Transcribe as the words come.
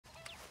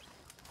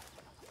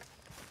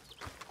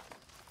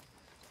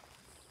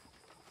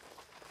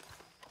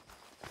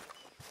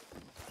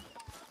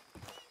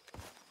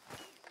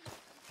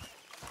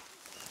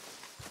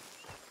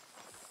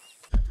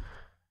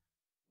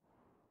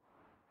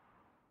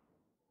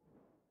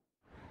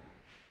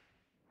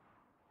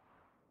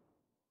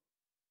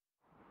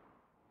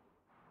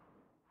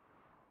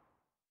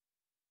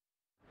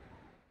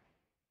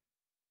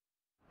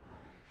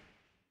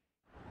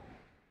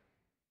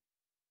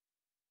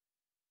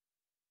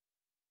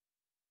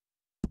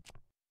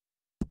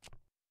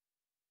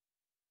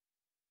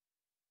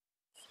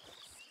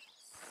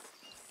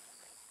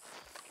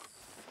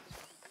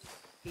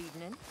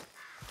Evening.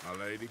 My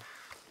lady.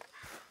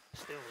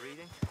 Still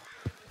reading?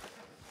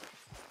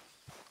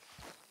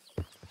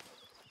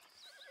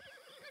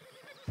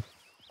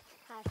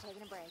 I've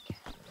taken a break.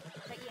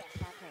 But yes,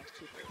 I plan to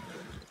keep reading.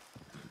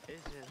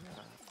 Is it,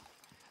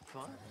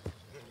 fun?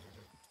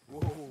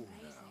 Whoa,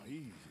 now,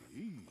 easy,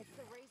 easy. It's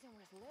the reason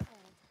worth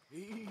living.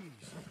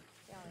 Easy.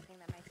 The only thing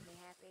that makes me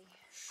happy.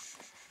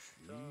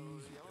 So,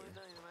 Easy the only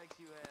there. thing that makes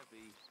you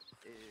happy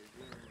is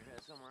hearing your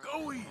head somewhere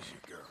Go else? easy,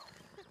 girl.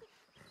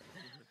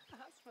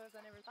 I suppose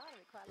I never thought of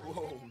it quite like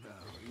Whoa, that.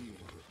 now,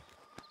 easy.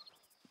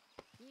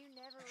 You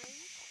never read,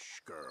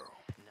 Shh, girl.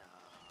 No,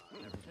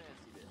 never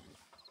fancied it.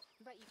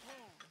 but you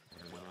can.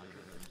 Well, I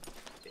could.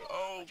 If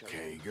I chose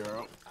Okay, to.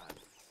 girl.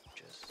 I've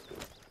just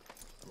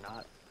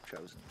not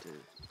chosen to.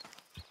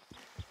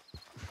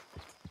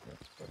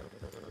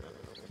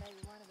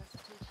 Maybe one of us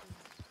will teach you.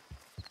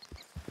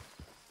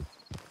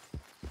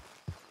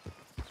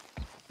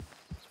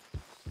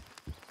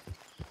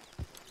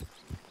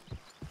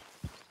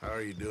 How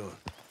are you doing?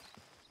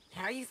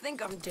 How you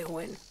think I'm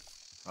doing?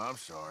 I'm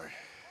sorry.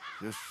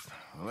 Just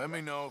let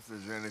me know if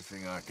there's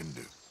anything I can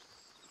do.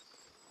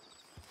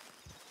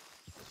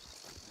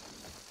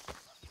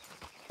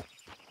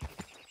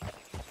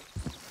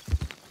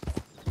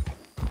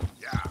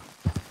 Yeah.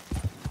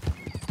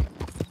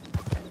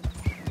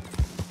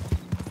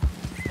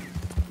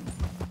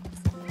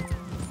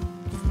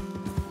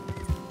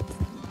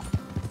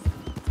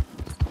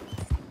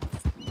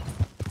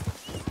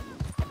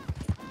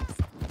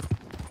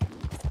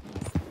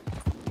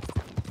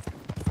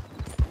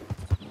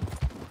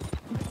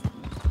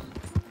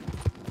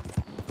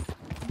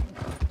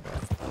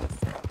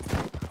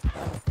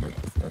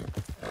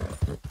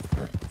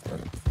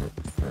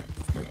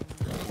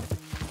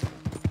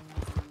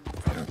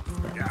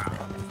 Yeah.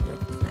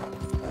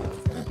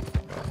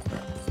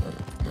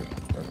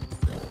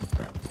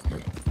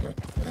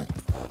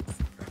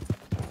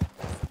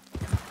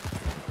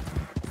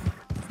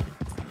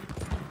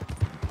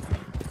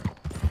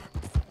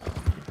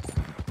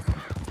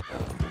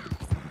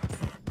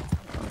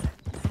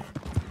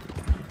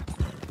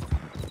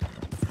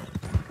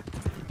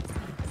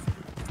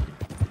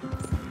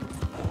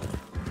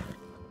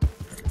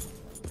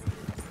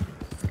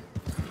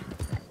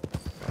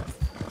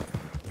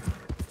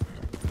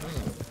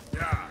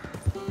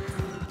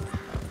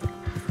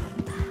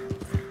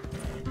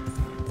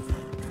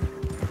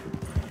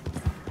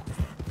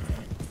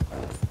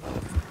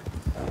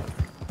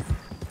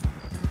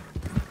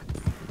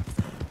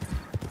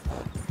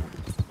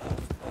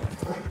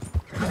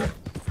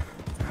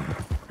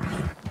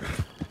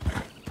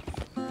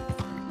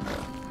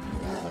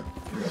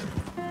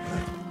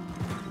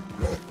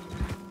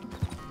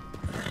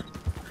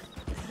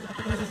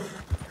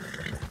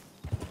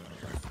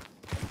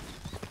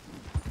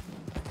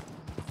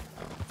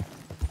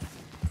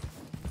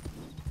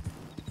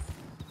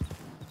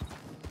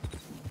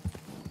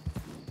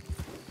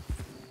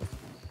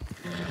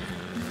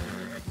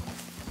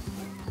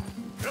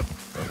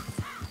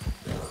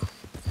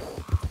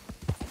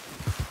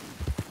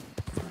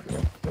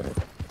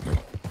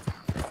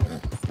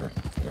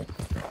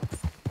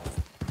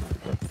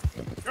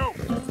 Go.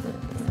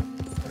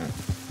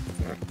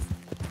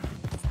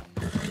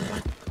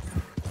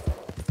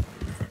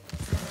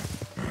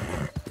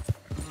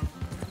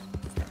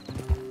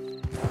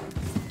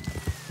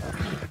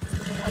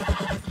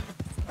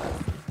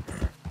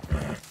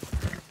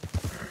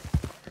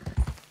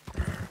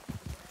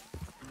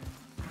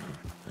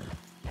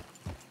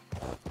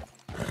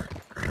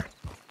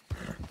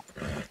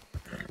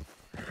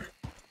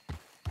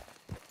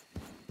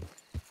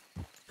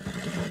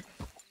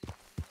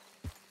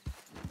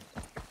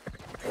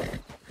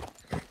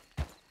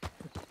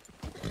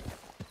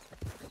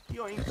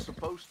 You ain't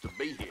supposed to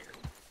be here.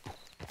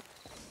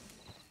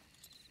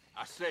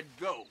 I said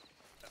go.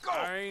 Go!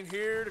 I ain't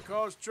here to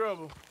cause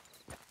trouble.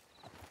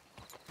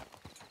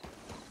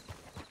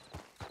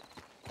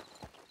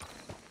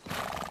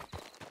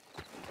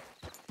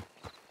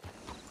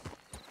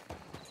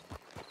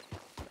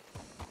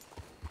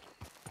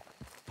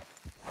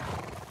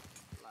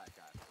 Like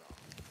I thought.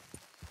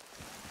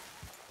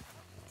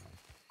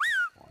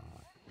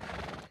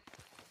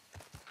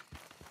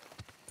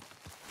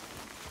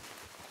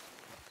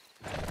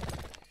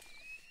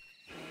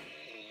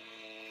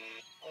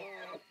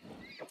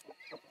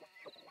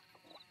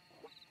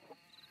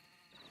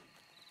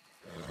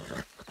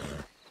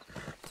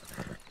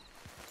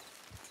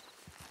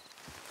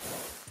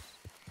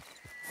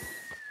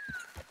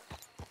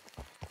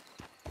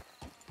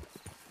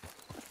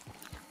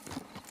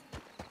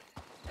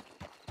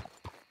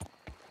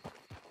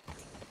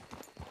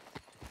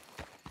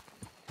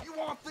 You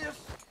want this?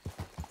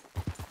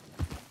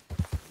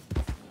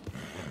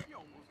 You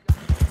almost got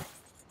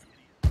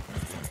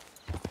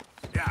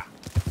it. Yeah.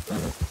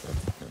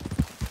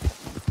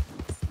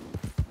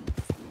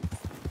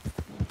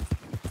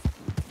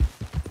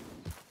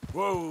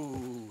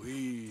 Whoa,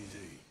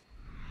 easy.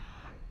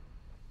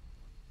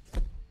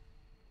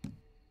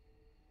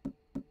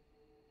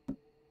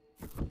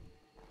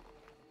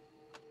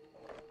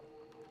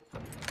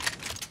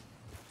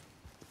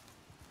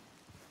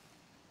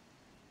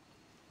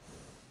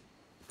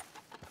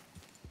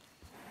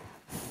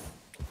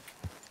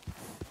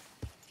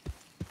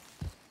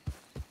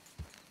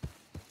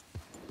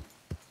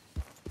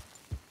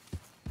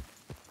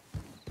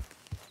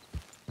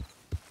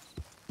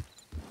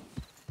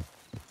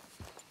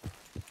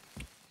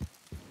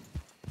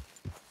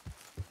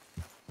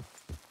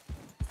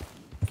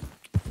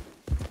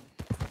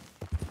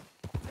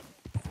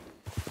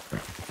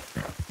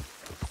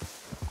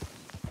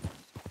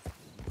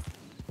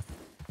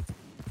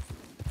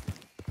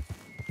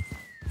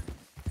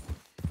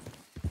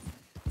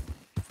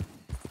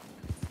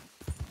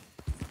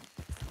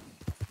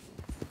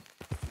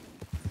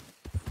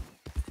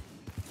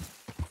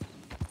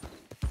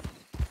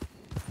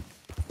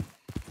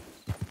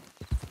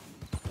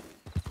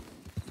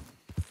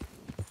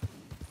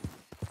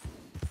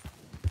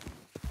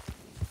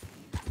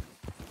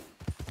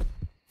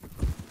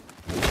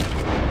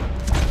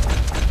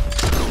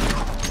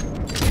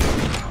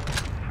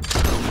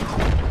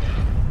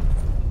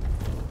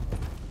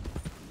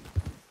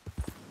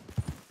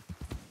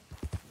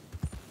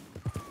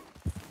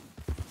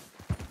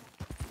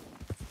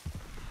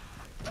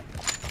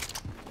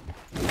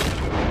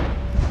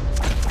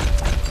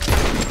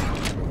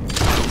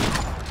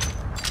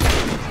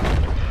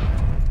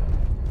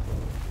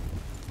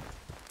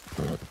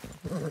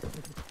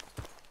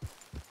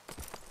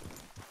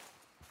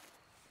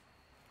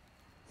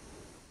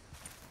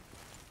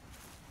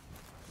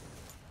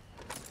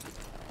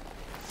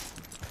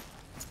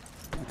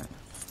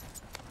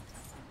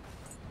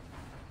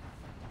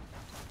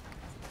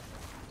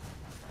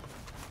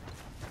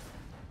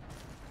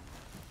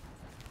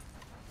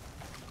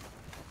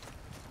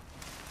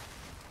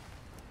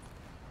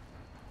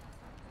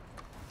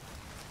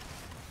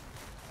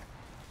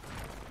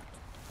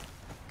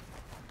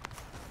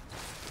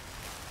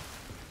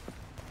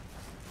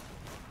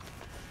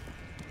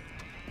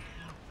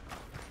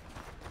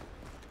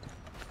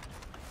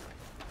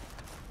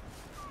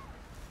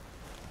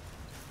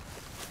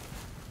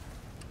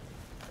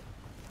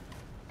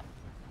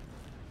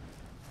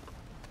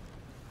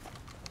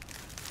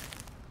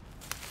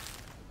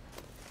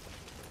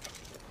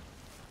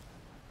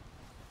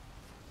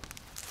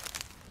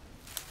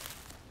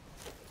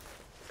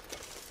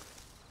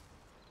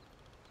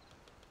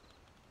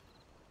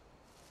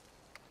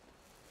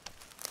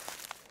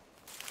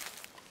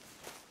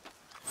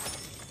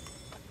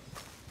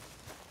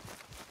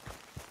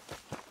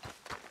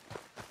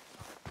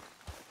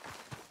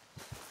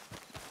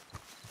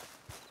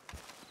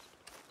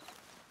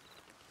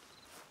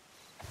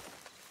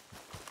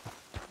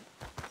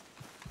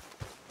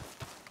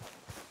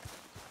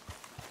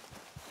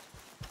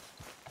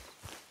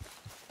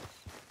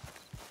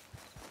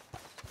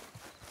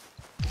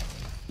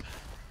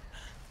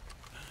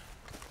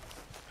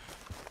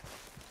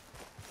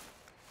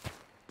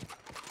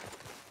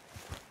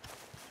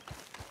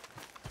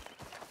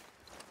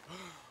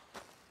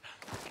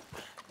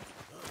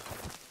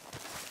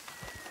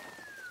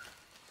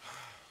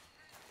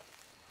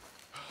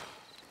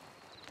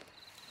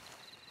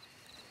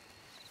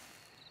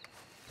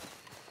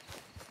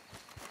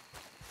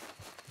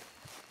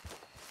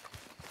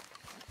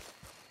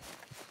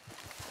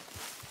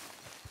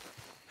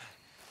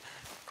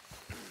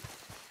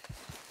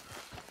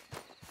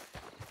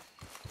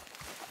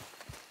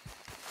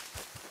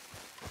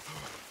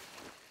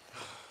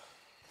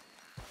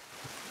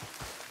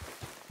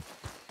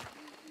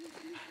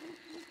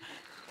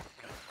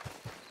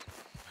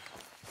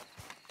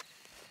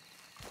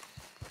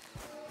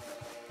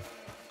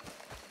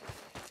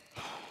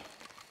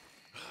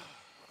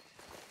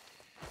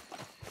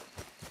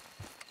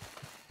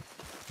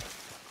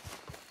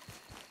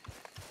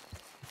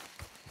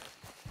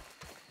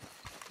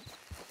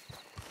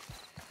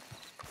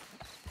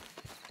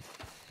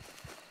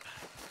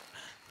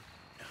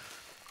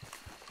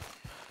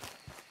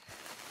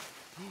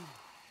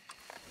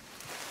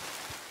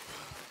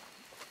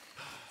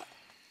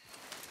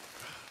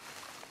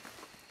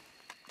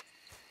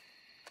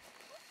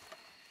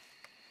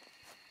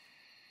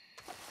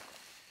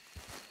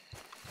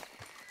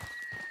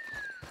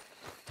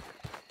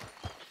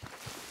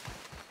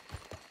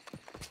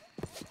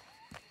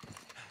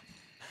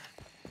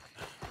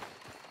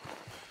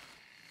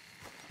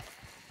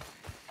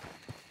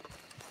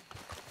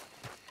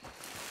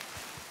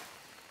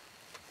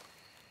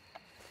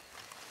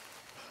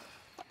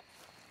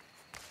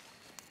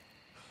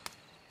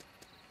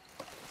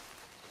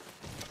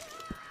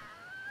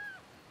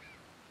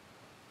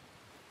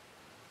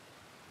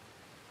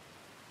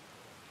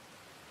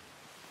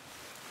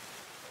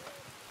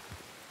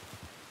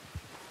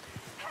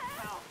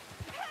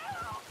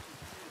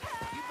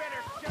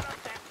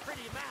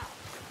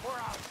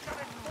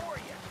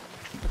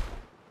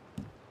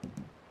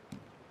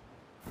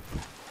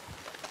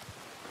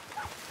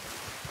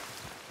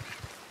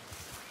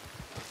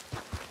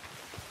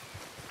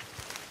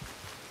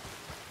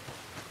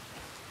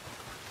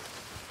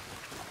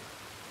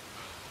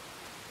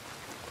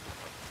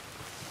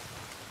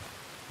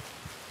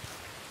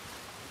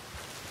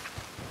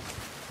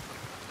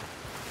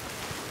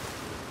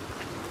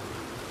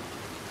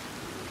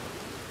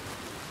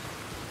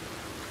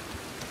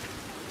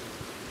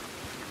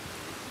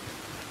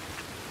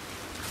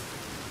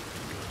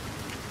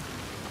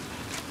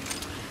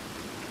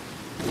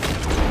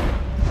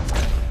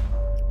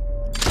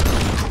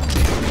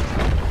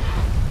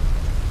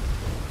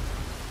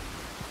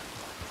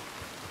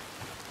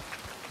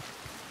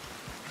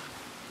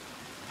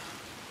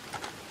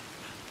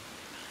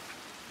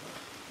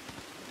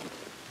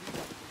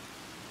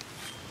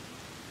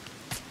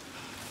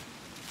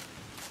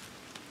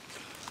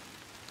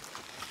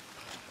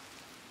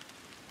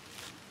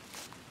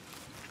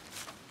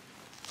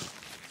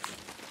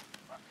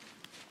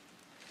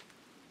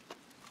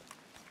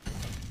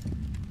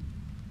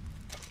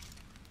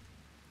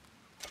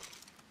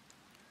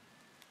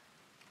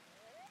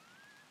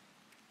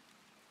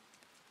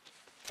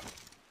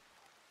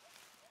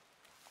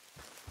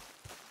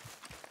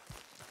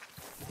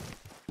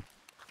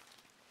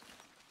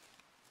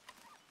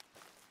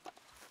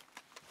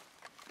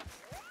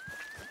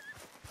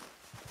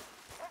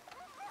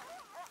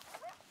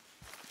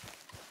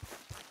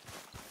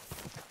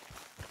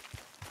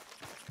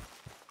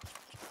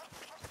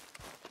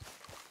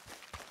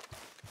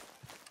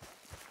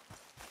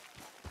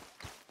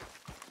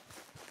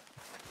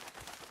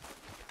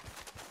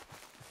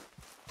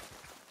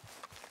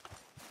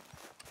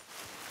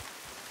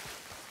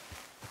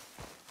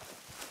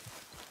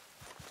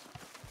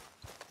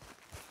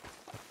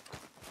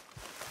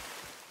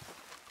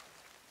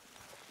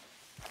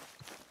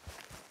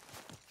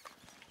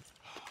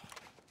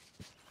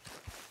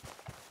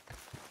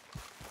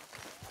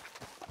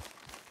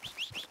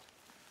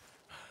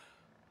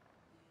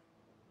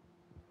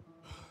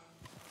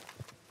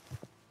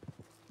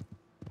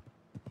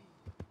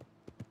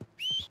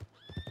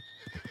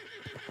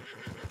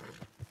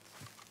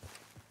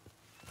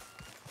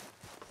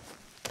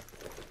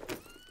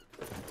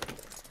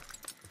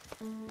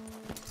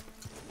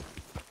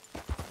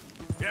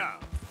 Yeah.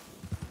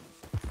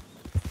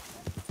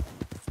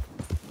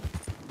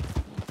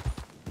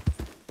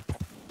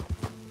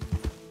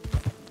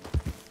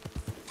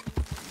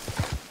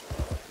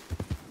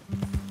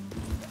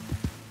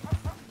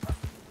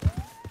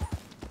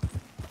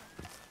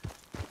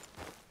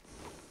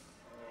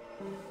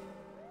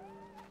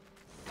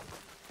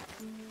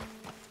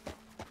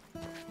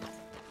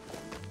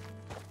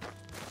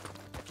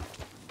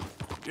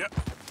 Yep.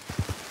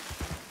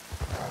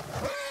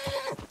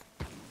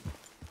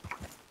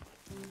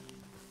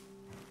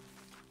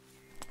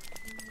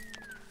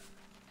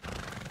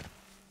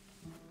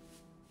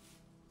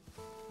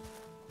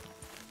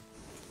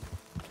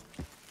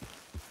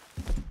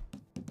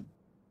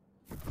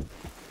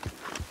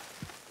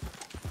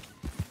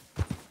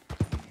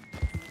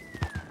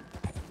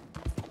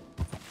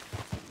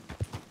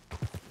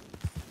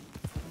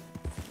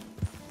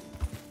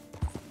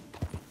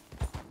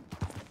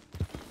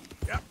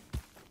 Yep.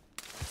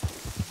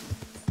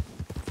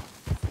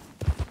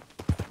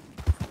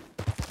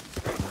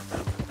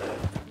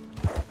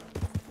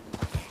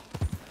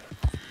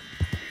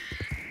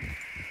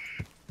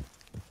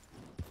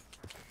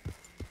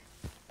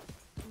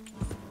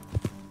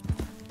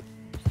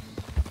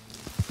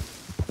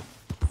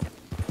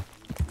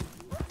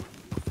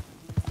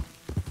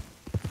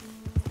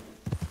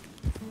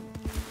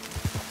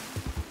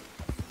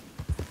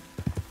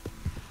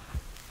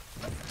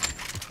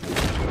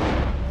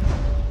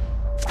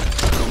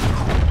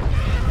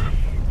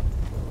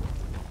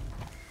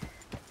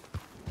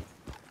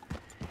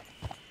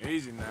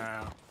 Easy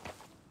now.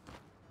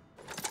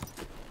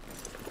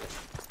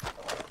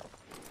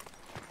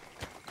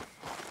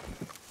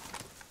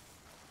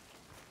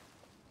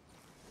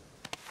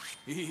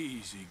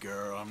 Easy,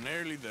 girl. I'm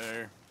nearly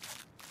there.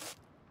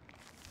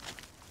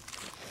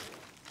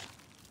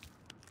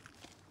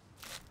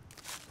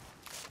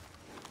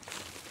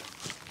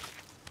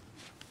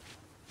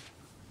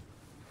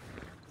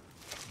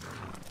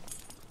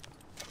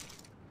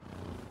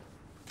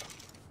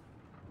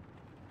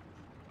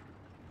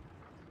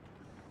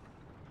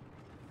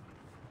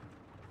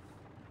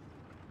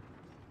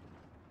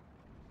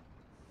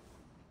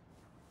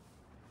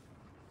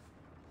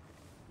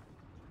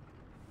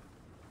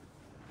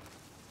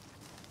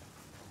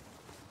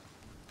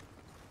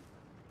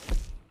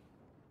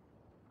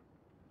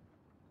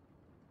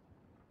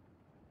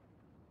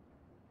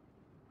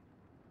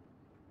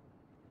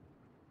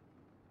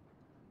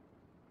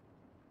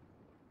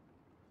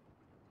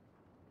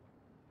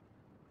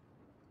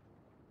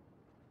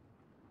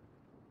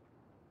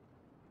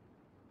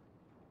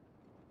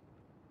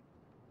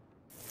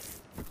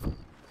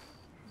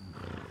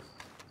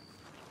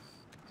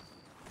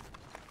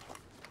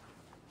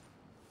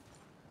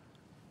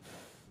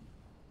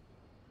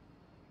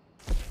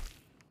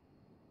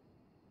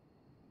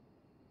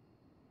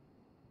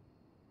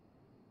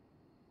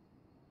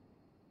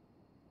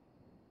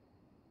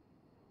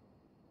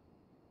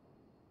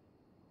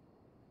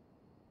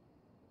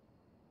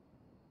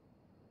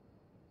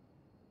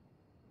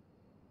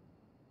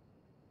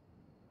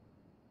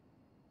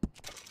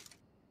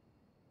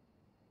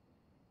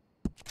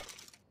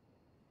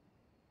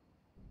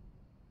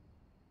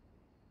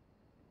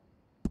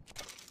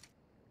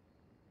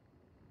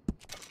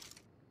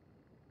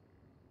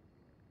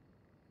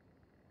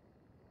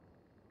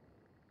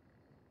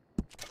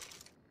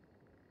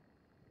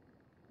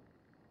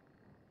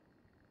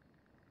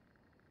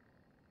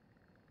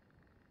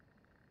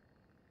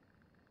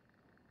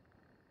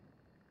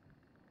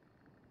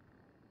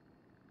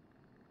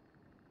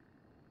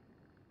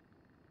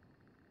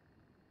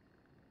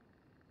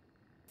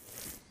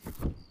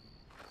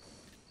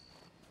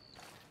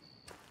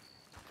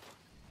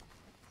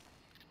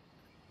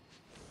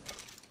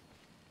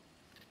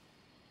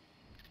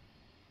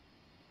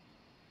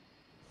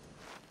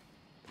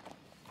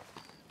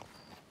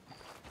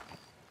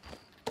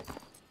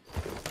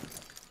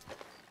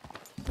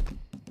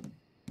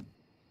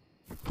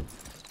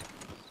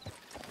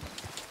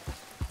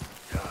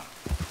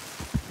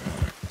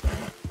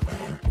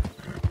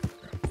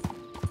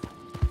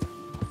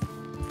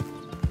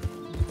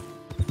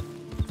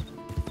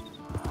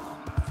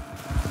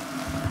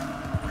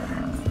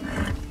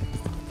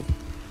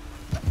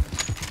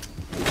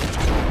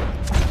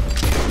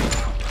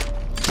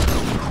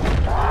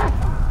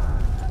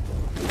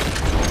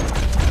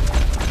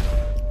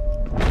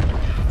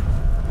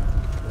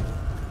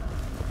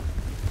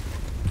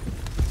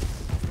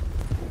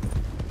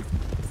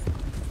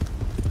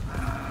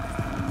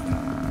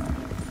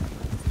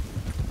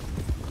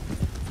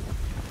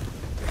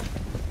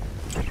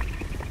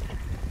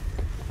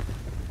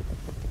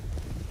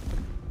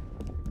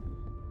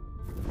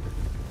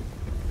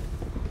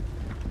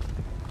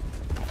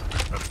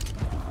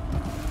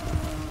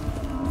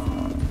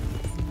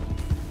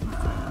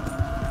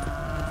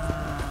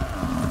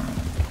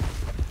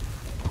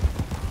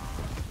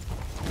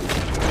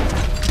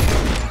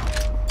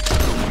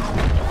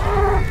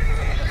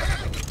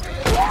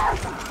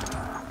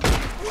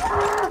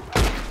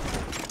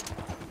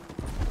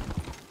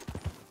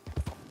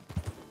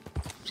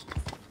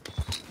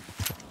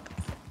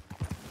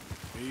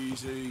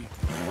 Easy.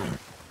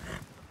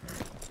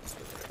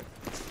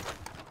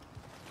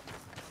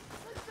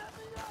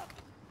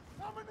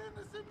 I'm an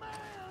innocent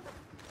man!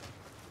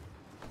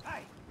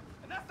 Hey,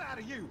 enough out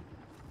of you!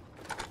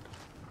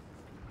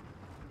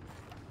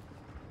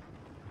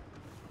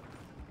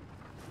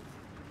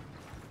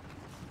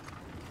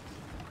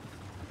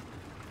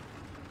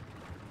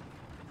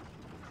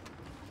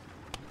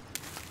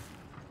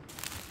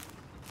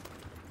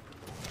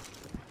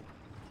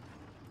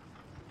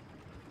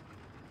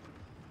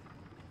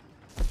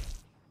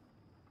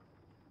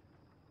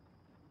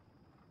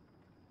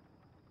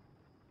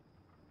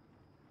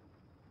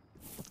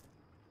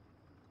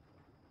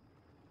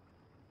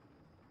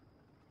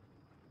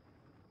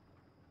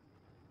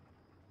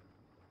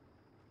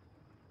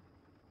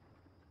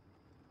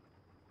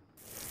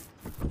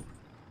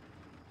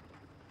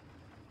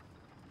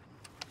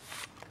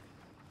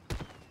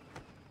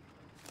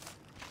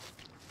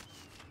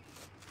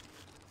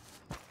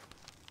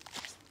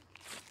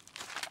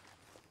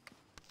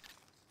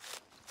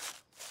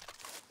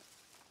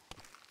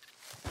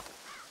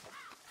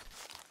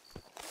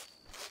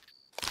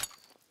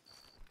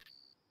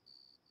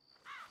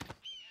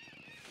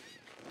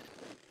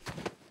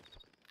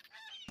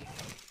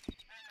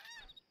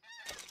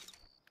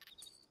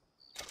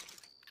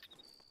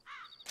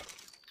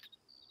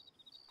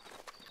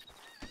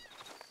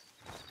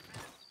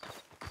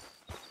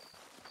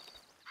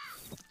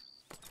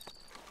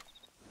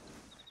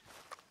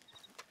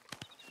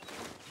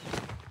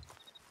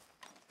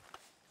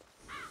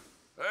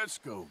 Let's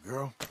go,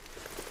 girl.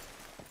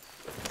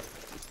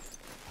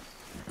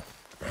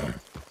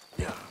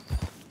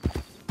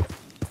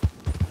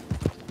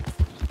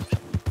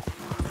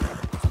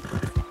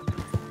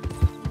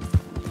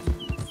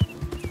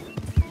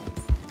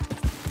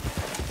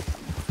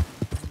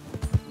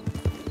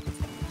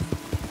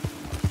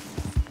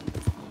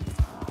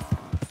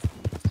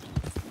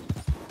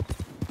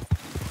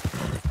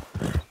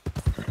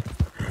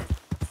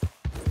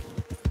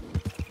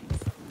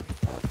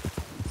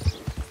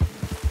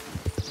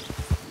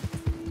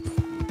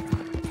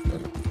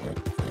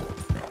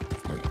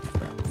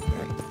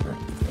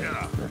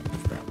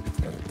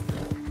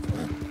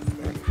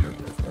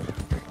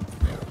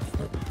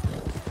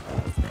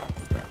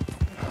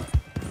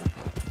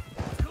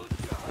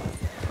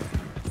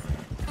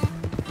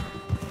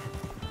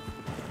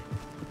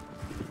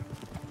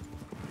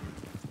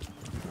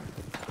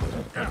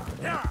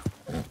 Yeah.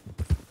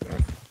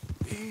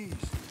 Easy.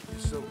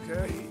 It's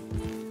okay.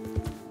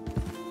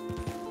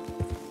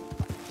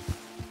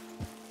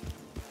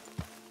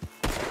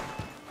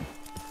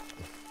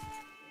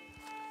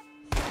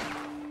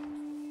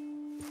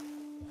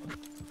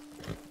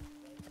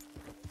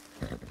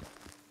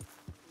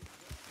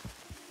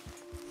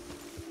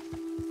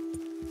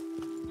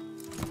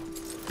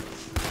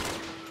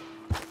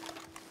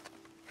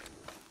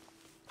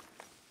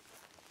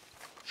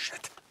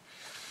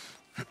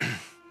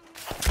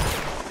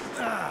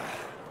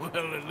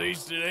 Well, at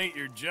least it ain't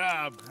your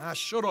job. Ah,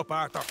 shut up,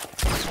 Arthur.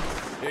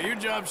 Yeah, your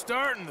job's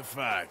starting the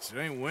fights. It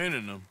ain't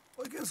winning them.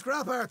 I can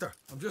scrap, Arthur.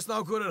 I'm just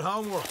not good at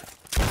homework.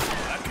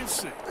 I can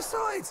see.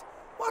 Besides,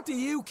 what do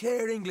you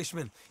care,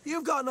 Englishman?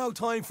 You've got no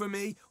time for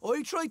me.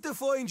 I tried to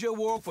find you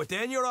work, but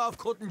then you're off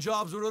cutting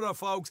jobs with other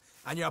folks,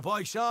 and your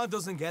boy Sean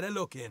doesn't get a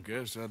look in.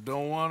 Guess I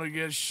don't want to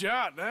get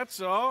shot, that's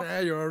all. Ah,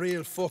 you're a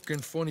real fucking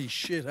funny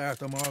shit,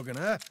 Arthur Morgan,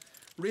 huh?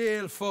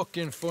 Real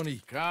fucking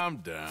funny. Calm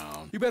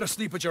down. You better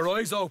sleep with your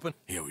eyes open.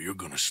 Yeah, well, you're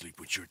gonna sleep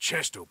with your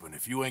chest open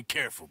if you ain't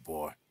careful,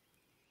 boy.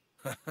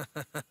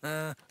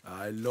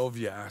 I love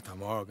you, Arthur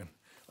Morgan.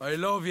 I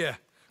love you.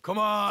 Come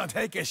on,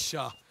 take a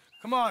shot.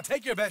 Come on,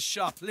 take your best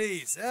shot,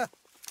 please, eh?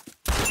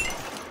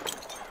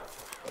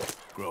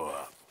 Grow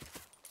up.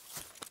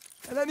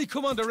 And let me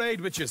come on the raid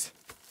with yous.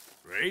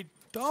 Raid?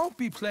 Don't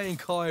be playing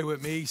coy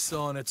with me,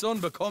 son. It's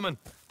unbecoming.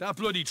 That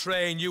bloody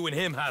train you and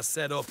him has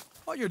set up.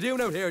 What you're doing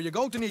out here, you're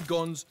going to need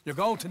guns, you're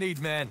going to need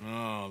men.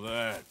 Oh,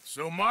 that.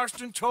 So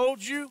Marston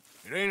told you?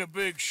 It ain't a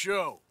big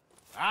show.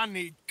 I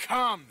need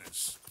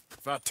calmness.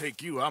 If I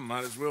take you, I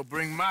might as well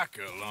bring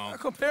Micah along. Now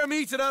compare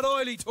me to that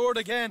oily turd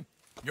again.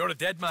 You're a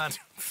dead man.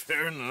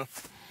 Fair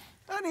enough.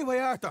 Anyway,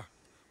 Arthur,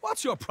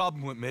 what's your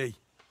problem with me?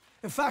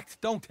 In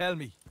fact, don't tell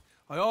me.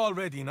 I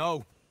already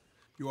know.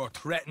 You're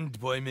threatened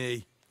by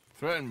me.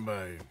 Threatened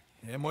by you.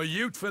 Yeah, my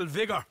youthful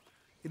vigor.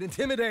 It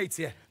intimidates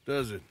you.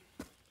 Does it?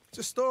 It's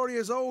a story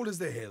as old as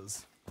the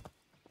hills.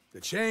 The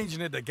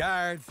changing of the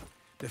guard,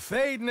 the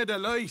fading of the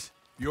light.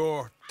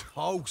 You're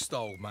toast,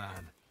 old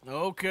man.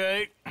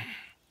 Okay.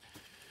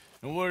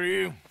 And what are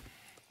you?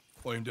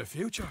 I'm the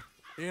future,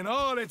 in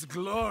all its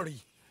glory.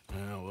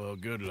 Oh, well,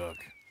 good luck.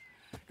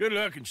 Good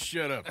luck and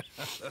shut up.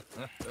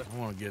 I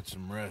want to get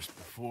some rest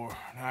before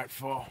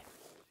nightfall.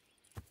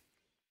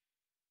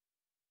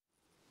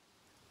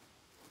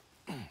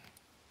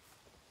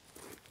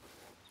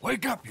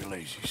 Wake up, you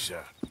lazy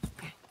sod.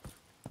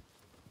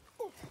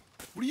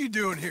 What are you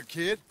doing here,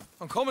 kid?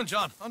 I'm coming,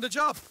 John, on the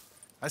job.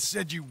 I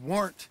said you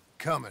weren't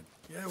coming.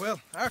 Yeah, well,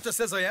 Arthur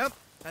says I am,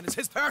 and it's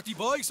his party,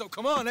 boy, so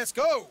come on, let's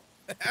go.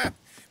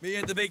 Me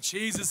and the big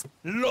cheeses,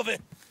 love it.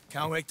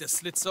 Can't wait to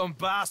slit some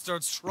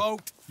bastard's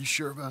throat. You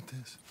sure about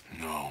this?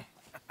 No.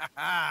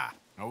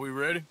 Are we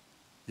ready?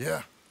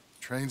 Yeah.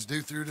 Train's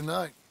due through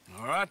tonight.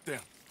 All right,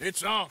 then.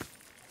 It's on.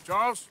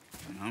 Charles?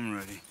 I'm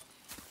ready.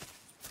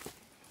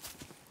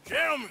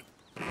 Gentlemen,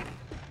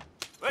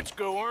 let's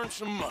go earn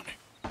some money.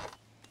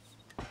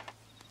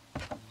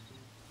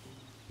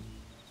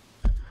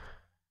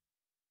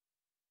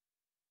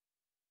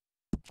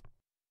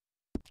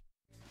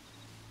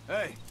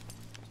 Hey,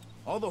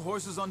 all the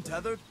horses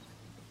untethered?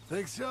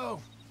 Think so?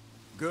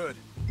 Good.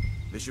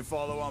 They should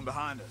follow on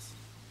behind us.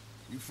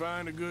 You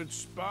find a good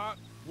spot,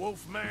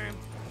 Wolfman?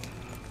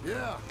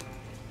 Yeah.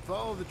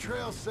 Follow the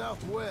trail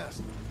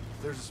southwest.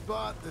 There's a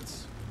spot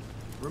that's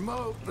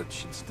remote, but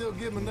should still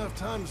give them enough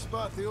time to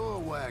spot the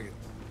oil wagon.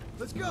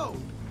 Let's go.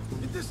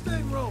 Get this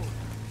thing rolling.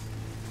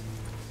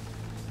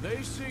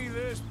 They see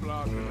this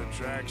blocking the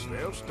tracks,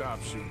 they'll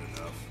stop soon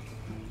enough.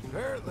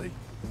 Apparently,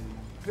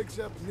 picks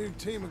up a new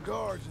team of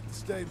guards at the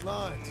state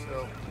line,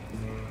 so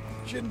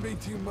shouldn't be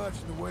too much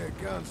in the way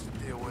of guns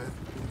to deal with.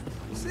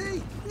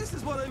 See, this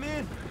is what I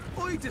mean.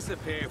 I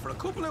disappear for a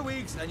couple of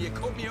weeks and you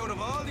cut me out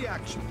of all the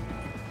action.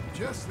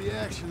 Just the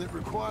action that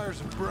requires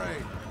a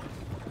brain.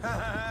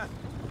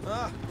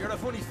 You're a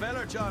funny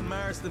feller, John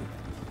Marston.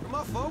 From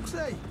what folks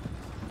say,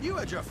 you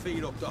had your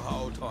feet up the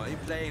whole time,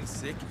 playing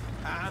sick,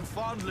 and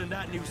fondling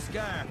that new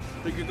scar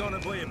like you're gonna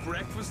buy a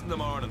breakfast in the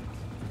morning.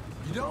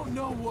 You don't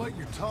know what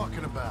you're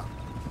talking about.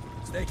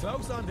 Stay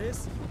close on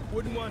this.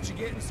 Wouldn't want you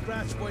getting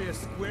scratched by a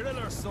squirrel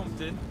or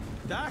something.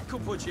 That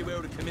could put you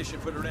out of commission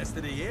for the rest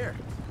of the year.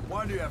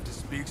 Why do you have to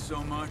speak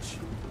so much?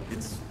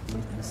 It's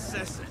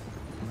incessant.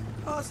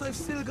 Plus, I've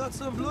still got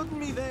some blood in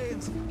me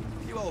veins.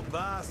 You old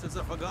bastards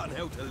have forgotten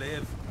how to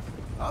live.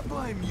 I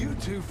blame you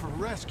two for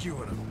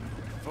rescuing him.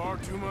 Far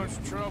too much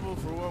trouble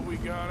for what we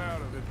got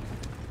out of it.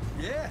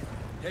 Yeah,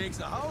 takes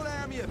a whole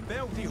army of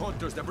bounty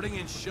hunters to bring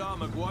in Sean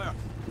McGuire.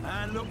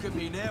 And look at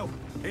me now,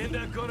 in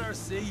the Gunner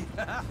Sea.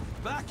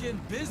 Back in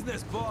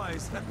business,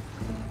 boys.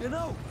 You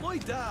know, my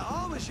dad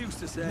always used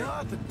to say...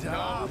 Not the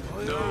dog,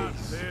 please. Not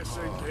this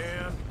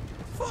again.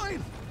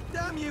 Fine,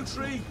 damn you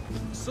three.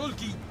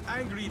 Sulky,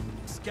 angry,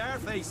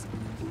 Scarface.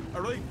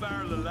 A right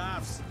barrel of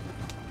laughs.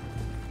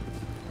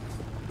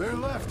 They're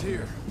left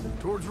here,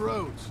 towards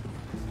Rhodes.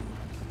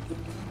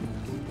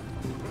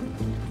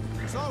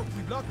 So,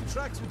 we block the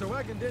tracks with the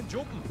wagon, then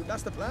jump 'em.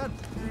 That's the plan.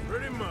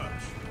 Pretty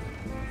much.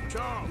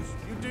 Charles,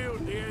 you deal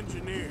with the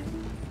engineer.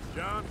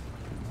 John,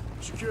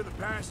 secure the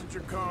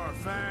passenger car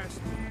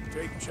fast,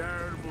 take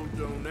charitable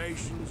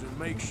donations, and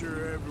make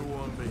sure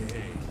everyone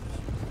behaves.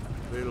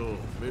 Little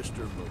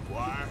Mr.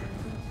 McGuire,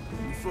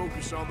 you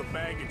focus on the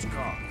baggage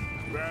car.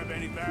 Grab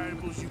any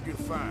valuables you can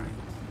find.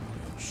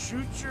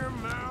 Shoot your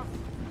mouth,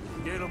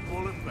 get a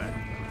bullet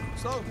back.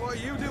 So, what are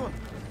you doing?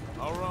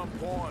 I'll run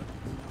point.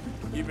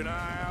 Keep an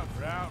eye out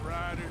for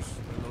outriders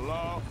and the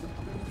law.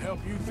 Help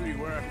you three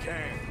where I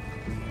can.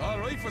 All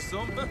right for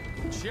some.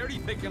 Cherry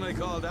picking, I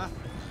call that.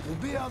 We'll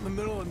be out in the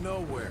middle of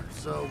nowhere,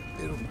 so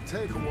it'll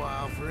take a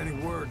while for any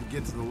word to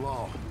get to the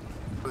law.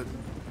 But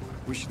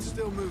we should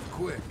still move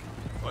quick.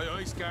 Aye,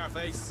 aye,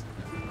 Scarface.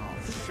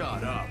 Oh,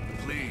 shut up,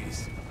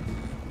 please.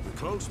 We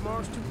close,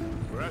 Marston?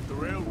 We're at the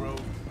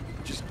railroad.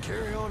 Just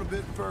carry on a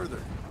bit further.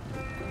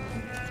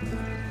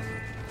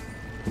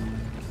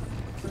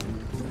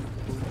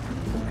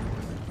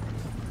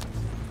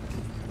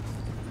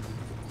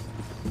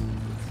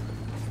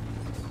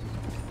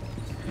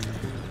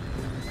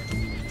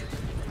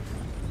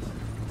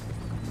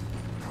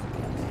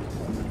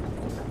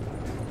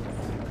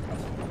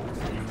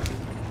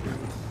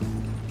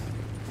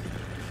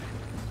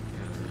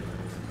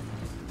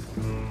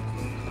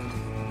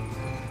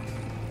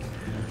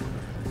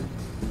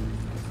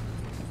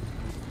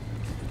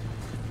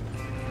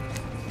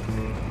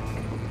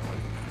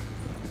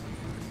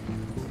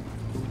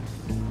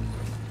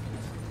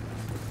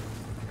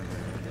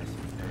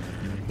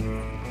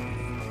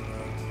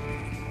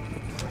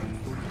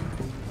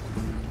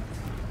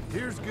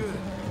 Here's good.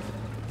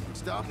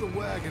 Stop the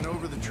wagon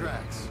over the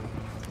tracks.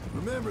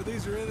 Remember,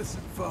 these are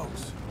innocent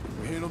folks.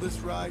 We handle this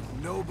right,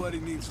 nobody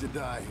needs to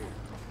die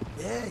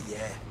here. Yeah,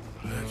 yeah.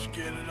 Let's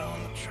get it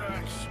on the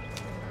tracks.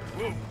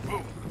 Whoa,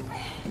 whoa.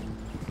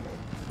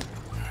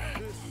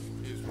 This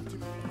is...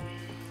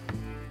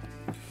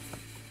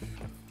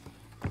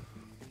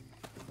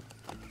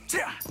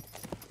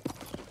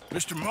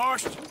 Mr.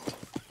 Marston,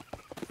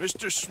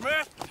 Mr.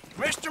 Smith,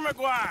 Mr.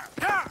 McGuire,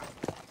 ha!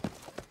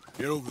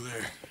 Get over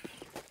there.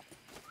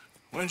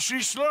 When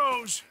she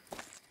slows,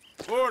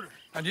 order.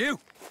 And you?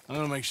 I'm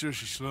gonna make sure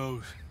she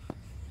slows.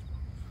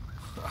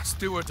 Let's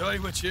do or die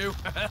with you.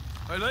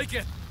 I like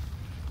it.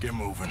 Get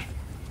moving.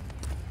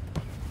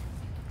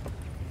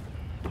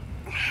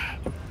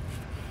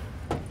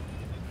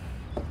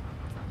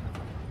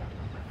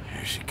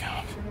 Here she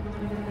comes.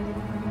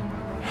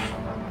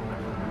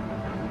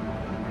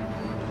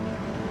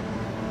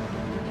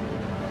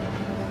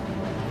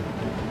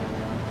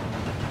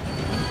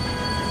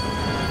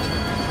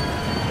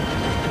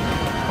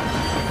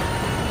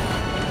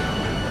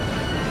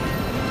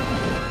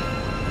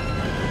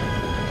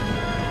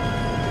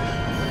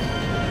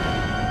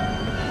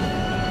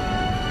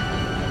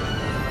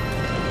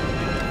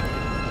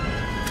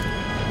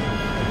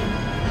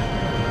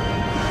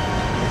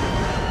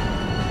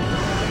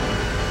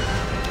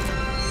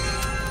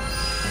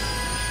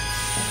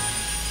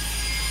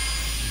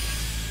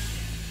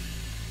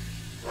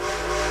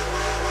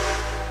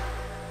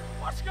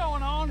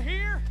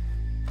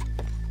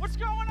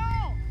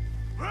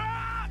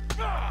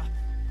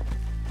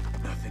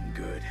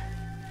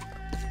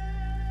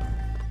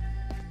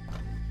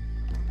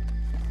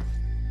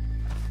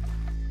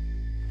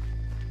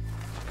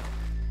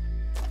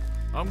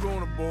 I'm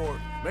going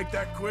aboard. Make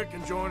that quick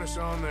and join us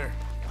on there.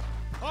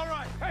 All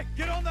right, hey,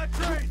 get on that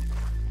train!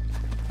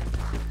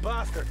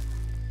 Bastard.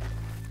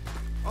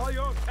 All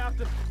yours,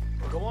 Captain.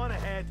 We'll go on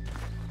ahead.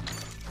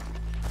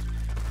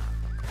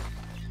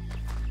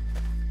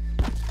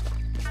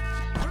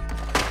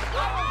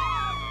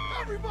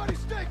 Everybody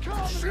stay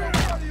calm and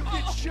nobody will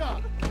get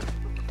shot.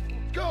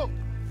 Go.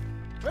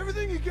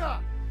 Everything you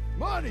got.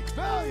 Money,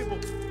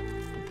 valuables.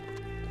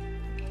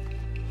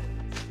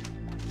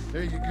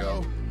 There you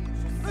go.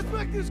 Let's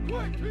make this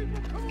quick,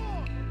 people. Come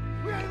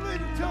on. We ain't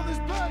leaving until this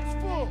bag's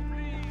full.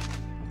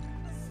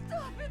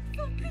 Stop it,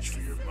 stop Reach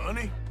for your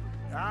money?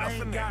 I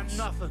ain't got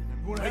nothing.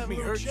 Wanna Make have me a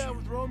little hurt chat you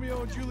with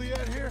Romeo and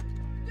Juliet here?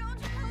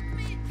 Don't help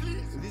me,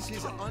 please. This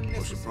is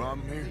What's the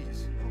problem here?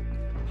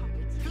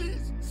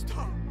 Please,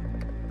 stop.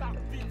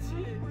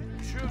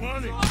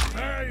 Money,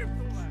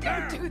 valuables.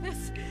 Don't do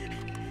this.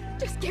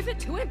 Just give it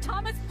to him,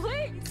 Thomas,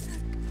 please.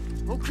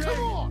 Okay. Come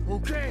on.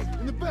 Okay.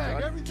 In the bag,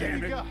 God everything damn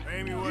you it. got.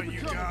 Pay me Keep what it you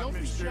coming. got, Don't be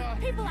mister. shy.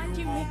 People like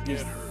you make me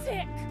get hurt.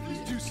 sick.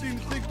 These two seem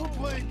to think we're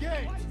playing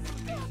games.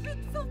 Stop it,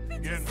 stop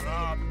it. Getting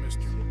robbed, mister.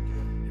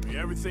 Give me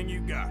everything you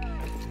got.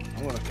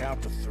 I want to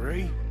count to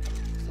 3.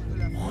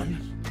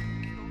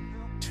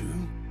 1,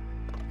 2.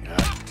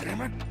 God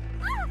damn it.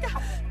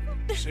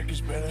 Sick is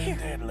better than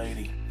dead,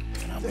 lady.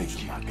 And I'm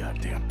losing my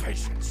goddamn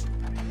patience.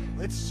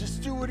 Let's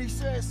just do what he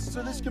says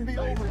so this can be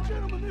over. Ladies and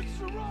gentlemen, this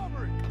is a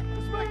robbery.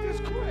 Let's make this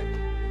quick.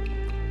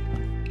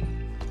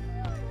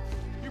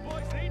 You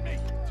boys need me?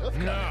 Tough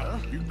guy, huh?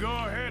 No, you go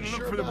ahead and You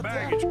look sure for the about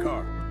that? baggage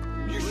car.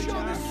 You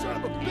show this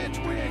son of a bitch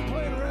we ain't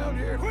playing around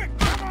here. Quick,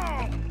 come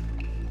on!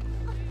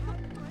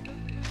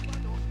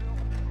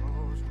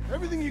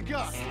 Everything you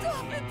got.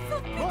 Stop it,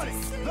 stop it. Money,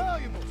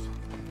 valuables.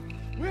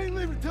 We ain't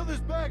leaving until this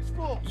bag's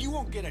full. You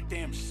won't get a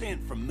damn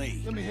cent from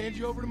me. Let me hand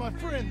you over to my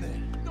friend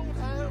then.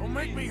 Don't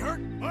make me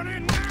hurt. Put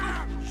in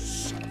now!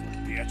 Son of a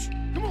bitch.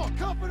 Come on,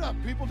 cuff it up,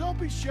 people. Don't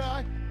be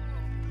shy.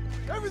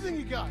 Everything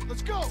you got.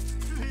 Let's go.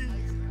 Please,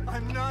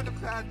 I'm not a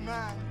bad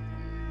man.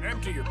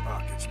 Empty your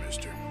pockets,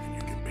 mister, and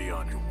you can be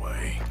on your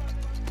way.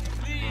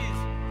 Please,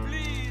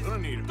 You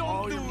don't need don't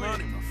all do your it.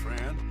 money, my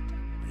friend.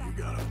 You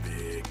got a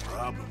big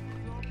problem.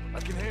 I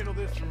can handle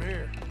this from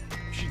here.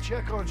 You should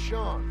check on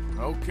Sean.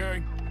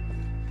 Okay.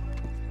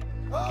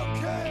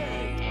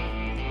 Okay!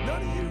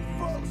 None of you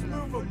folks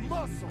move a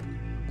muscle.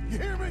 You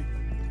hear me?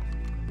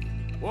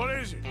 What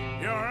is it?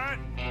 You all right?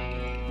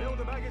 Fill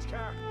the baggage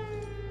car.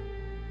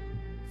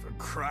 For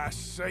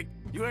Christ's sake,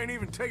 you ain't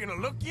even taken a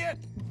look yet?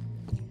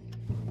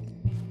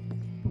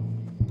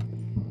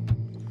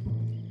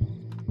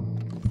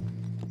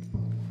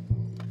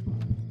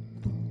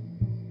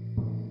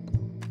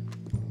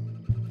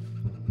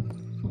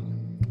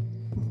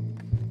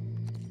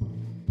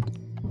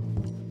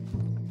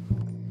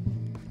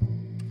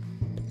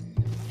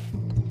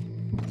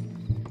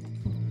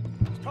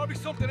 There's probably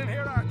something in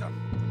here, Arthur.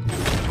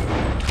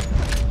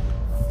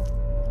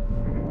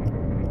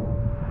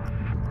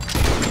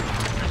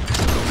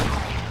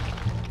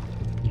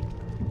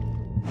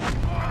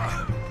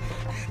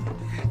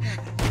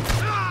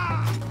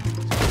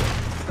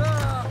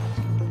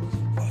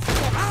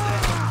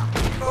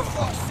 For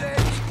fuck's sake!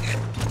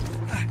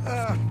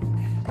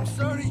 I'm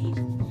sorry.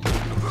 Come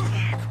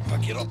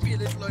on, get up, you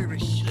little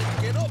Irish.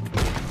 Get up!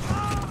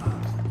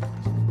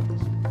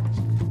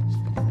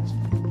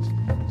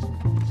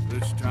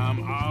 This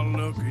time I'll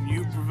look and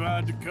you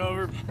provide the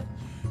cover.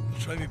 I'll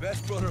try my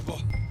best, brother,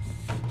 but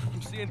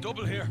I'm seeing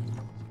double here.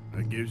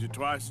 That gives you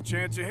twice the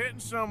chance of hitting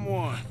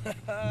someone.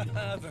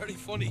 Very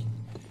funny.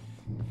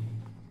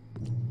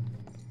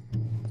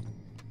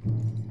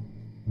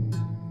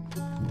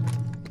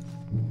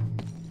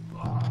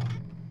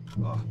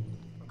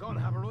 I'm gonna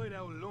have a right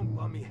old lump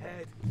on me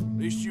head. At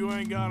least you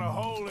ain't got a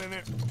hole in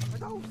it. Are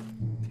those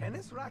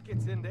tennis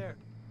rackets in there?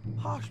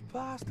 Posh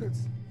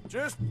bastards.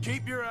 Just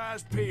keep your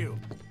eyes peeled.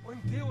 I'm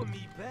doing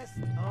me best,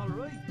 all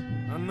right?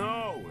 I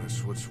know,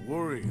 that's what's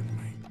worrying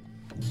me.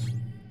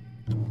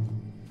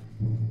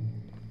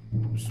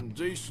 There's some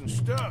decent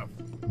stuff.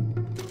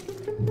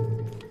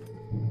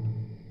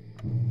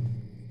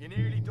 You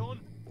nearly done?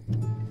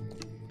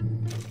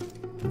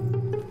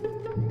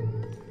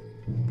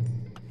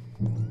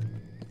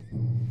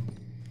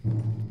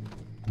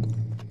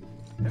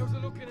 How's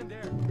it looking in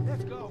there?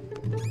 Let's go.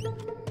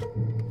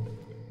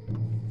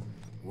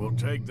 We'll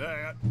take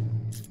that.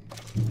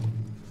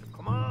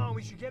 Come on,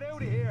 we should get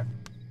out of here.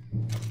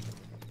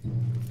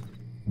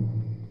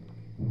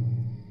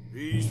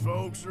 These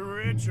folks are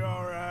rich,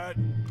 all right.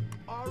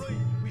 All right,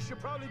 we should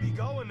probably be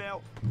going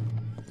now.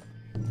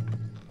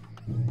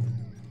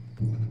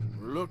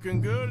 We're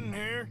looking good in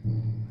here.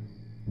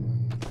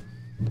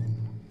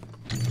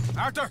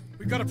 Arthur,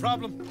 we've got a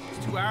problem.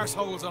 There's 2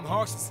 arseholes on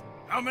horses.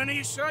 How many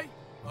you say?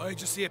 I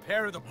just see a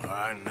pair of them.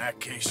 In that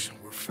case,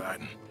 we're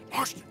fighting.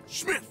 Marston,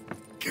 Smith,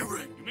 get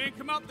ready. You men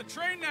come out the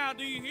train now,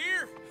 do you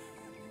hear?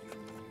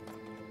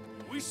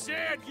 We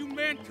said you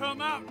men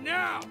come out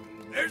now.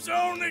 There's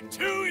only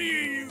 2 of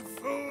you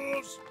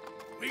fools.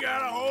 We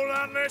got a whole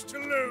lot less to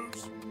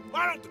lose.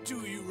 Why don't the 2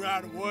 of you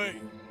ride away?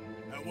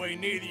 That way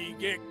neither of you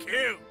get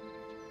killed.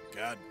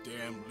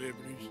 goddamn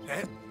liberties.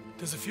 Eh?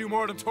 There's a few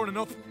more of them turning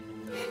up.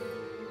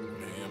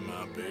 Man,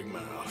 my big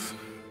mouth.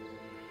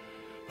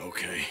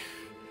 Okay,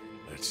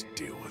 let's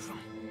deal with them.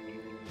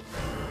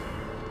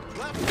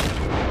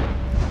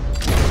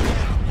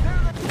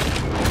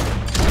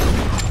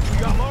 You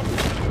got more?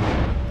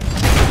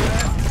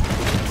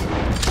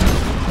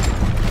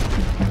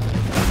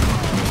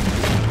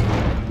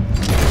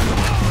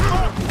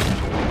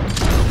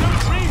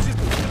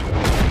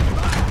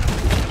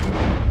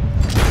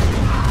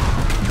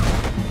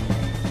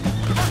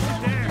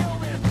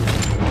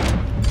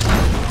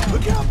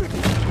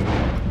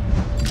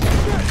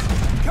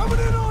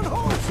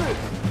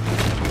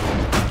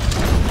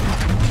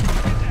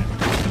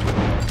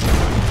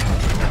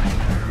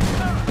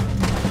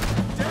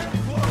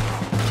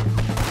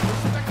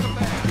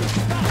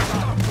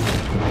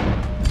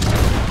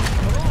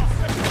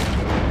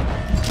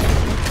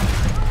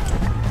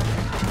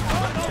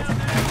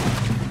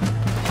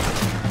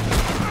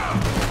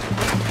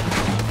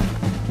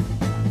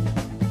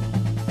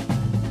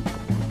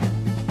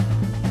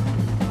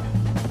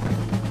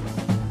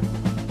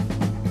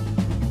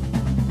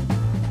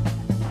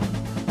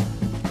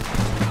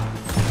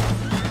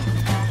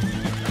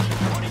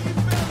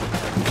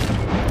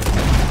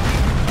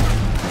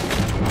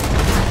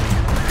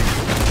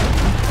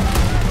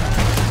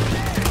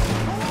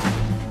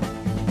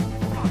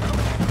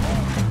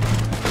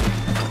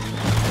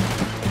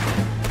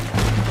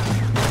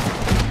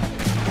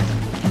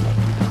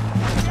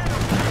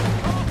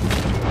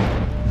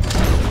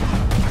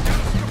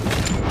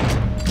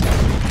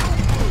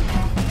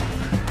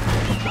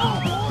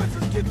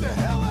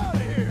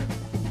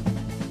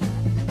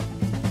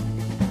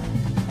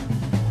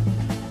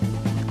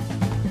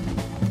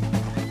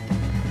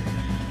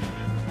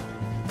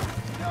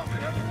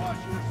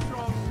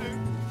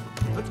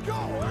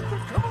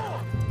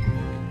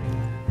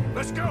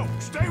 Let's go.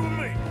 Stay with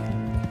me.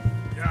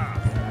 Yeah.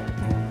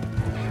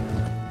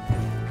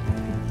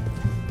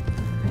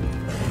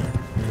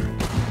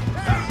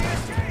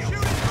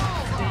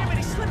 Damn it,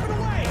 he's slipping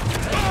away!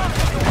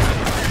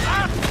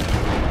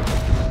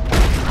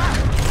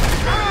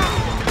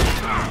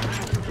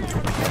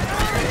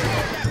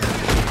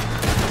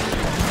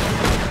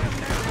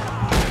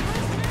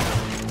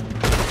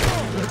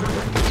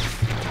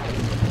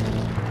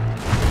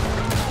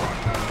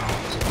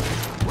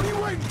 What are you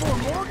waiting for,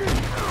 Morgan?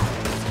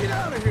 Let's get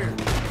out of here.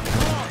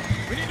 Come on,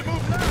 we need to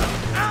move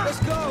now.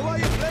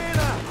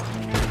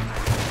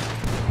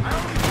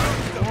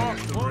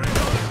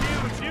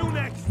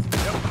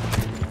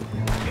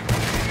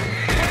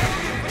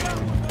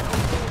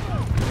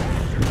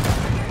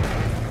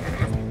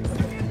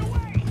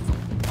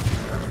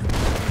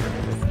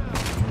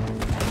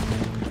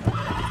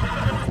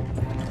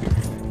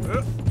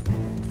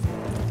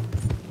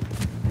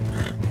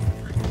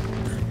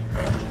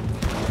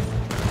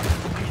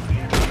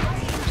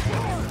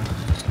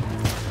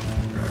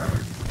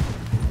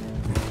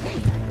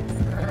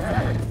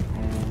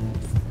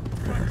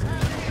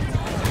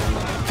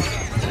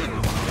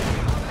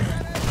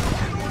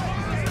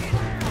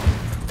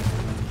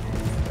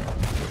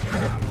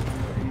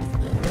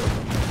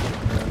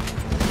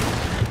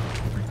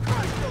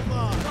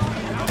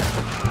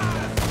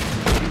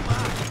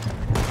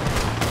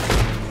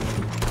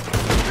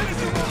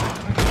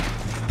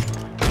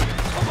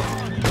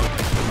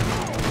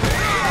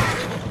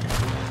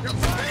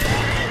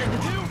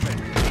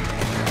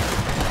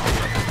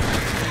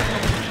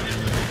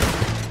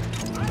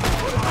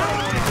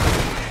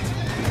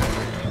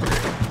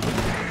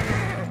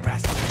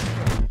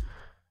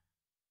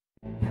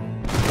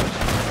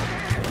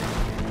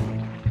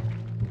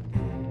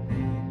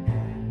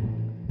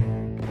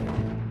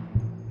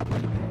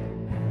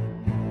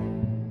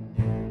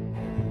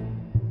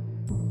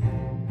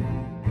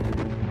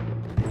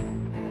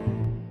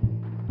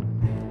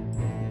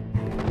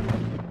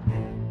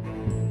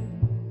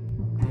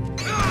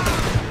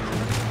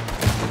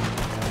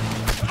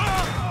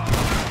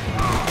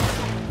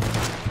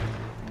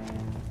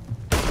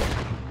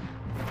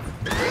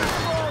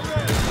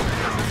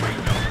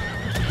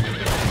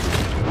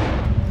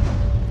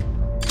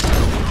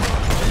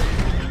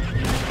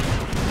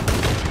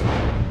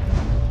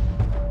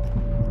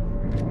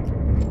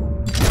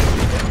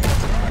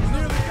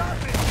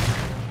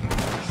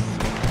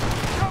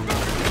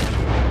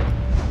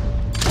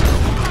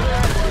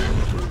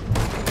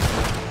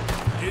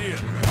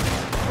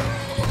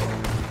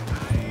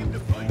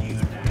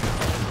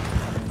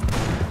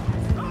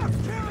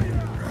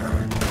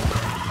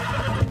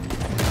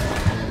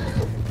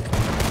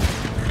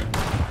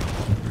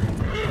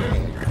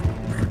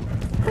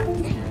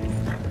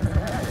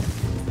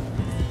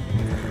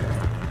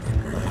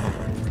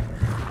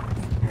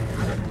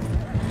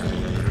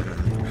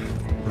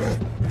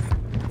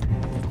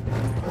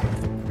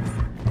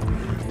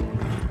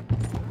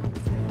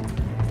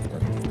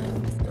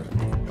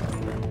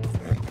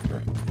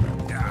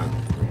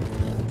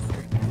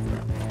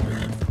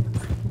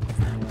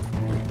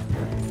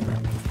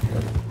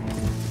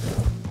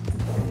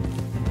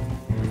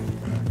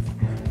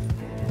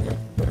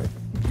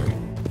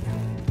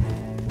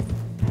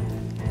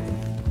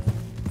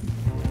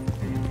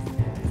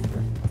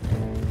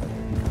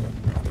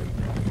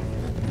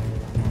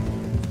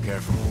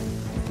 careful.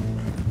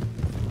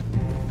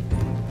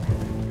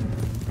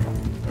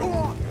 Go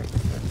on!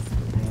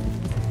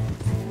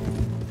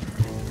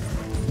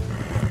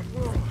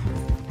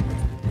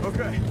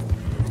 Okay.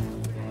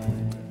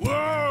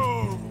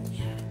 Whoa!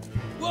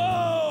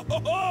 Whoa! Ho,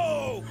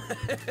 ho!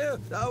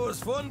 That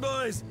was fun,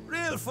 boys.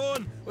 Real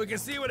fun. We can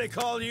see what they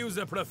call you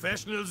the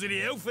professionals of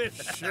the outfit.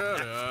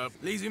 Shut up.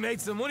 At least we made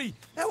some money.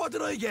 Hey, what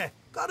did I get?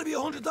 Gotta be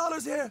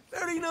 $100 here.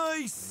 Very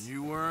nice.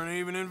 You weren't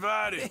even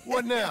invited.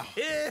 What now?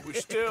 We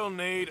still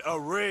need a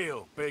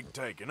real big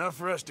take. Enough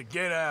for us to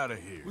get out of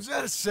here. Was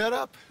that a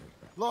setup?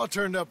 Law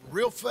turned up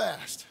real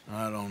fast.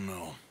 I don't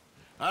know.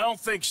 I don't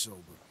think so,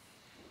 but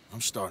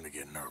I'm starting to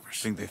get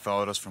nervous. Think they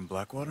followed us from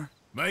Blackwater?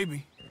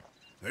 Maybe.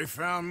 They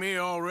found me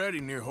already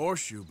near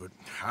Horseshoe, but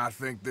I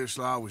think this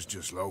lot was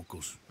just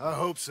locals. I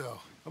hope so.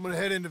 I'm gonna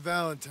head into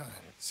Valentine.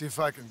 See if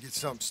I can get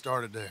something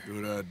started there.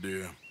 Good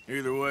idea.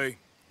 Either way,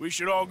 we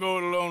should all go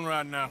it alone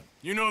right now.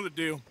 You know the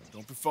deal.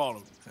 Don't be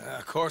followed.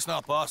 Of course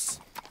not, boss.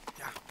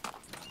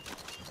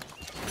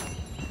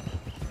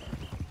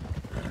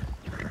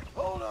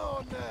 Hold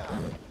on now.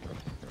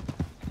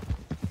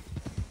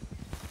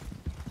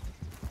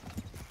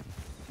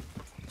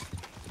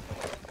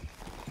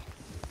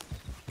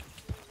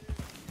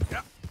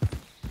 Yeah.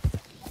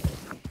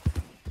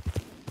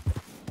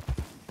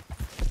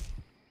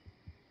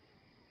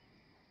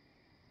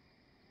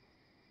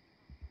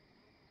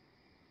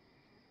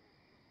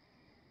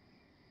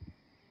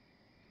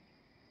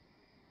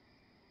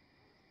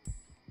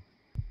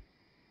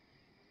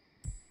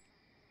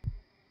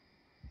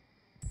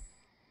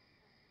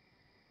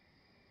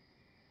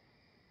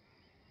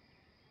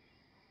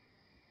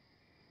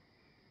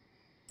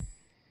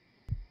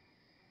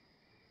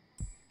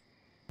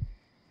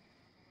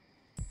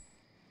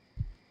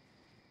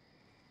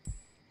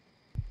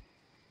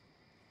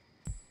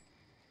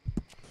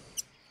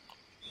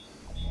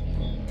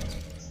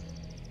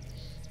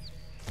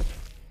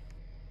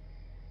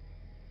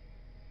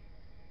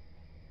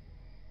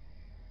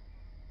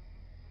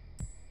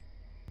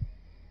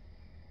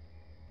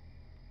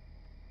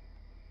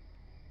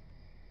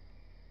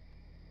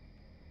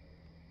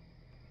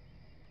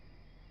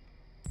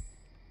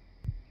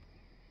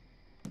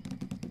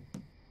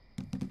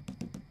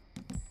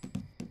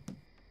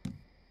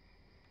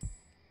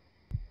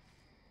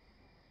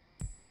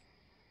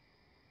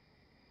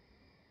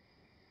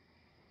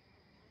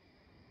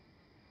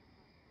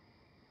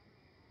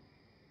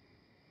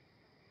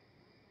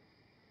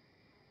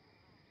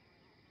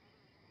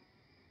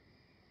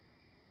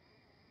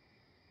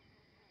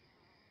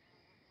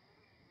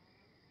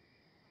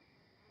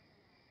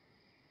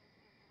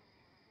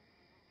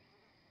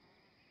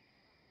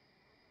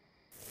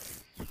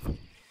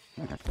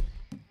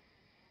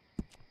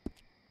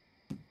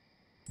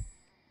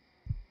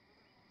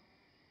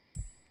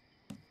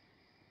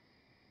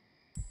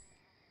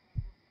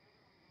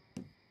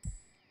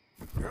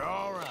 You're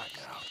all right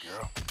now,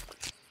 girl.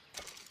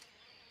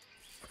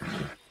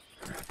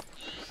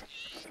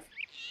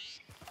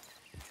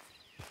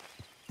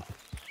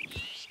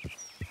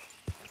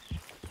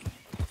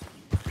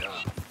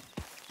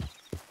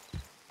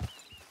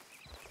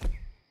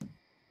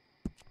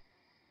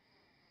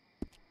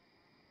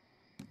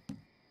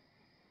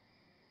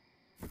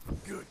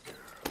 Good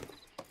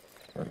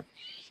girl.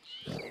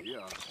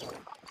 Yeah.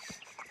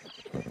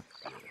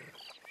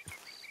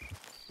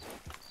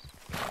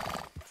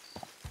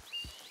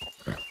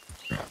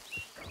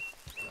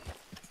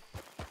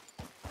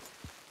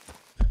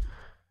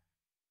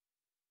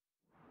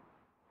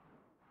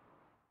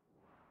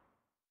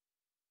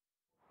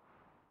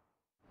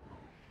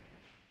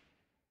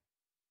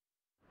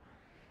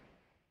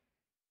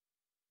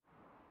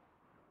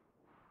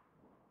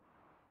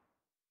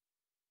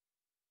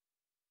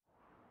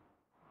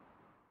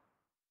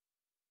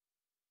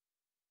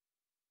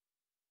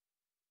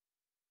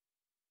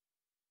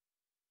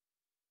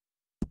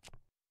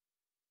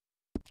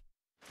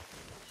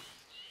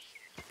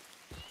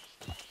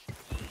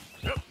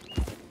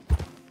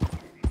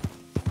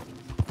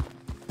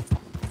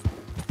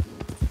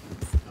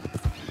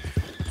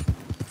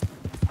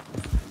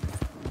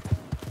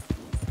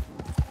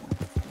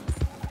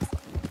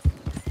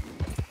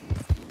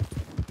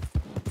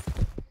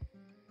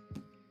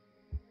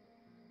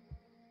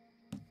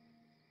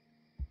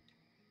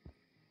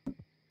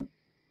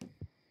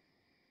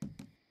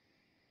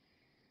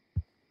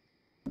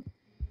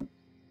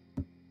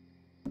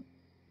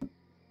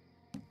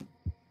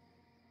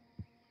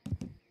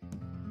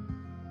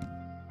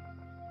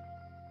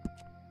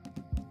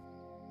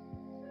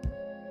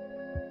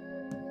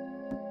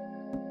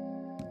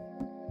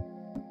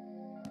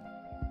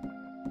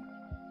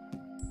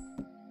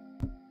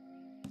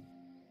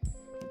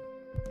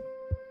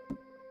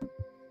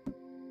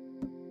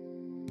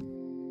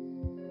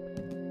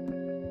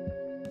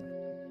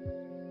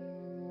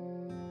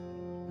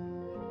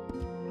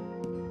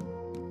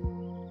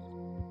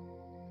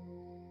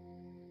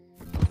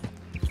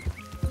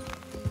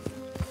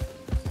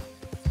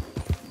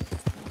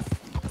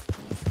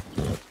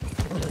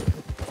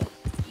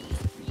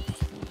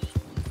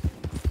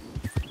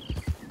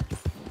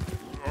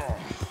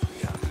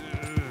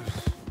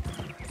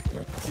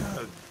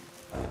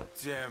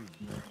 Damn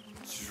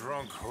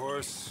drunk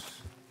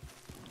horse.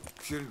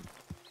 Couldn't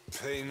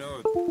pay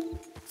no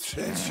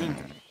attention.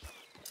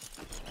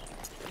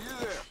 You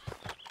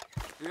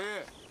there?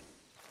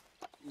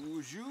 Yeah.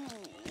 Would you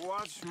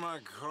watch my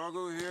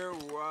cargo here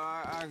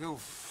while I go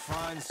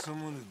find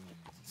someone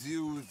to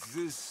deal with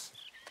this?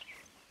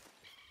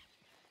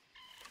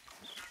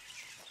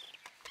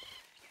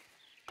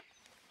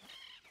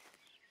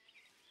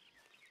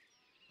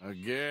 I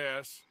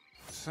guess.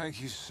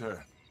 Thank you,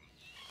 sir.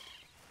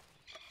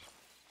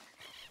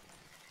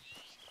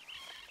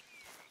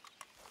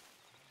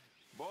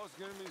 Boss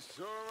gonna be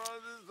sore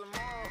about this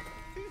tomorrow.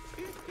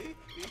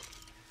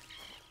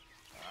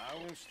 I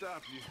won't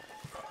stop you.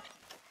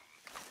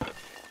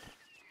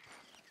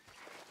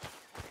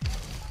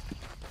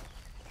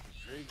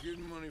 Pay good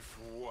money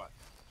for what?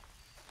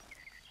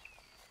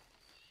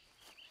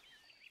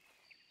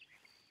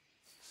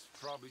 It's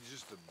probably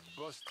just a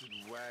busted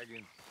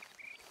wagon.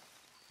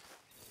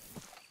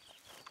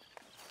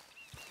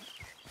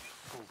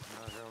 Folk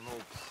not got no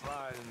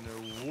pride in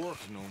their work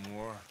no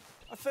more.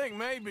 I think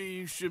maybe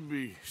you should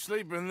be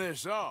sleeping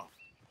this off.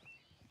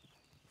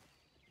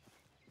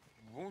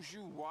 Won't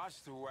you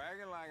watch the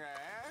wagon like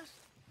I asked?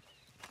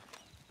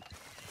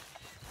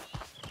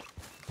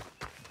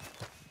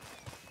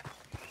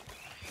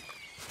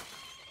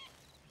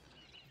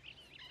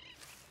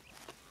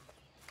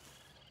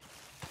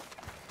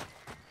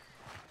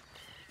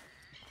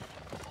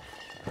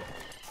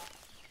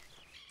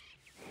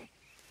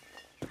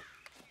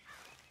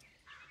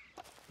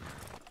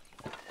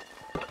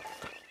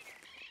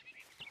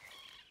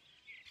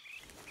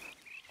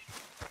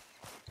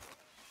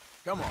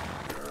 Come on,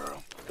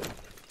 girl.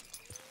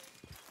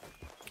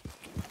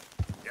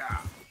 Yeah.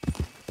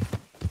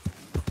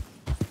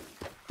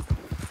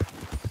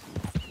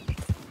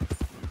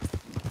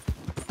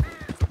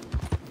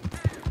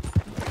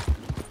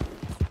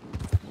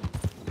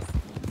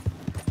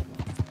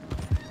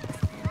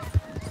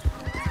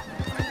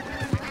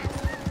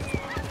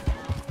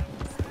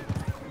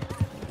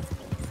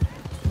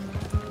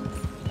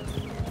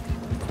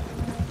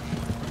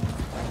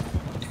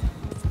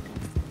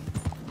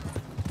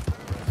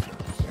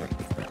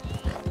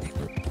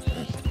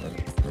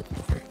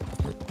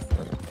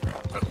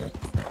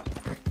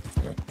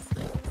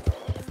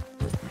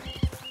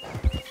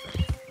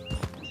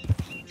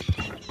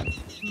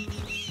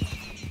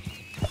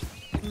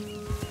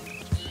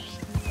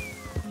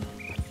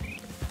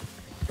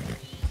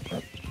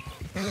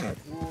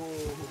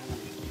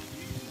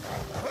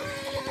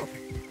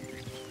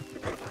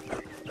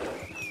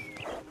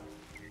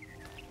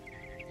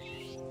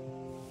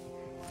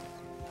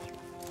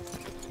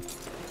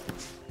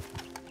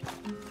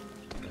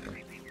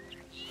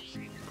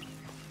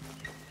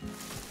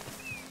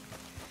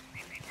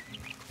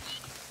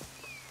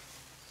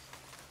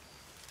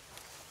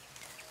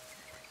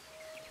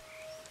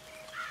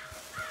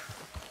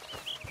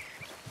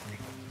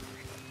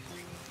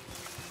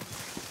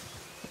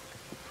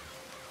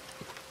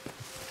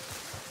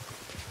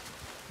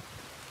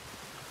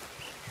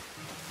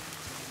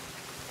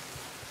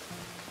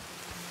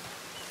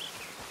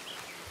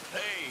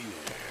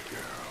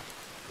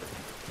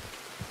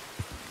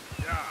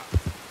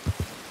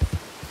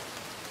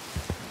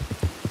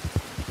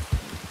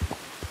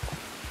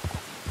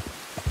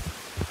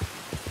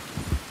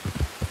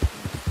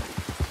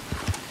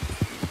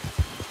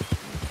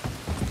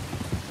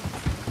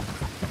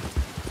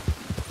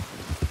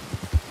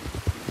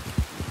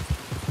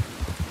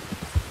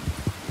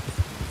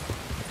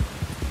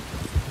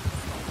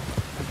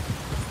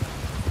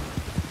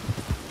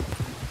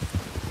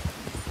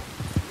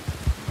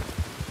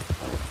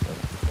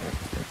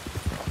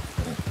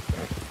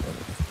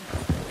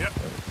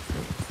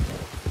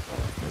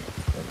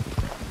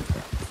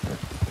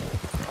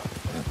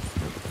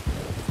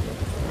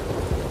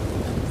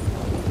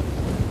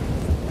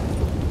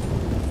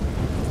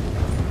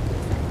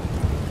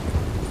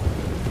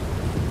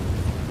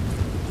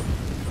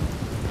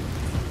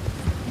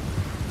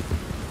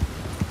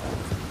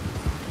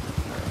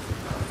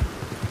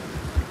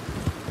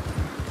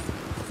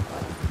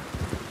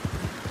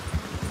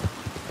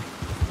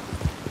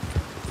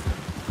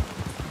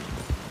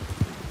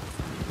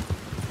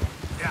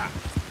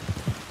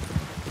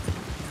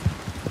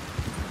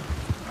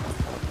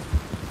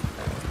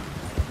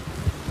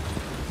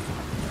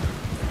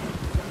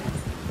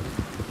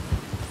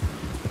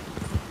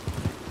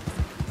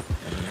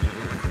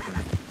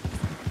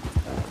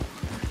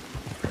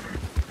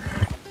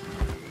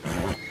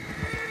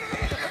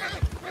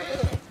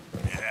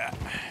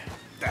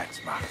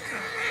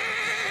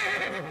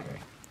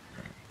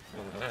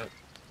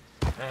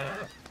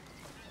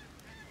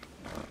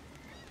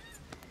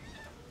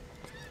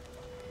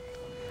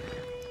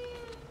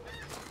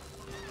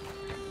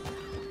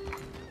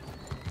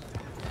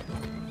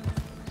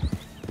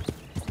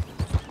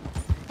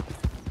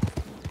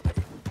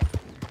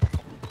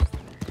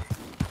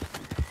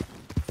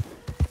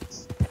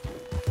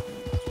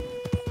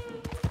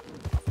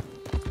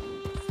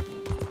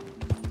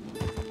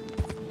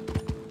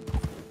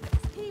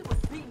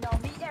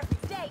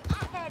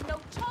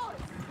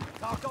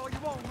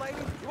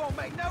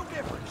 make no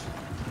difference.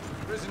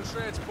 Prison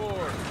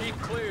transport, keep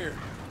clear.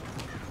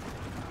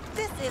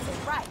 This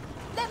isn't right.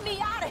 Let me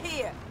out of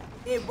here.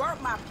 It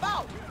weren't my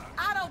fault.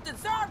 I don't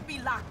deserve to be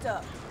locked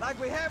up. Like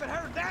we haven't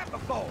heard that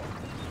before.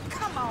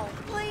 Come on,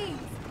 please.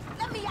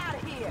 Let me out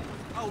of here.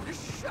 Oh,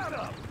 just shut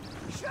up.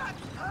 Shut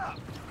up.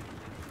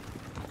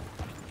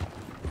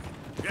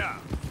 Yeah.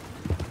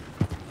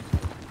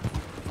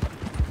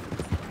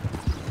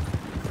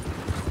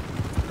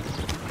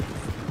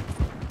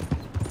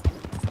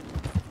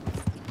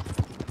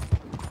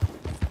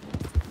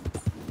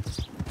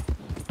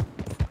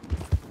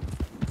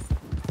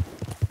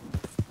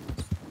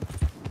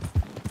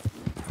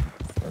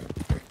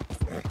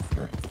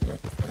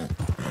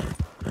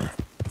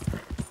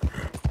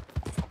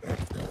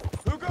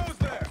 Who goes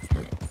there?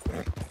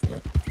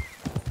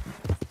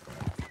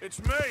 It's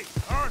me,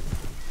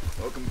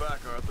 Arthur. Welcome back,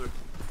 Arthur.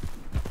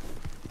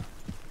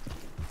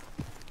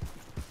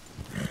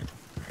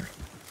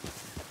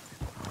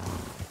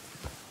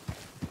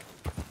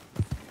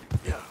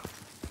 Yeah.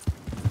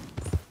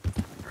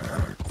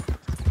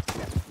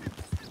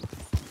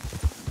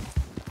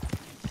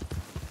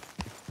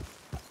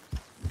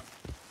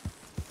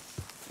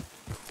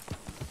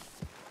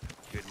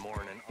 Good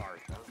morning,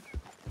 Arthur.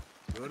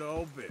 Good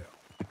old Bill.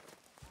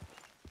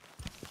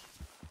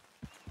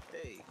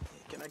 Hey,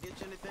 can I get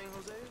you anything,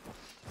 Jose?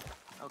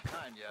 How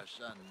kind you are,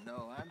 son.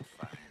 No, I'm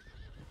fine.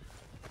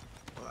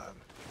 Well,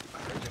 I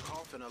heard you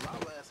coughing a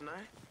lot last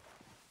night.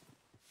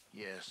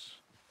 Yes.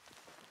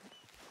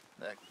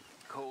 That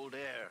cold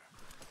air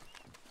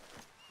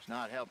has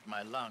not helped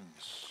my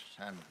lungs,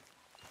 and...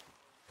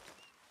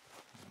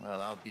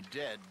 well, I'll be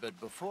dead, but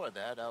before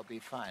that, I'll be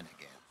fine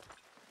again.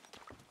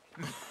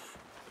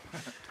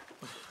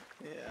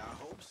 Yeah, I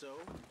hope so.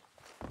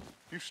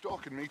 You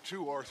stalking me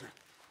too, Arthur.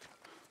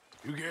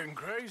 You getting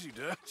crazy,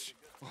 Dutch?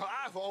 Well,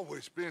 I've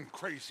always been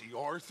crazy,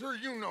 Arthur.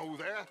 You know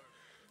that.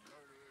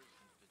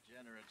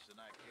 Degenerates than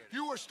I care to...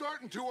 You are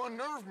starting to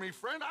unnerve me,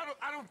 friend.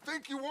 I don't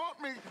think you want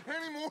me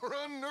any more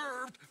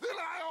unnerved than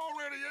I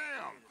already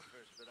am.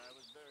 First, but I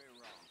was very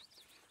wrong.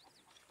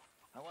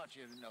 I want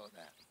you to know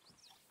that.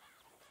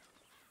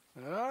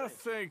 I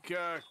think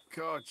I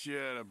caught you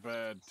at a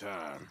bad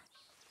time.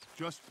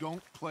 Just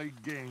don't play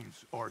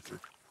games, Arthur.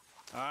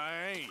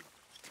 I ain't.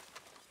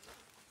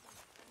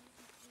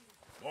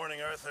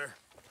 Morning, Arthur.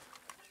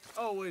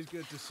 Always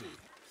good to see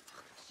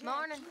you.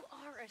 Morning. You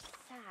are a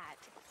sight.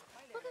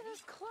 Look at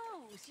those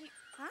clothes. You,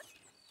 huh?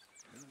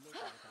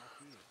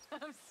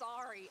 I'm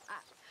sorry.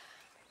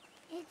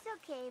 It's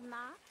okay,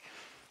 Ma.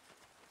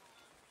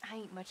 I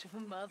ain't much of a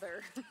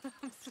mother.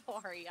 I'm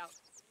sorry.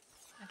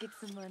 I'll get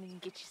some money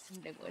and get you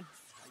some new ones.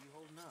 How you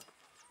holding up?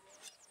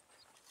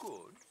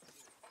 Good.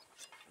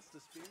 That's the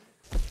spirit.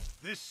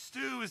 This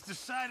stew is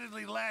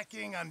decidedly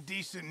lacking on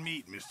decent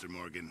meat, Mr.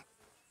 Morgan.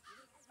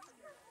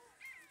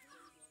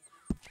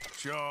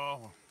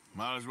 Sure.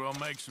 Might as well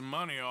make some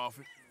money off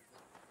it.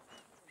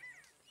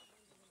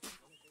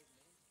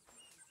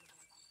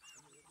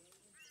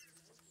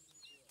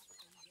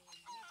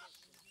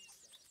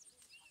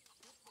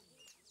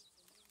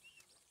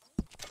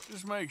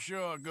 Just make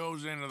sure it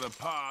goes into the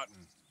pot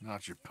and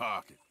not your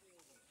pocket.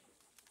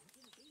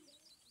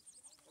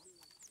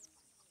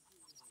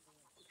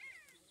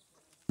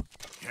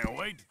 Can't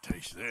wait to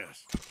taste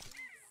this.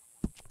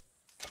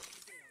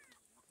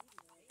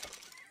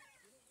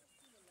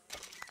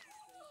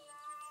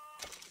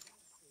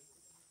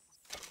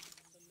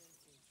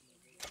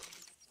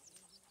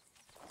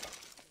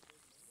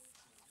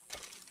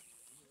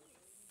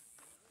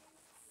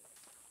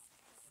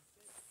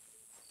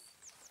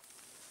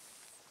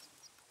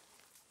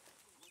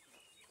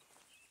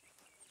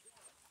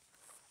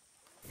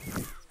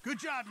 Good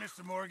job,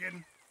 Mr.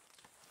 Morgan.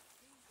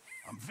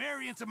 I'm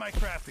very into my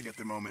crafting at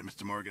the moment,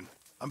 Mr. Morgan.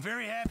 I'm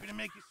very happy to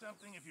make you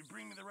something if you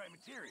bring me the right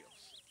materials.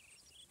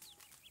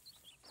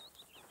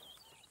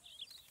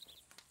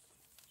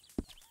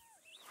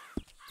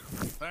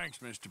 Thanks,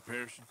 Mr.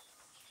 Pearson.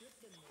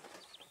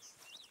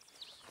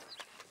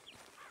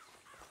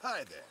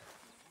 Hi there.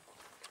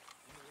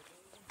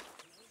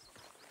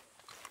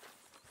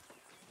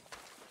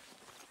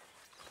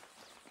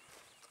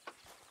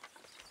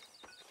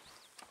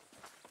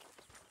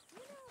 You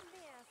know,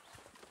 miss,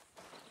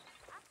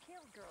 I've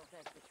killed girls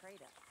as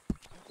betrayed us.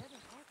 It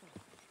doesn't happen.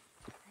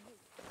 I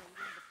hate treating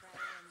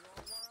betrayal in your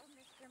world,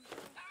 Mr.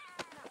 Moon.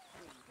 Not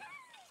sweet.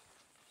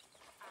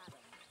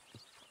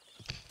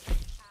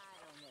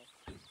 Idleness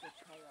is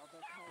betrayal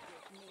because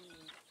it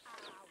means I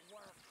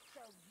work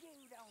so you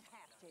don't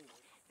have to.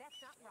 That's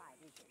not right,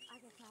 is it? I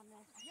guess not,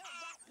 miss. You're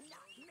right,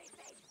 not me,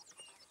 baby.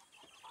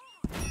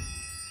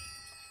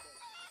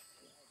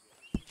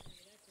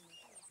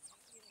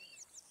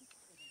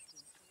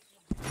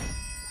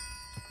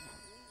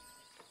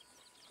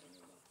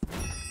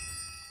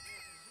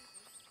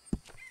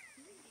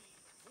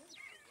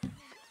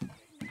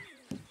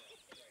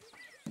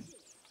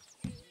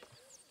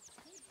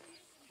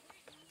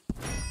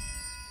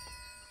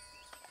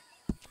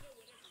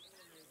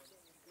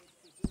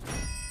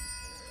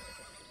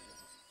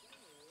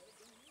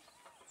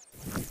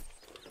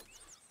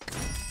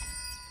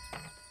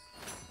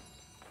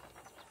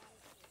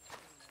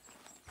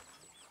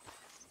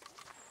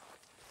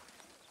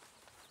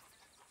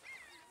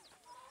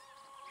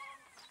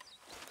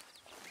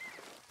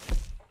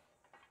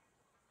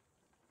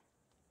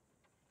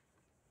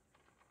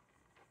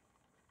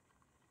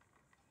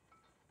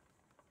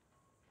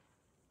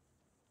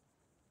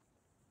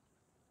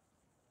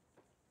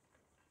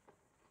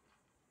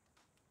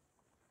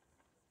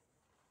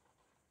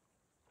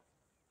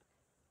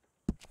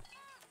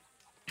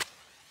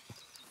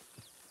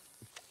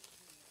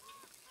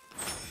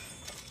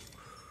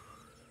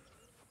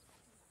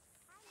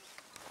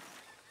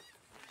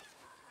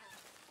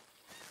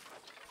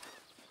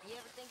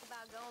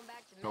 about going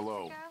back to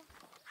Hello. Mexico?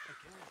 I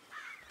can.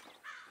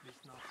 At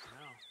least not for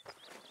now.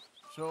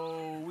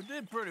 So, we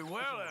did pretty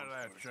well out of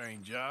that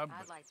train job,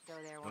 I'd like to go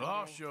there but one the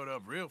law day. showed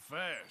up real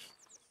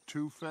fast.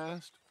 Too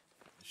fast?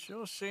 It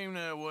sure seemed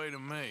that way to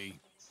me.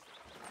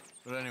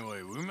 But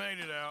anyway, we made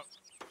it out.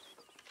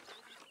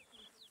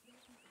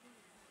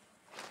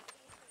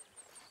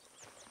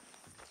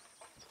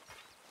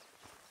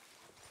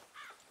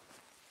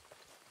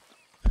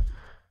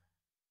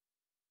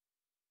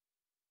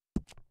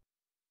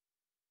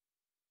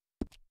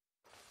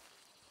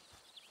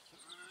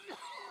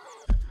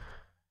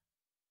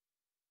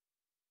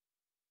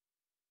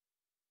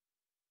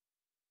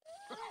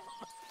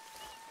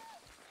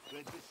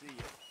 Good to see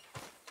you.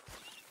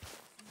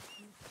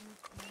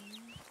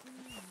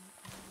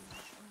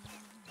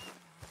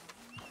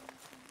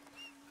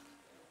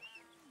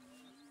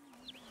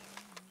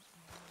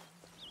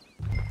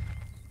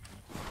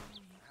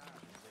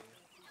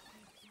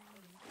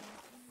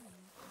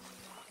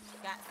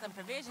 Got some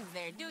provisions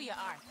there, do you,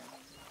 Arthur?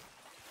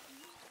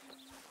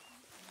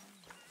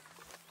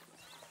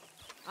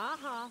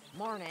 Uh-huh.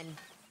 Morning.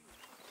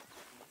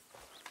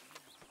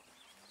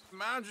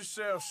 Mind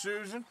yourself,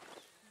 Susan.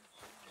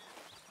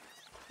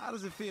 How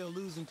does it feel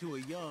losing to a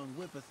young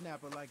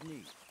whippersnapper like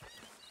me?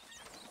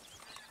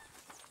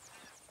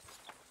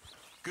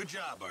 Good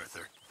job,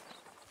 Arthur.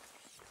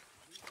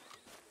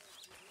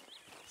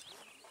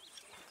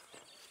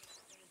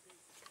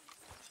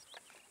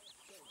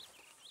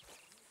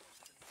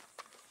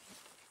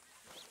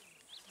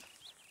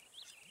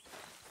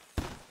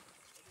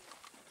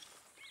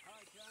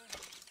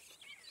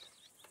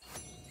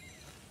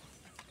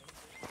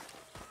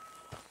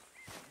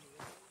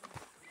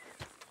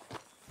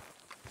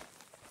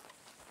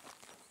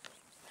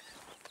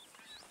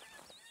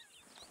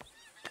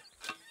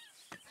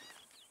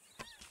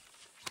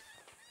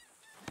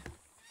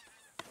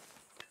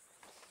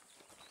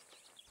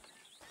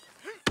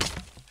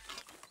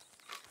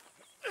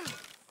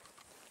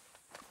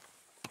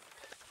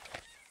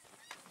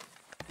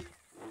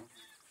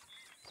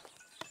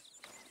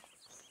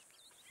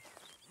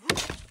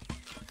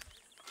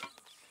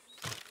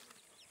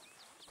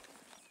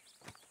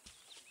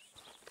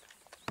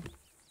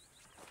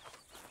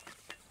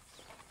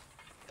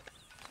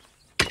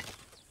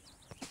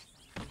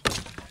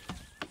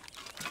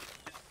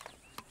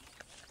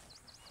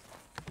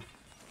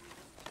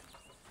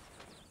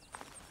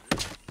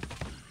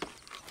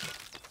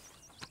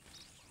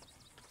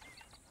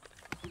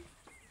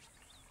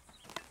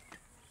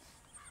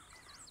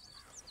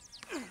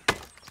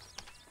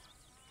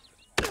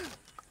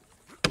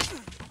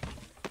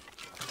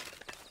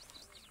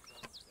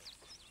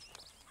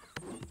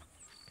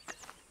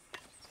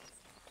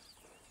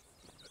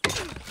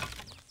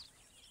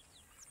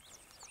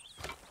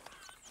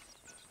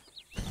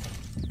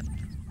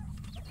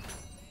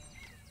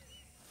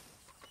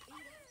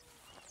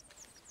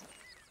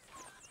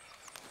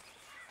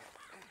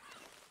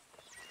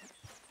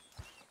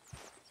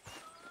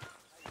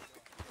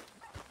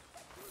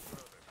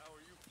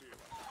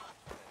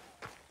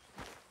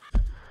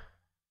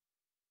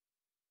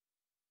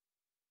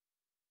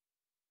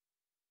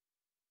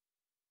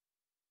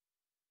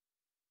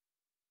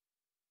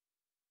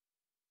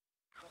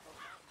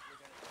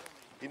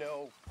 You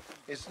know,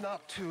 it's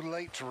not too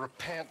late to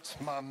repent,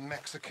 my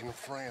Mexican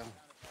friend.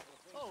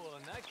 Oh, well,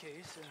 in that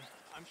case,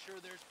 I'm sure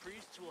there's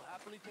priests who will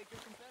happily take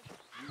your confession.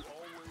 You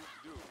always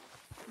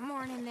do.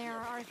 Morning there,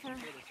 Arthur.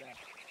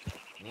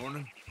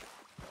 Morning.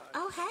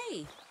 Oh,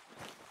 hey.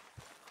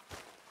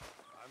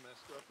 I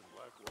messed up in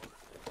Blackwater.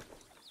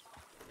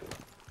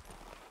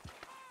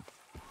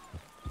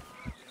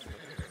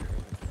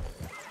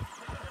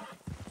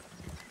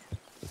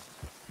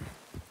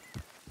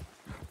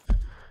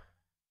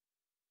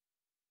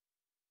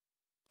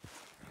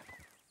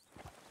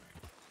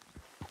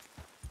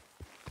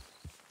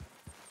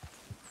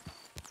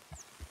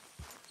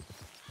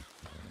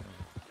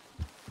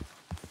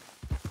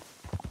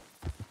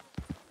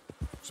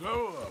 So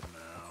up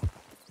now.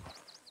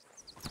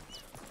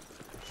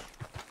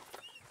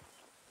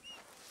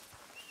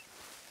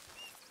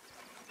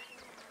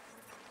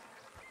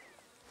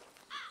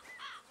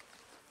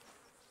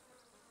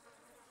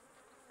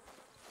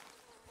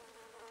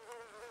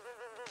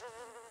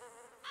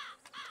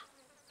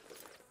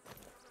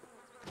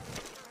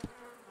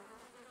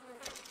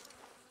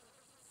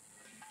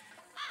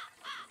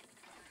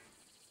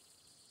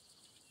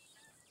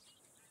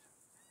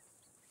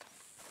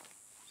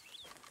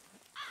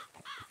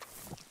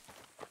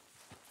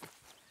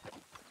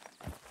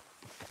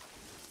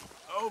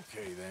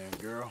 Okay then,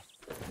 girl.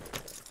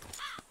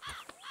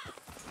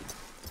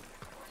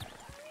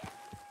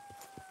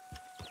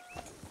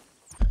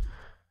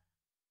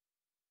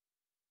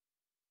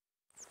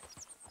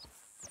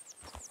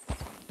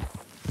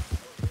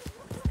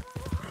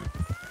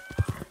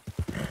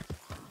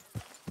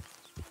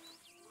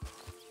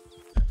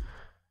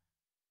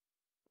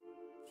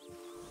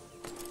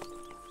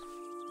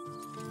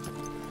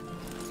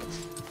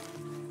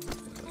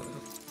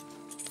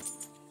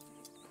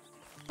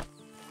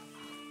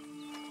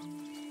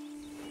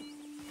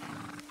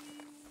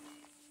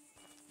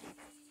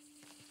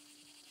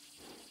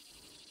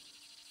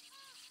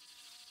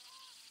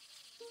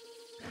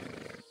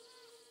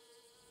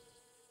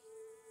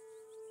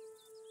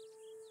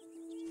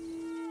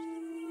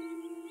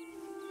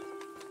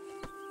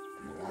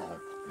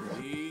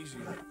 Easy.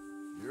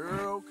 You're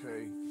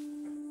okay.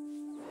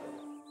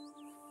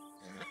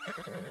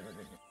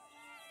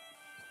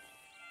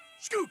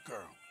 Scoot, girl.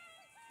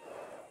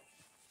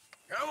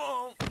 Come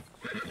on.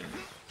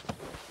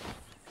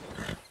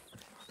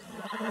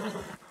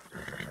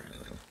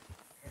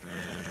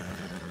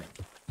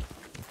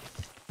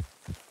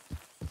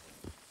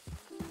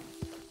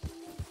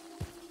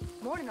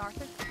 Morning,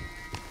 Arthur.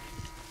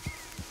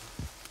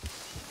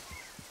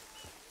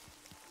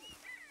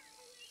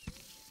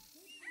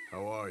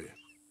 How are you?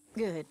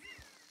 Good.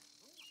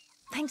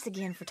 Thanks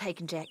again for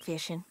taking Jack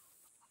fishing.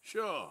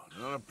 Sure,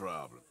 not a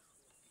problem.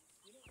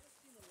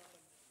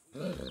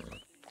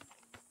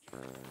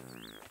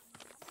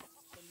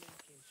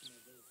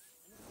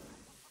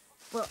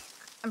 Well,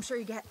 I'm sure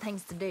you got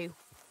things to do.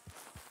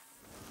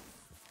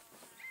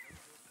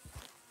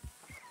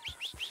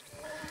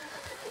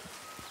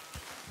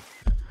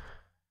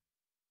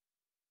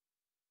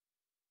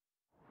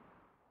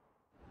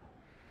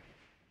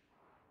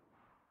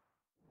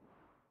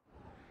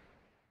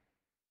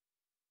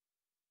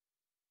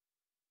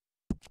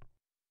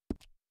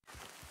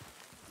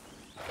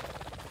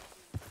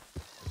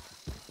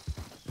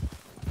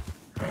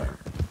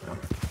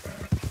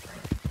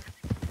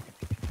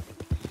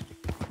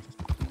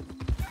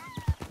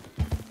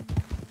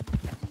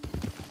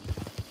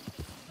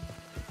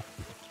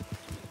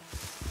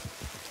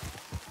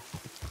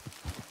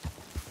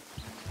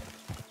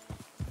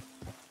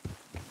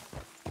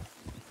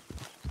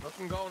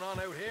 Nothing going on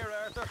out here,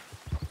 Arthur?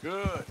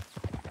 Good.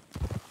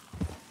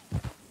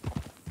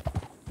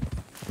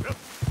 Yep.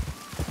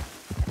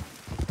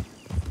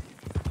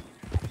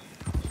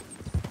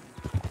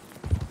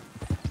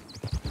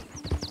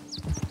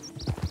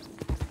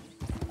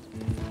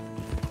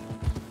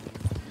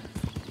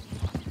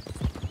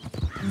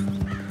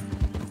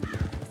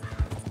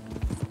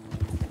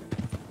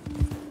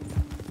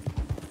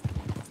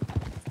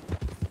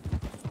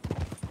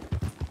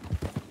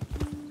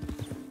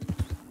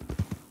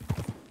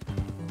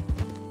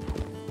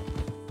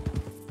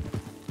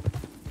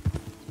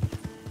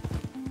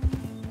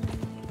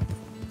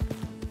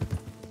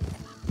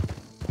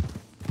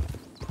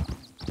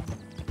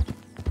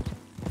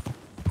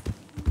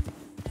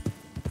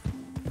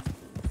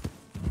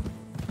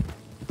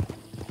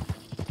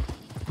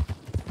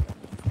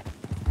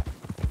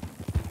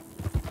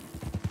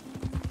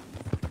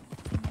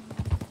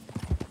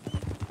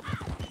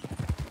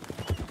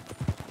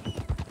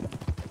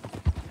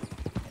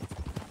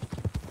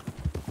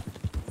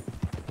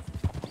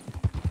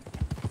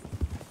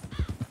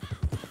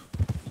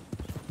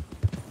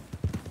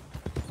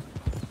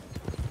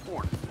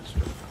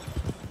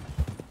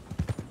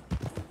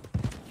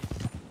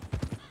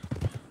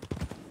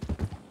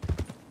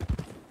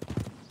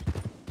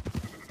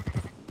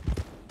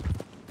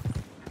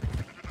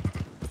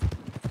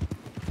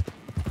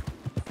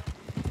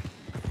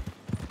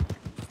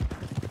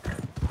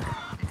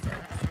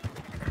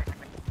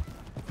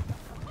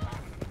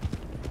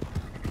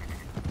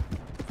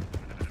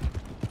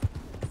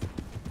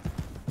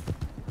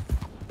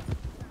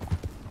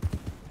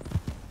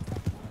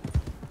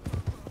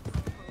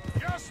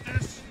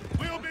 Justice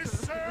will be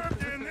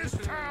served in this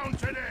town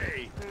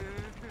today.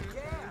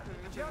 Yeah,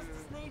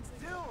 justice needs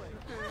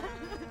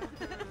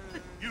doing.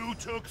 You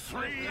took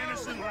 3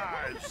 innocent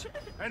lives,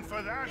 and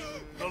for that,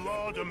 the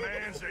law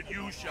demands that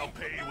you shall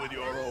pay with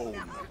your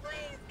own.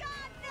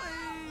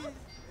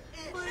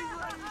 Please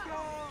let me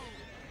go.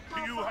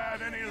 Do you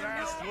have any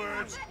last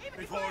words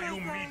before you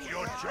meet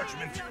your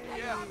judgment?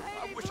 Yeah,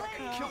 I wish I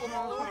could kill them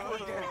all over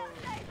again.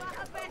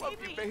 I love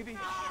you, baby. Be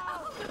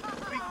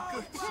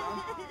good,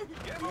 son.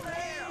 Get him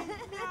down.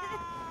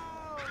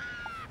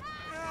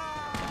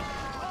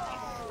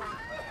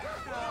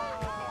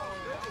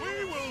 We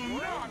will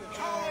not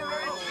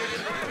tolerate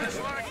betrayers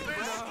like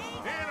this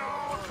in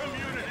our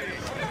community.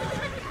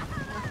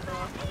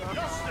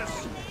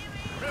 Justice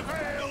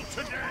prevail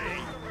today.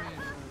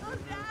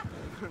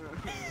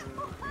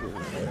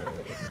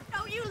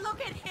 Don't you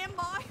look at him,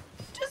 boy.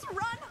 Just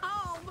run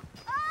home.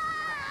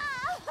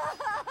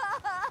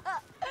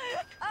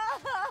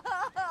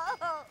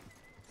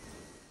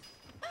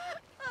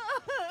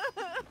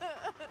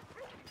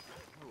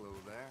 Hello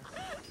there.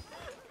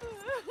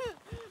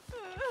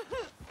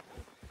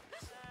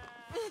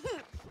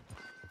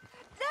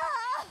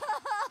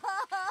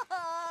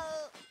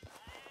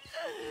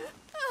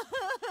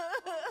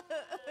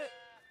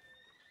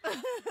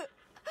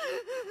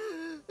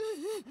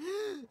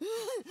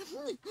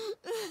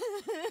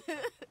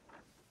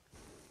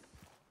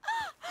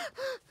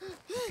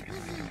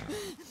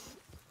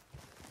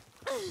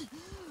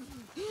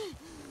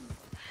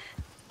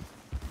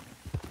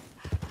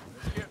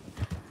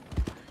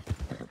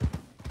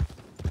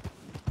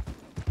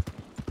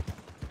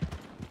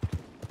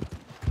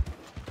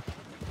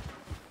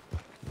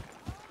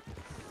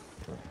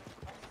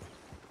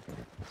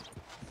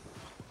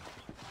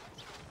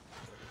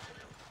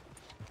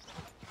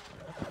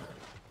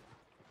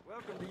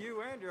 Welcome to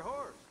you and your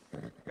horse.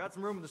 Got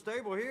some room in the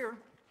stable here.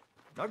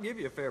 I'll give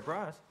you a fair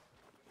price.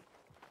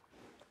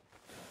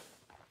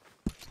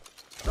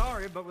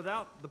 Sorry, but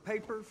without the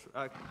papers,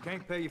 I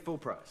can't pay you full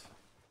price.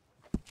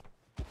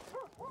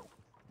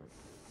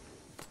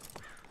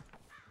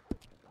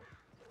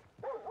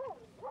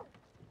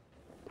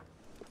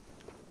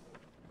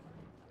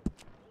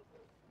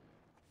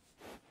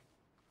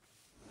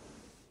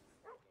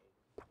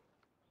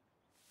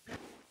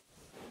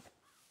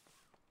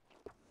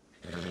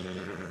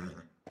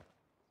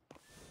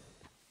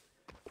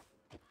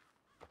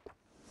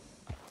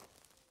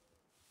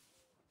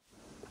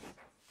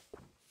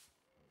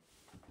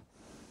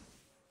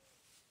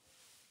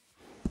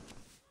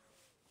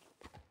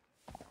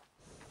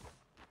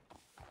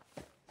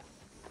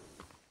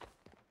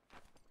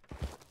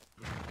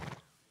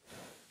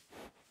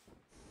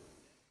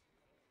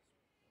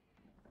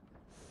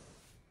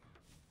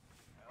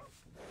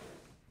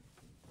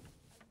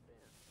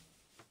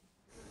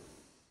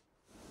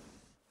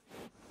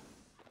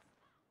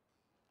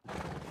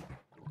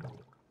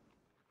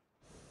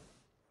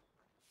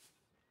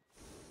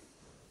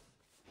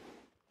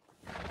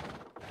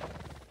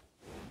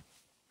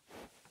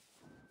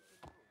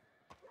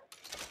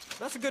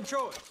 That's a good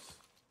choice.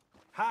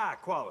 High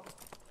quality.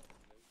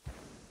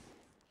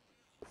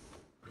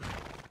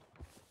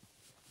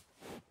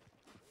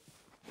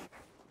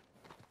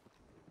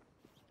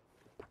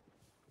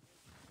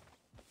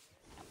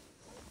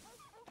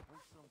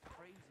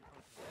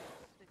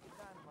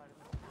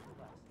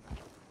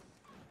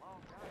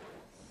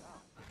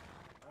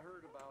 I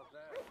heard about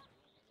that.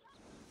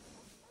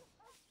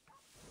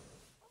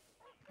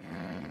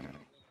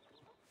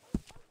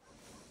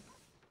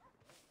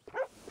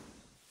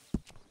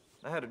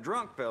 I had a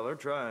drunk fella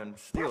try and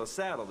steal a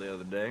saddle the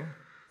other day.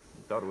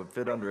 Thought it would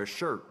fit under his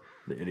shirt,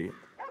 the idiot.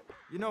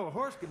 You know, a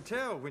horse can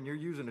tell when you're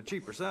using a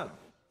cheaper saddle.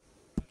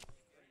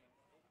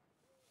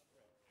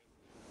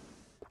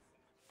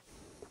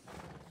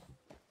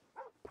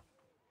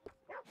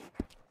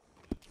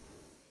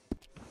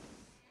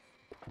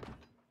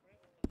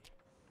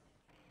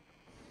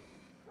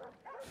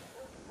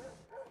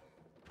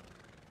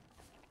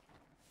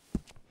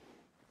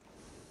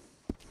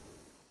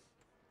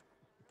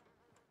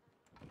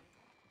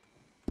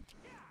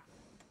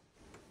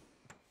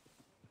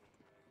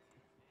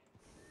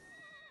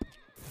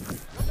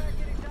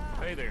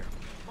 Hey there.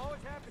 I'm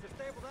always happy to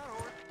stable that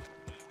horse.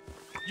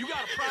 You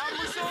got a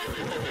problem or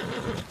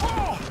something?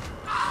 Oh!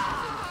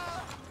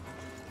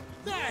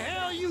 The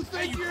hell you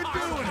think you're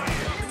doing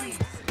here?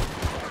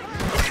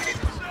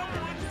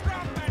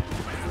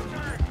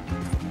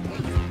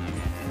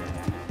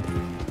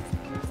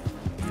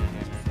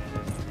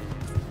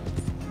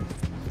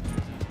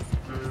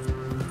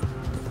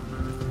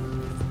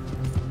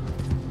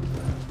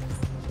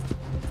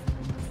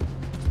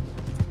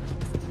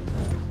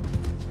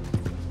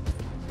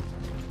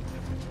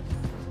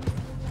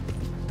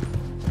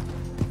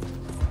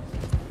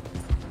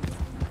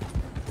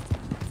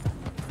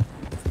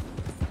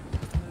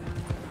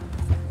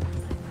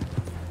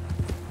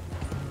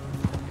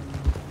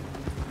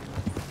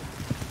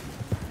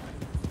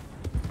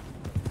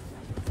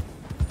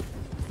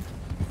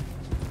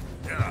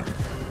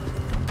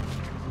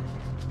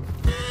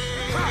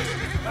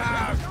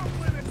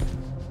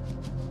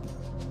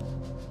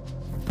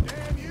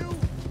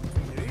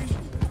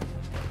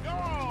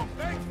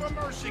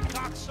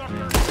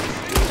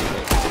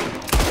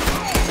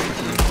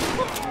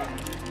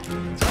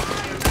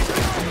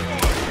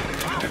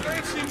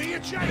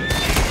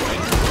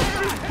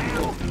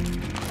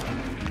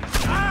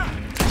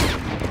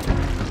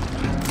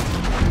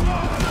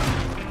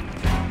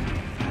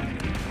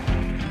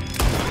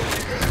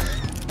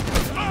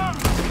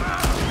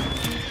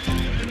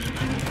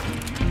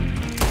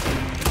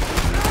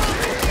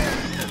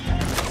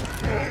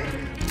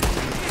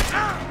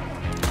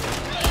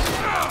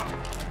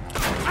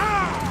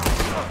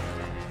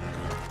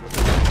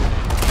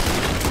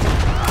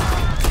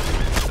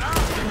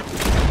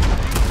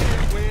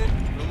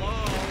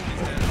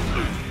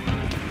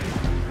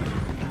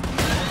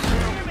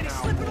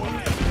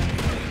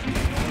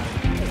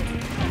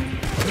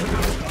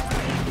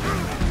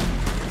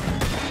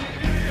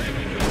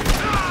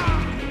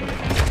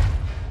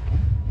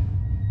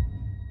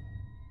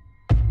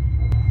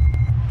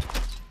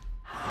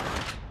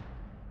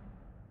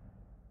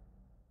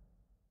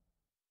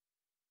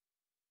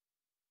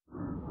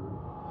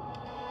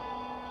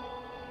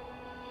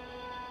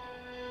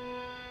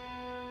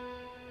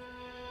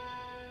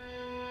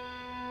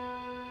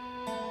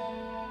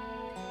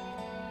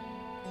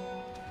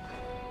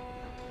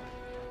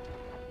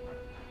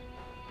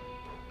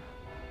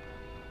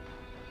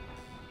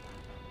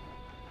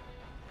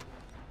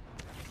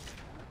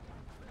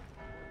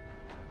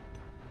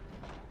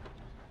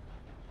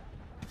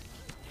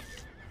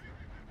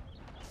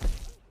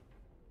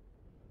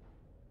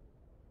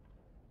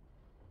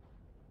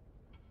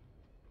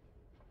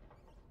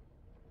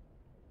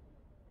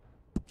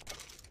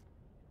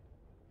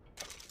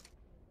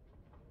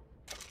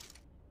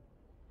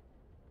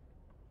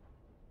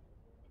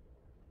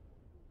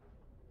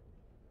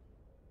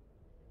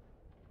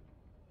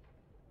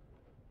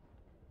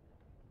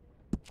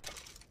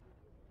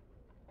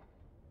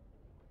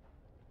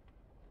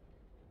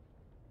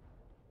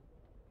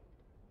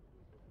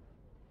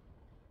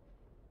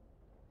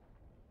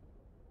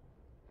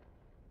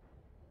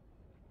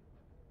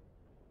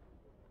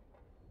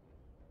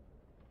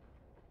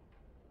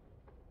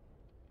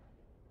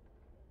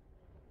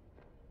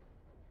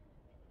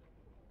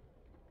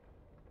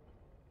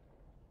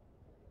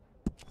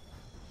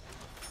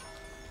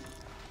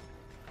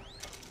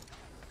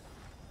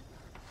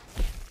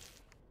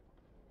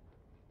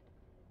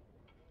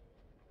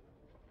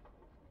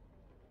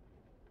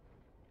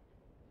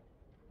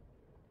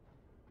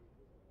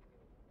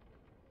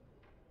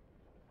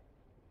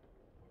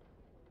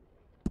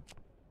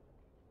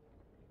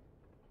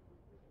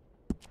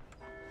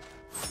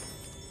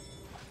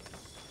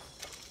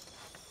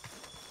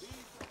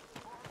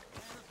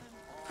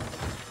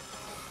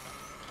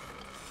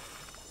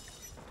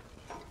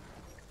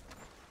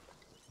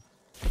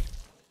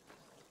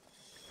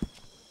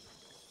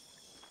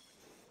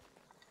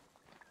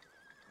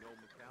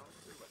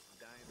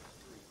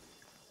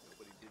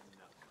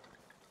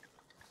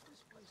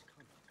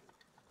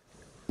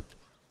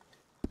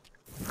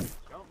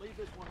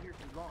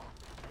 long.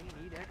 They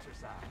need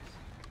exercise.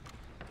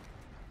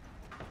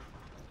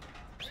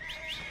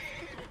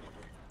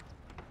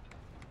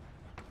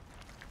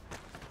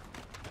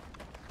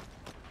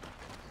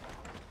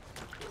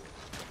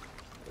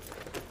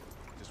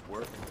 Just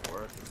work and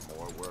work and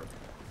more work.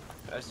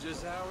 That's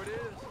just how it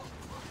is.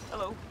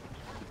 Hello.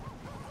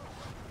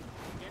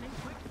 Getting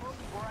quick, folks,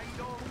 before I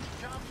eat all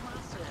these chops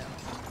myself.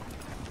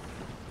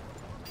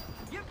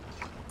 Yep.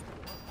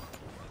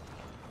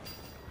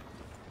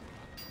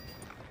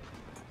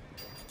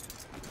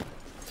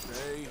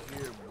 Stay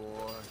here,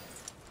 boy.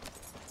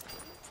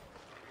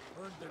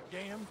 Heard they're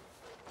damned.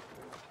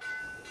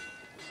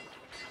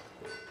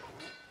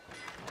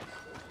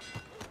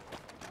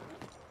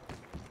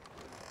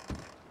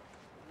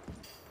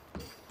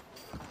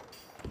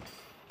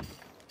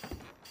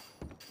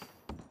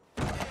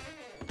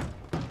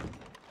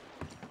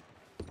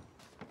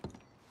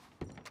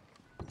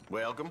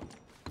 Welcome.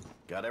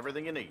 Got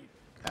everything you need.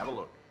 Have a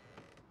look.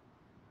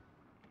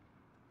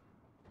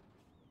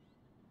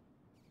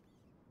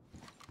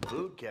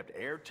 Food kept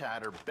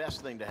airtight are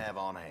best thing to have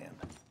on hand.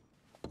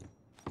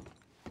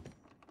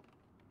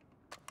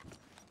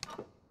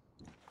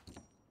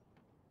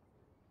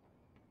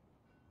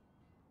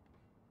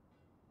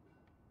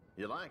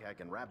 You like, I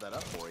can wrap that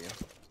up for you.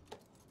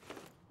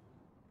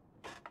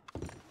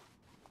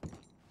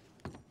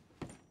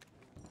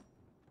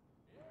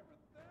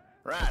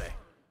 Righty.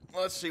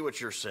 Let's see what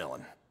you're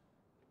selling.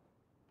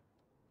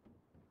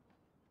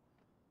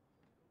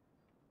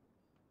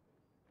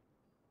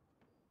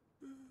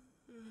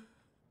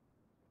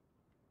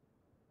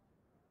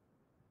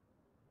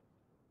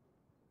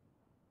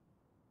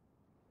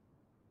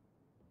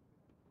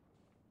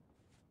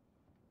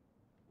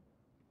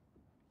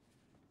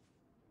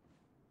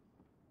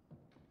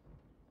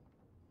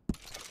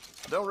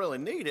 Don't really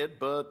need it,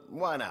 but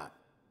why not?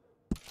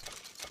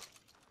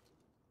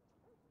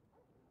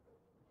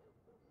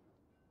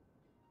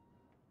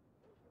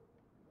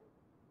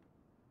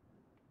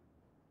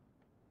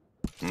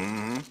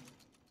 Mm-hmm.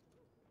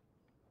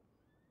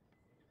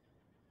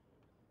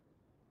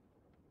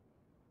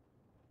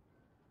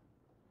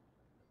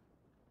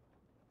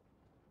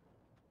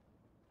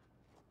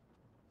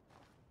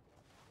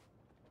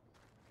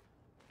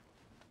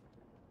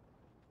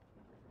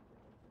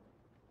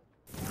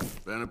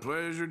 Been a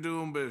pleasure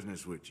doing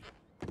business with you.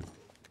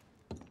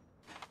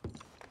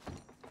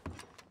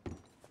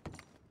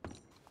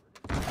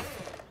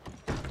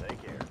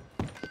 Take care.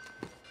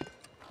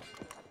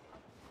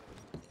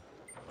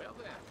 Well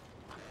then.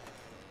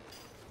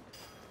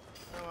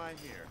 So I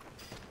hear.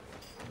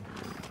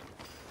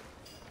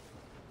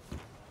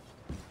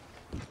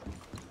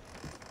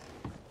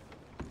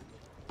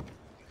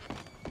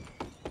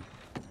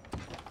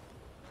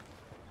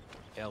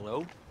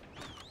 Hello?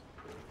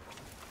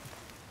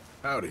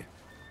 Howdy.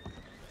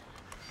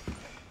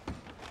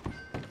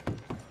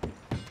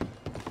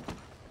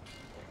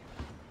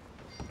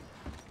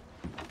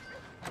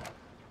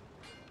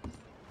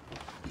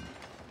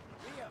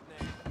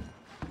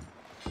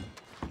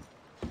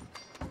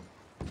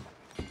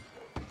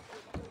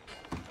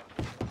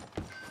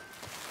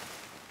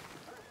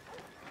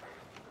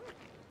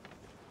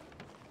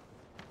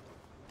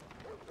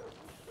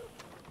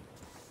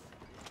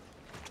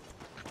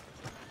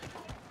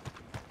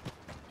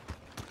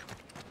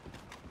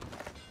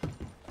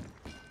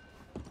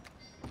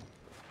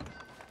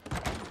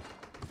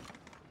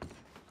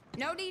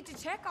 No need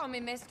to check on me,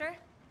 mister.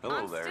 Hello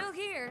I'm there. still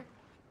here.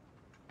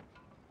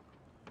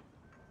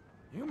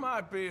 You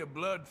might be a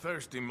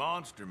bloodthirsty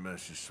monster,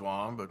 Mrs.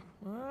 Swan, but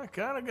I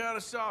kinda got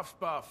a soft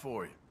spot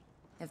for you.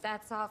 If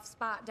that soft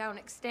spot don't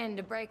extend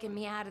to breaking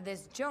me out of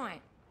this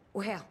joint,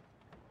 well,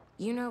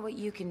 you know what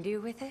you can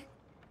do with it?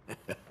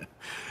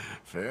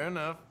 Fair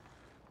enough.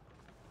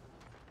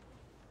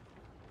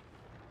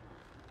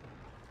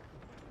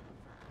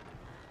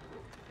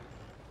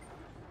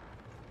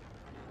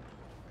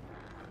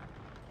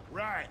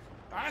 Right.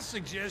 I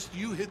suggest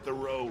you hit the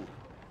road.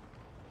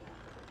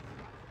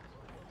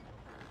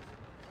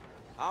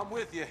 I'm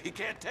with you. He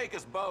can't take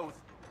us both.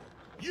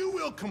 You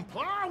will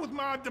comply with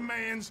my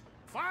demands.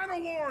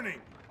 Final warning.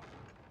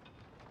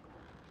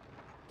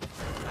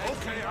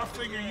 Okay, I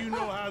figure you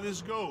know how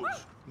this goes.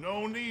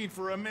 No need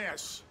for a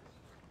mess.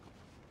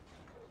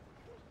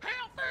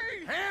 Help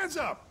me! Hands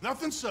up!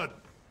 Nothing sudden.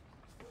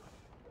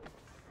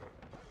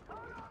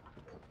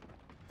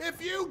 If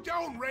you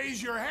don't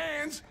raise your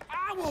hands,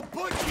 I will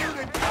put you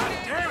to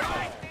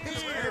goddamn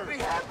here. Be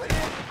happening.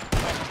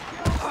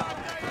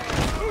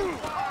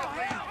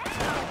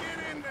 Get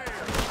in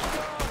there.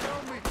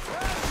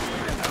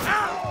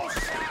 Ow!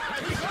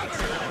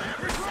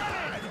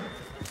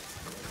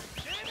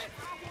 Damn it!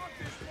 I want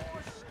this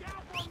boy's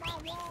scalp on my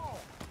wall.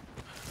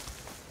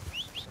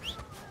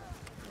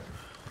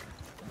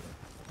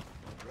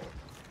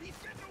 He's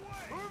getting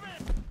away. Move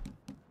it.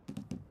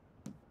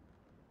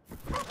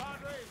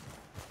 Padre.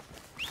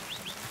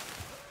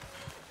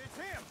 It's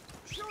him!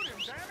 Shoot him,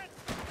 damn it!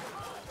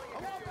 I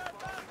want that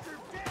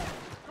bastard dead!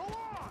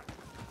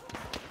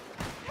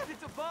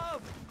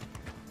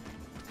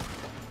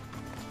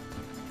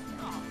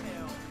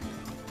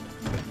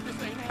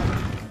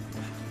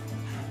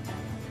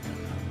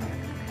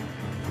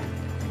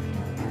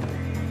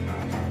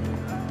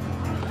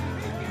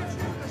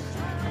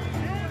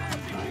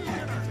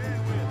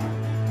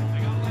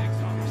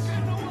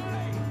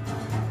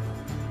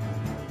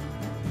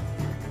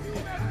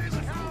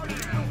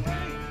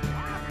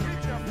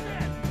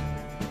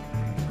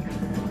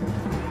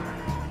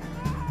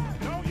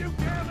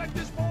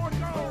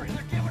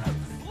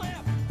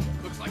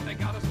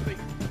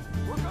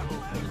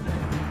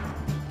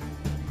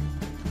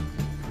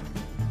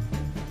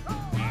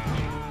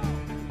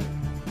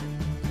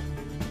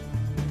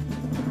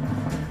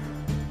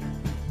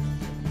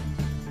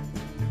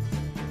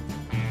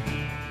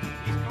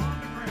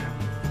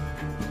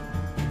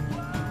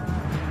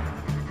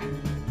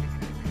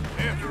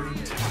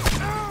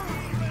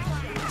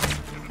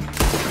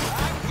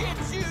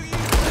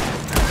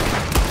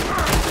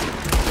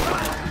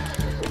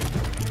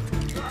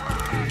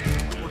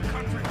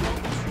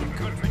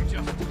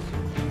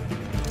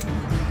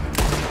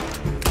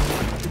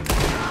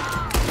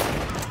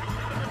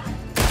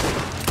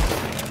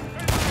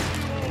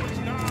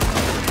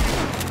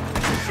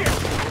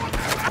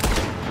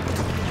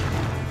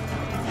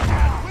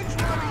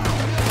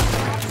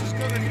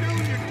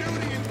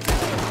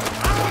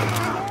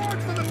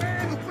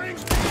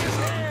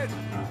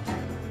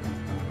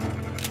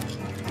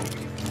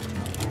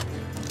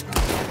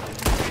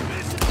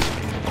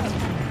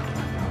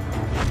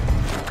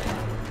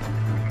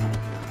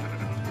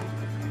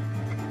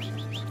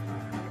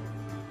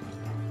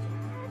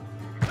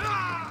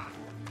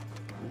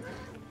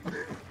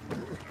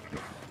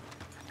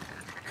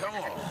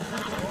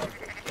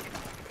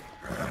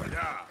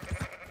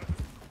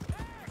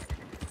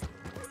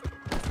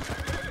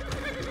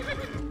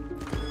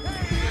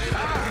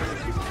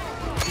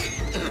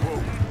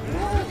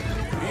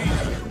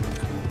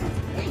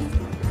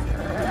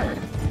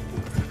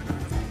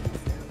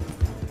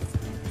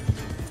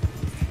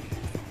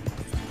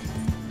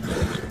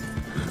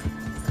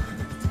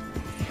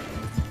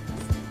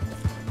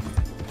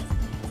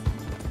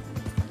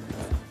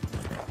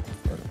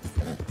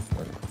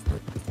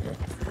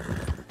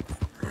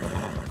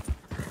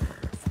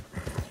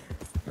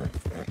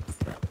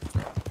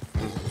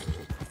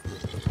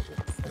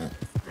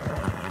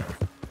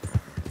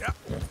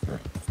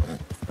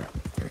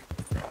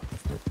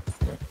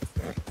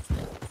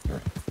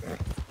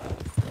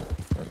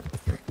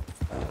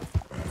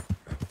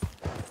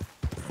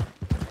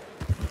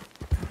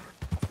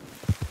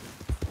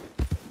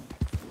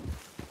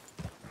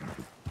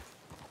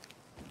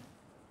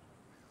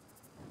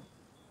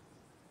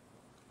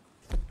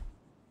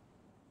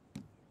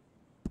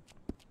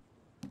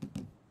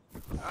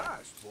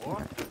 Christ,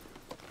 boy.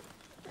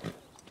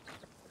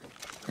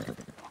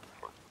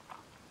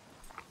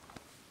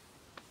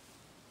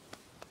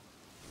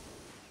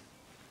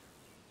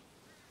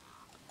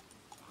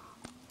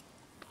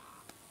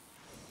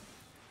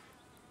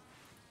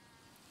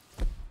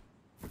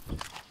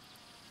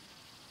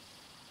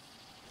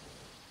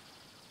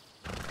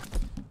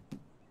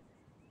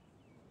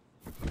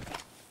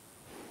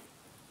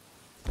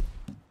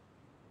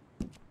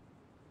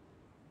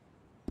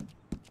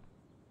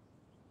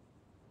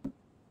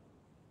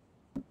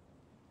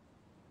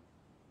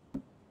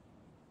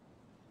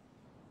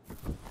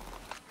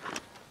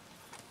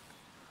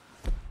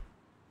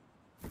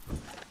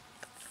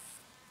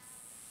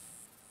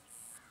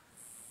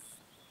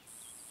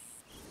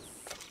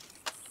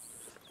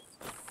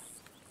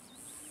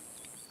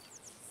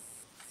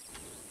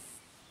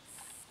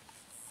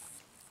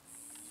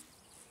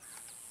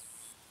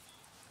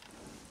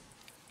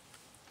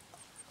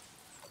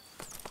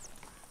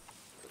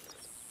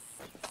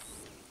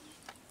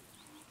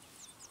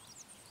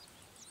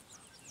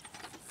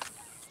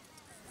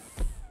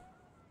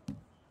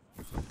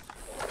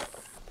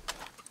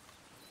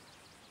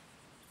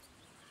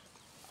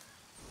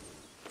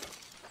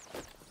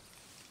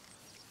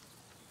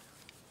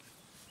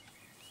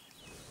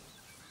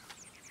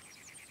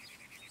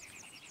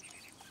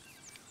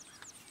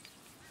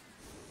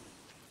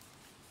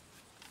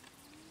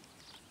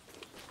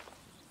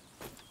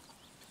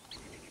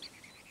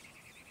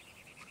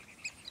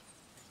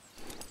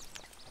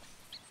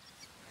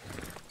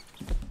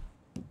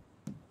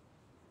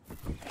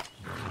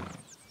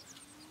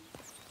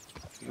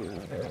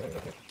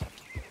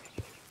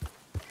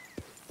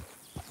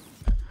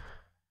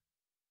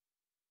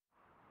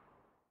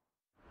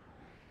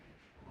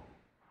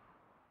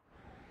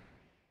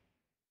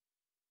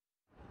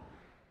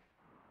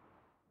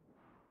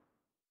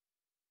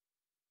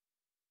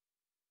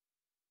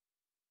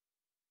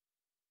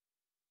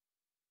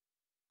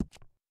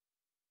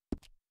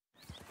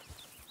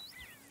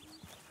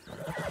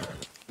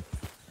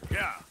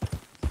 Yeah.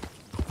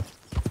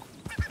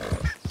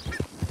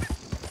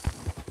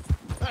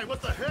 Hey,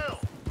 what the hell?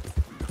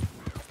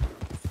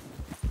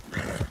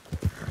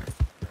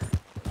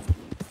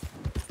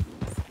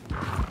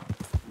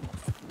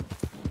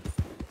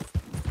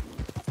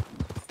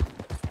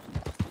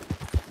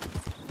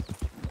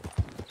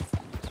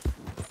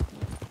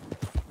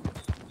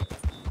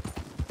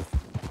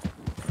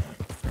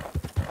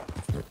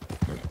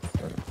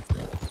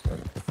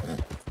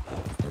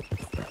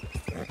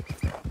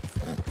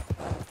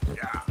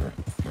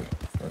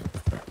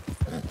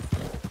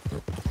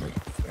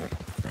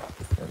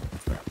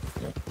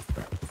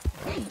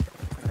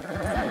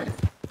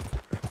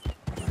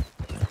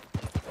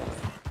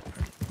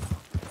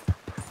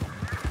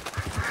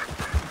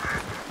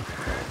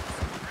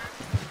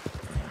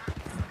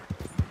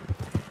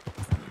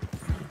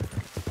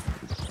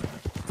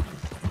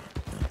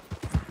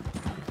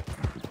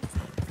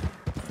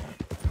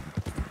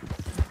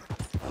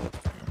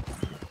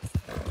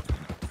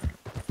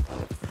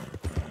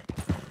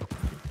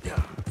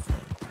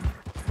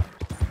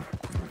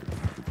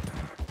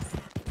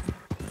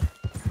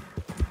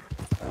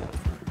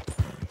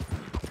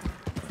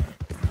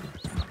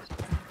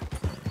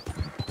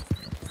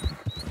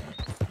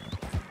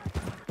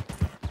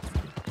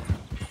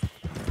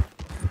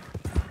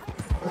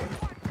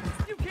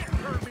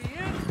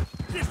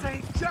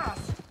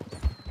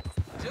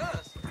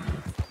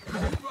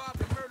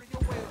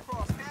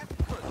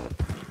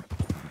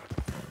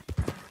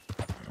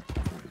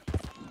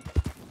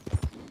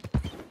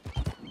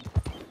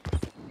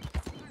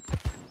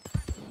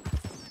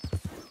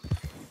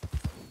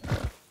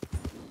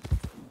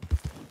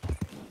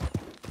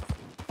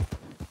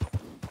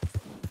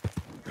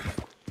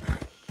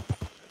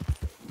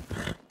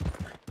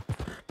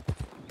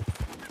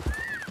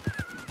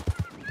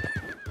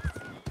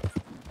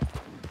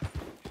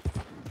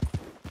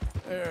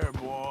 There,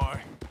 boy.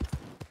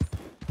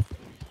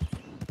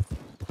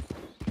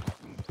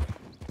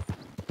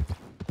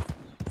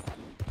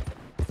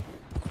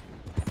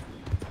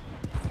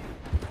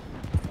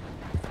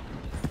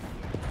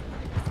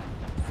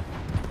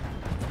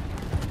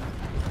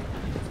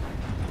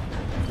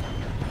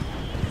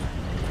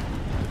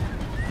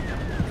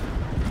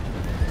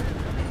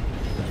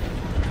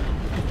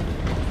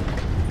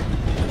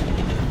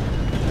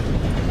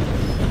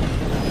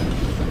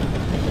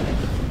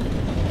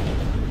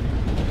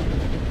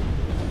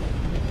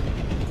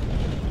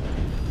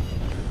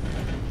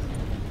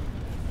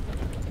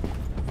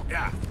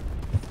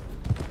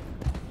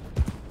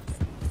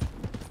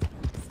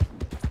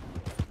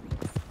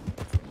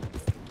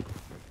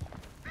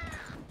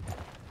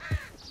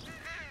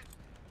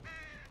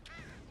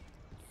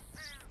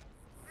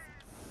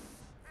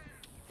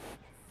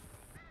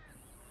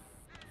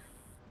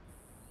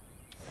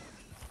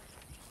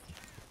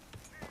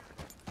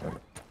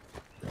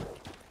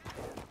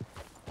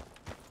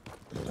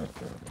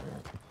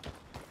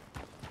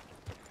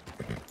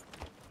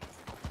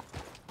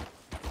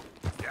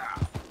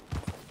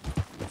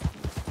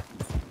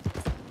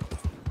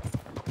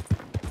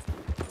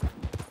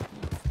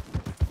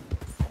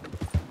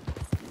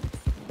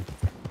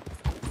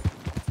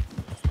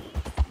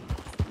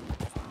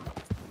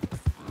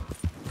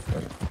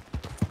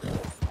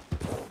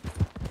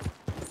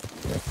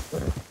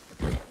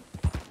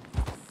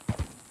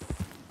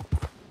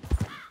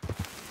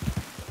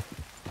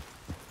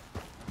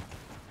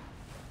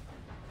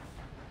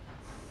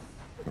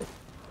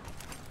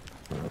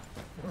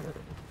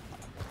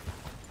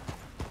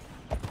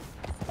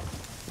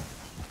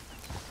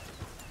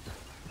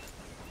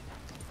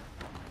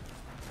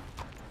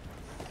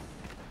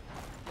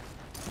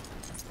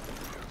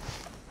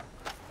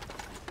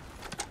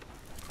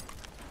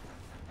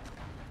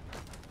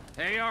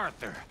 Hey,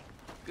 Arthur.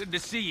 Good to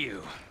see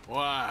you.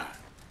 Why?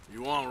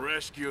 You want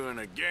rescuing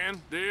again,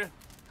 do you?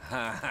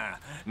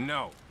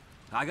 No.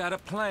 I got a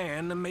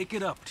plan to make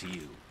it up to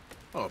you.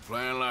 Oh, a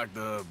plan like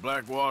the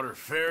Blackwater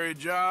ferry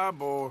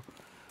job, or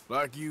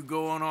like you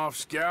going off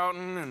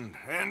scouting and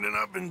ending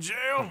up in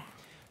jail?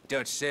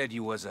 Dutch said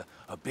you was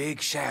a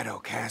big shadow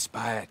cast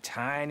by a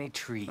tiny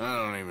tree. I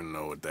don't even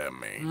know what that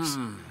means.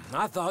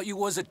 I thought you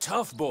was a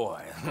tough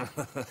boy.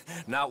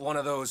 Not one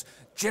of those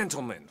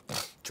gentlemen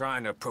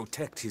trying to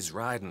protect his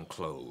riding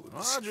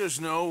clothes. I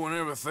just know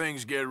whenever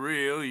things get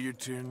real, you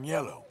turn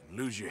yellow,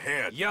 lose your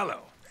head.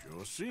 Yellow?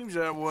 Sure seems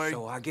that way.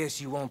 So I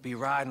guess you won't be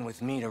riding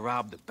with me to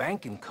rob the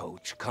banking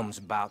coach comes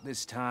about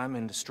this time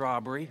in the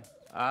Strawberry.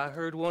 I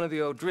heard one of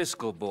the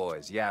O'Driscoll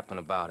boys yapping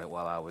about it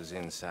while I was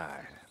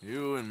inside.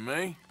 You and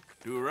me?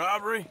 Do a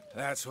robbery?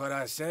 That's what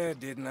I said,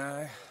 didn't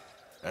I?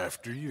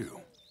 After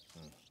you.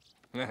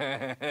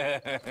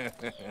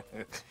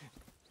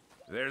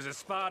 There's a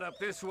spot up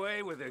this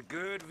way with a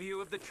good view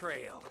of the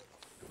trail.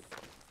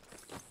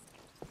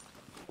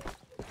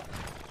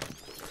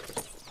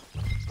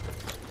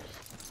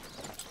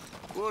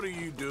 What are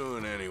you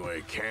doing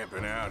anyway,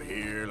 camping out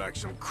here like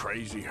some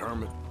crazy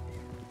hermit?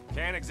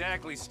 Can't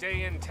exactly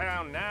stay in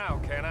town now,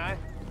 can I?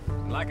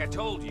 Like I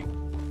told you,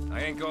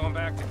 I ain't going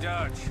back to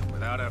Dutch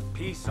without a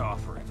peace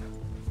offering.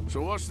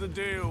 So what's the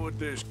deal with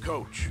this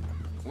coach?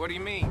 What do you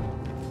mean?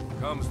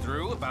 Comes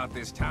through about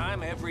this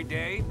time every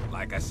day,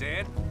 like I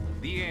said.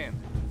 The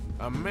end.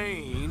 I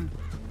mean,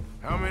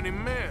 how many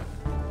men?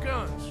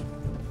 Guns?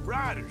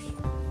 Riders?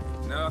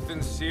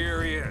 Nothing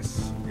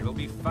serious. It'll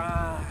be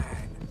fine.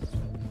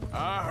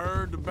 I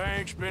heard the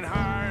bank's been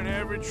hiring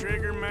every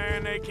trigger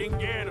man they can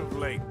get of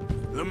late.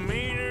 The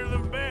meaner, the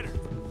better.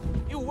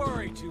 You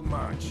worry too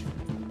much.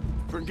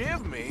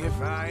 Forgive me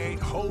if I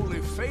ain't wholly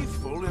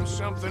faithful in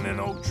something an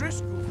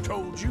O'Driscoll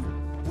told you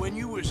when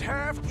you was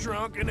half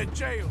drunk in a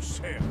jail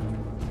cell.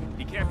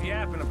 He kept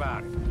yapping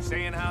about it,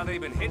 saying how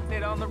they've been hitting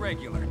it on the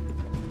regular.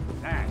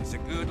 That's a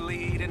good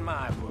lead in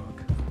my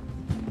book.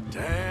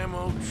 Damn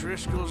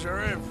O'Driscolls are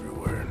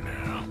everywhere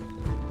now.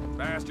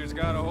 Bastards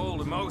got a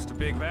hold of most of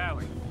Big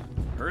Valley.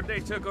 Heard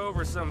they took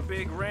over some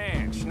big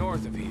ranch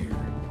north of here.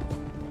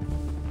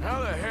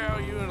 How the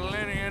hell you and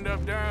Lenny end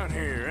up down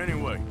here,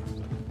 anyway?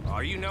 Oh,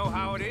 you know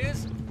how it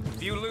is? A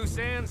few loose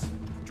ends.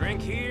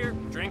 Drink here,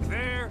 drink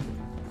there.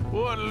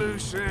 What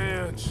loose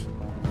ends?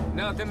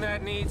 Nothing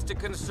that needs to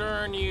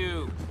concern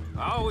you.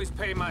 I always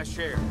pay my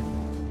share.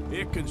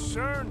 It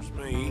concerns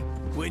me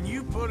when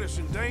you put us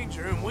in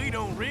danger and we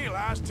don't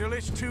realize till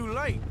it's too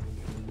late.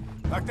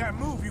 Like that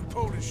move you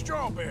pulled in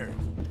Strawberry.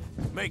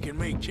 Making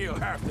me kill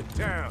half the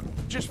town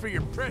just for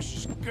your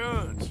precious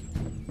guns.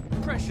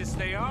 Precious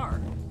they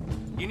are.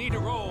 You need to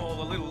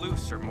roll a little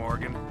looser,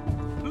 Morgan.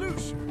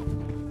 Looser?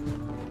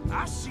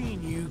 I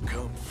seen you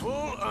come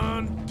full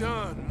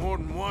undone more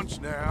than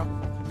once now,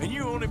 and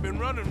you only been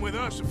running with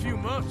us a few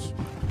months.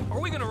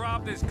 Are we gonna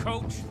rob this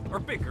coach or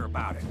bicker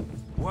about it?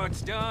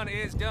 What's done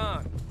is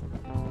done.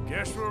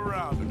 Guess we're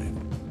robbing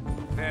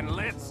it. Then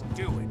let's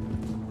do it.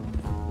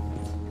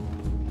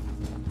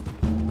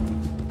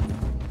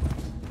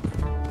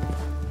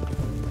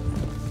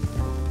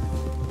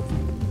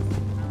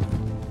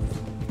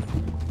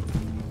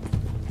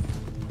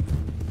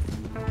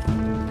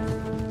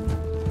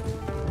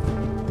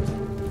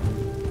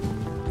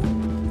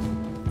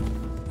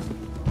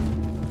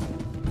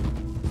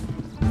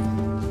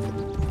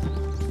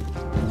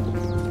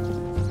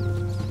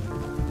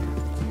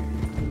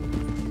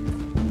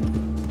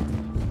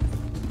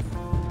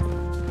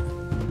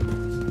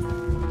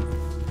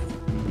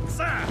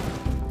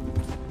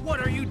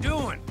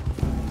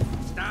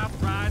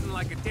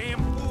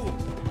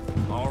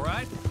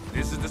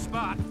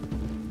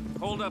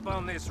 Hold up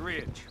on this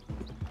ridge.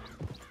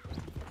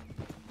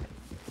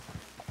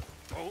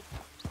 Oh.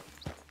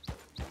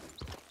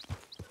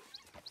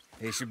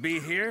 They should be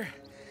here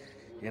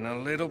in a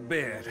little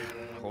bit.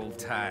 Hold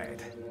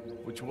tight.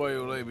 Which way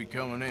will they be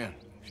coming in?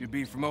 Should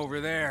be from over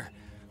there.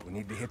 We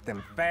need to hit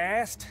them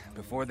fast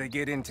before they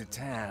get into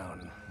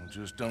town.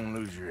 Just don't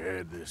lose your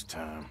head this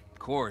time. Of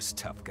course,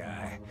 tough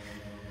guy.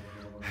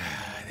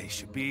 They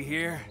should be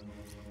here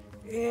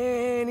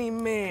any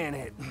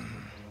minute.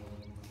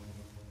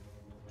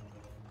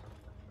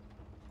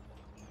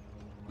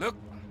 Look,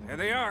 there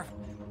they are.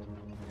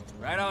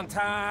 Right on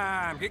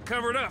time. Get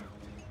covered up.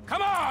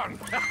 Come on!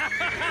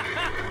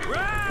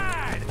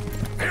 Ride!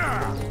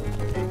 Yeah!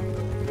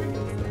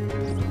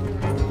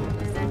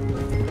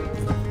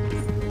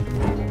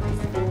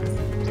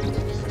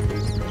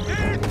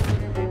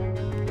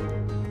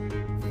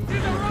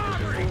 There's a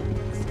robbery!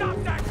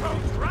 Stop that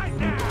coach right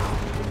now!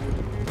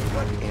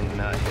 What in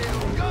the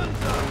hell?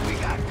 Guns up! We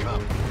got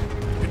company!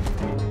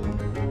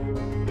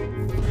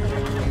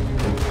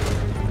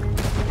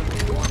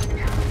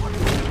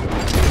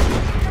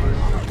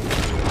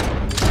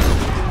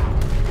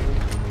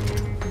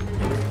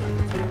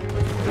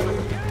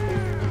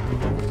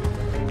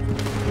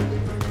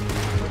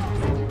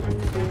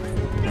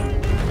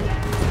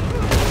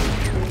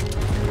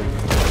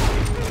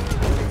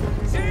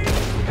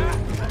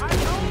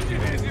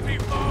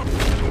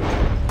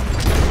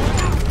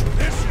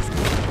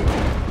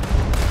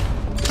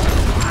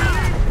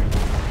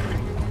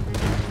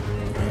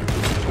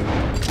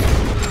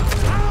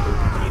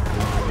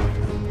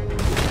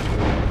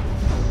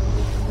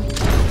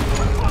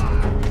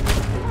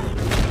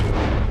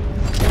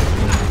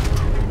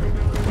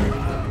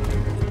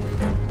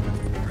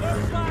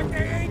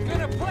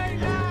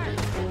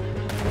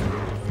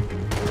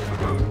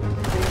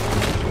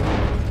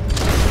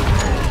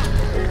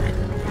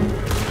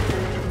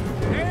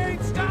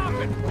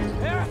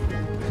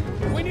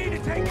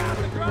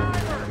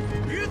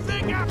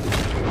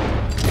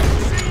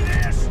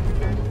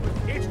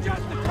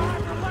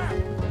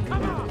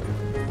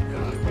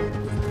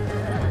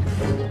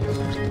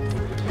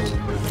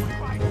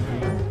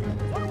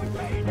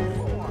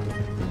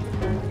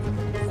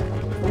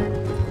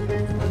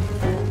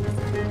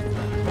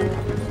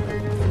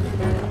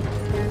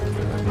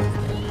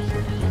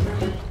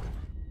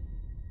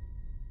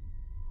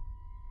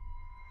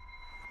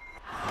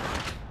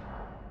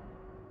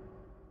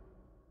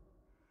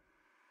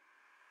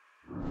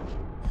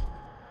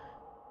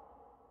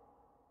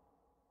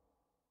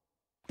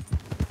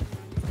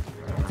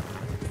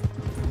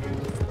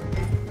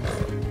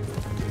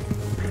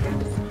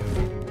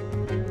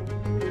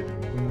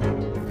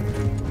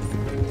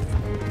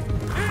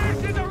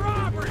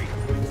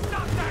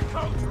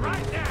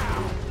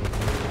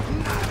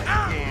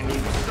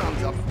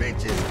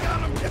 bitches!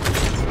 Got 'em!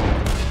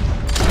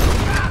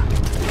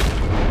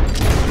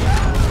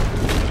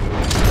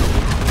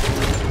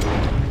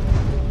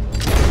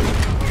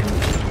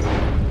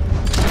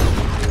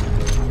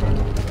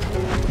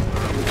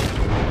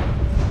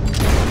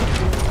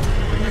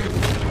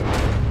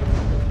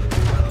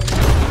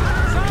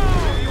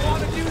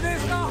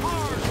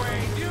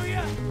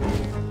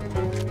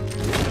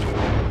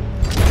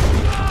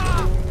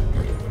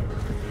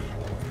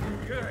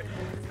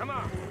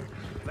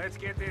 Let's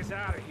get this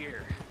out of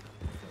here.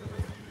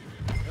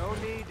 No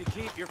need to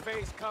keep your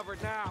face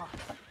covered now.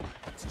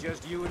 It's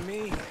just you and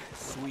me,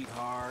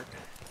 sweetheart.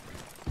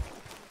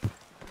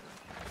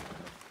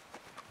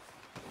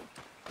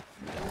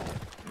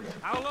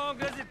 How long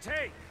does it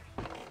take?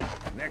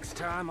 Next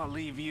time I'll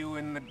leave you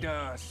in the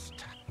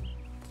dust.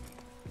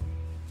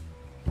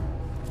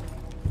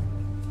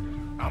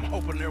 I'm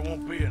hoping there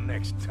won't be a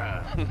next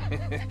time.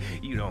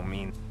 You don't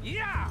mean...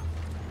 Yeah!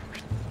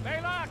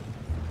 Laylock!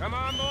 Come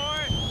on,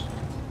 boy!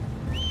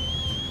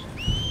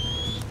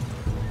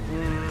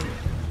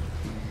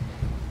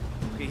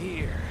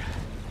 Here.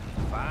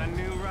 Fine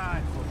new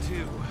rifle,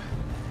 too.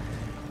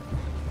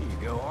 Here you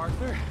go,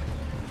 Arthur.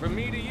 From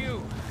me to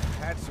you.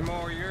 That's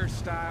more your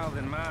style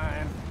than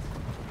mine.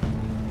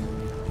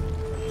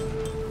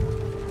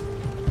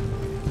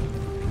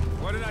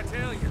 What did I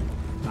tell you?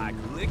 Like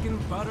licking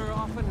butter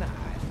off a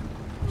knife.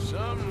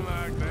 Something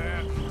like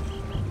that.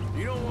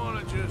 You don't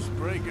want to just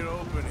break it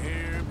open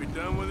here, be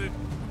done with it?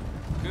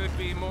 Could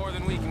be more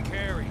than we can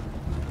carry.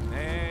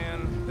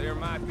 And there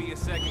might be a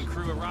second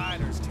crew of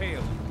riders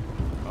tailing.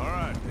 All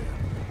right,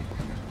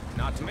 then.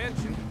 Not to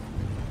mention,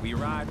 we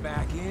ride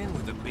back in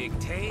with a big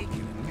take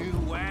and a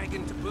new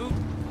wagon to boot.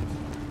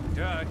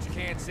 Dutch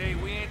can't say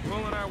we ain't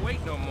pulling our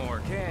weight no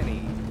more, can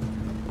he?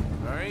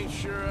 I ain't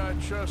sure I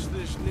trust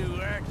this new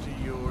act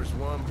of yours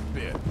one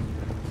bit.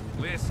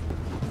 Listen,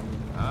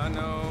 I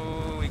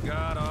know we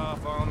got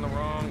off on the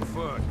wrong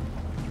foot,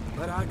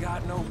 but I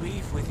got no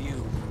beef with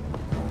you.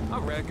 I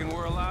reckon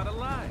we're a lot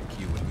alike,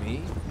 you and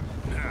me.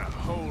 Now,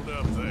 hold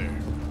up there.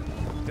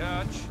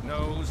 Dutch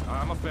knows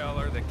I'm a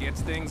feller that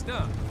gets things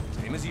done,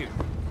 same as you.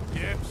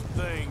 Gets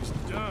things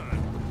done?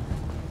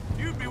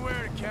 You'd be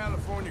wearing a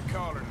California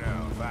collar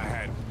now if I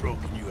hadn't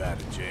broken you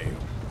out of jail.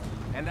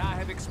 And I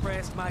have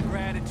expressed my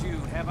gratitude,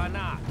 have I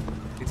not?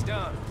 It's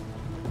done.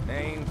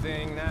 Main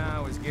thing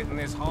now is getting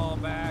this haul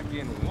back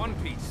in one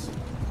piece.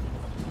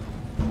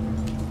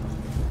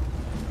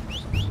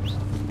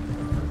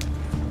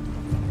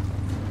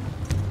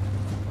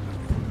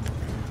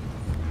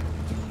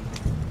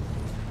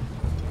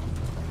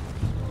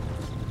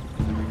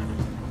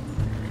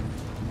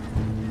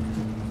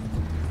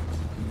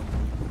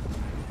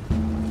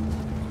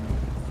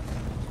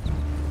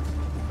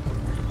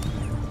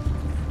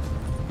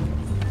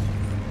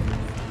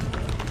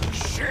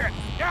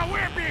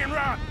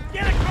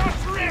 Get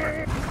across the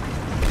river!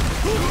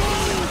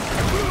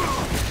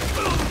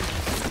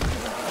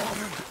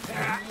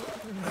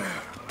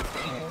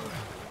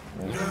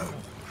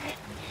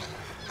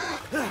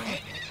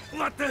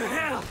 What the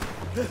hell?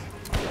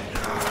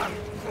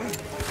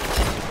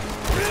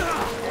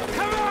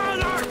 Come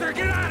on, Arthur,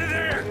 get out of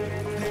there!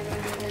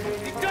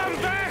 You dumb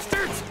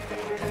bastards!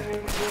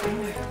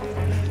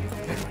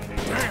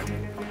 Damn,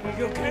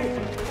 you okay?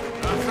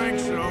 I think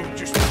so.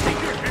 Just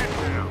keep your head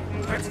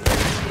down. That's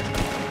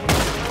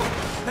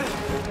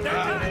They're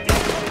goddamn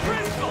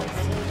crystals!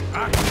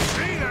 I can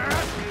see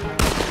that!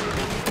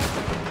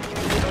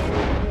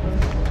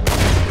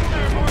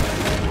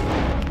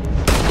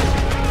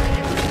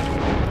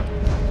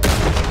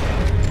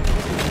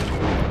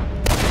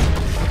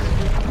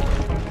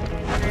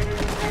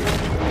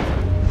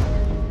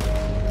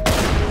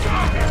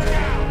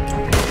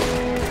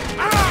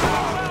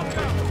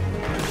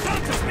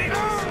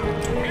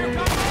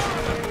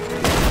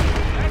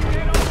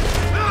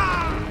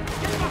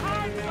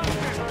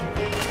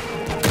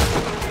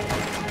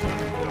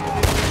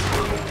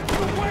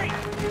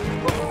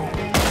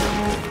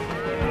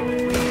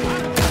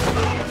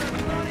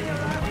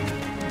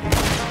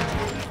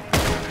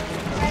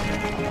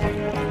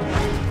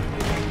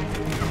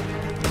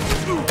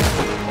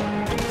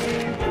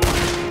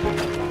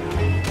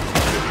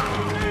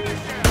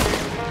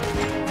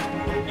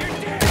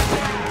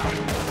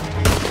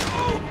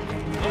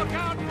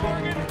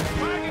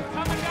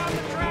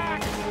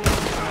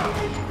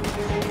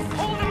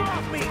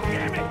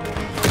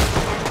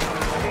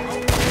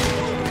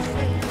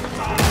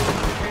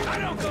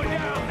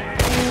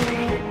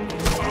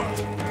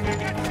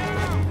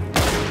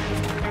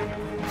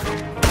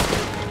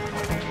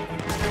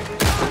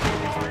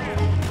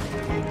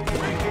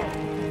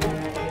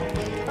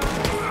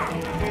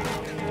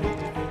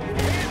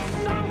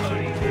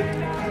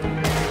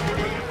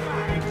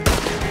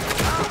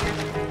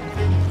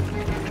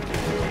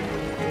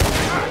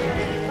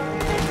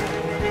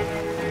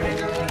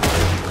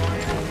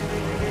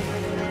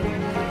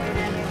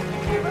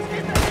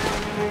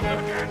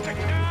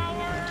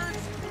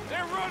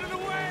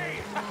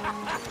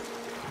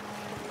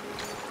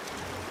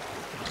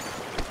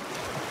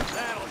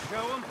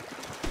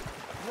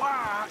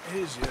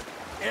 Is it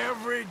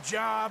Every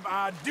job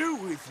I do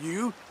with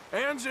you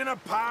ends in a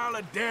pile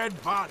of dead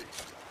bodies.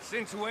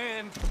 Since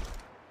when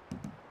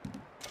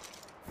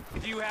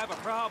did you have a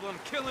problem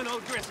killing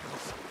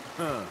O'Driscolls?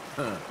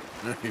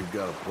 You've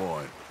got a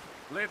point.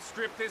 Let's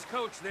strip this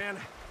coach, then.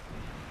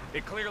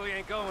 It clearly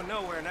ain't going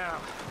nowhere now.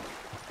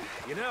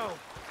 You know,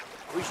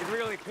 we should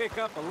really pick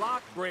up a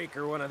lock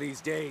breaker one of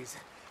these days.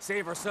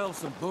 Save ourselves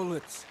some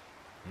bullets.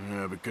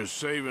 Yeah, because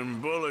saving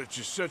bullets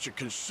is such a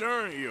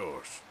concern of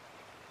yours.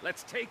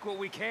 Let's take what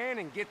we can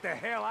and get the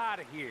hell out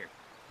of here.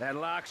 That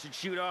lock should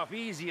shoot off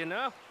easy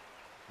enough.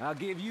 I'll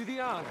give you the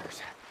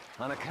honors.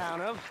 On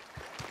account of...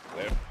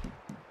 well,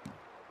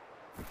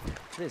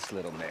 this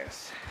little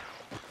mess.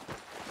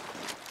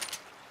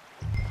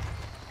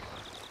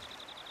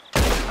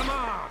 Come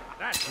on!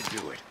 That should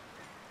do it.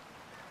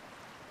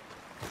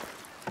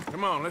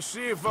 Come on, let's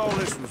see if all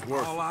this was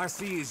worth it. All I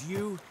see is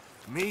you,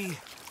 me,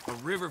 a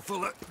river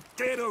full of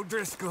dead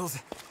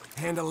O'Driscolls,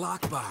 and a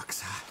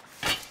lockbox.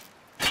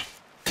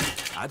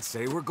 I'd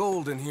say we're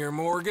golden here,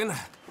 Morgan.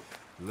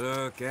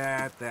 Look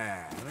at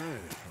that.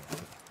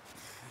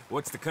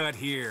 What's the cut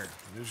here?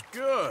 It's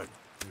good.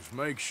 Just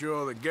make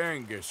sure the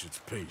gang gets its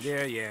piece.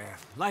 Yeah.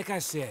 Like I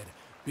said,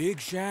 big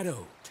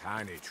shadow,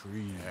 tiny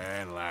tree.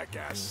 And like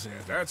I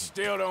said, that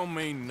still don't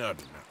mean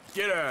nothing. Now,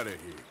 get out of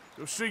here.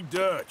 Go see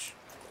Dutch.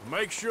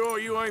 Make sure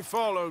you ain't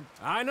followed.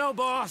 I know,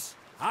 boss.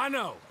 I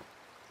know.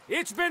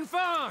 It's been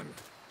fun!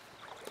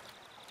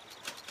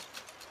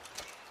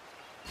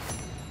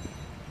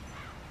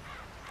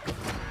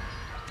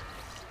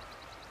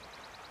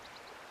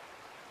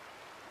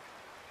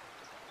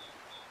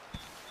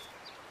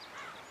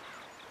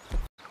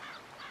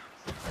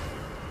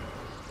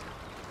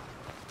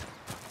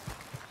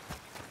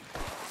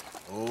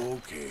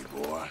 Okay,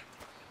 boy.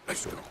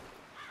 Let's go.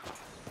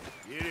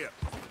 Get up.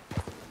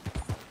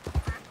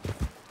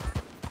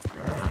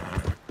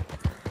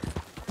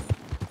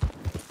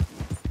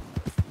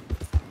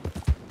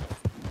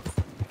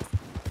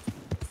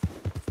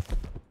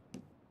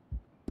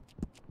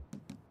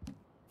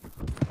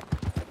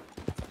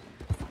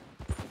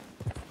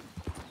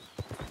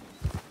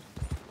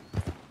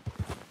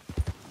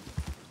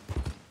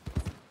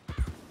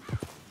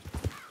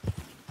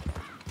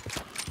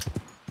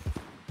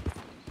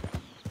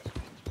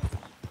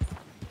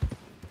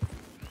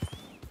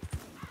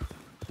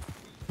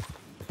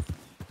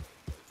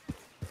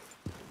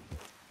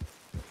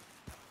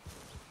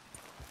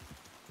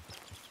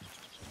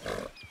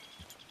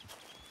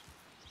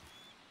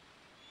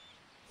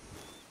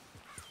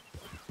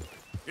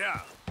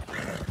 Yeah.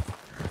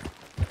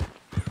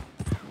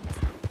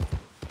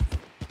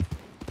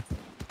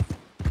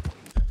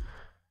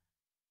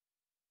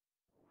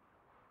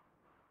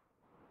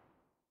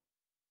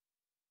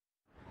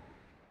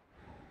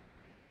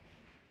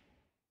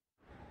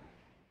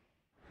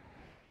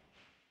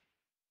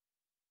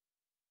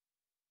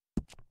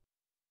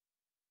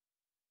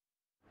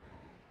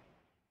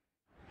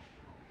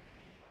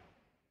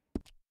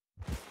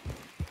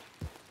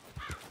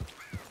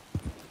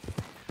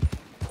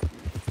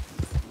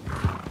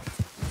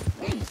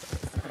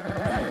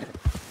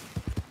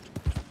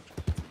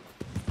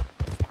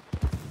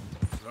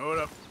 Slow it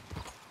up.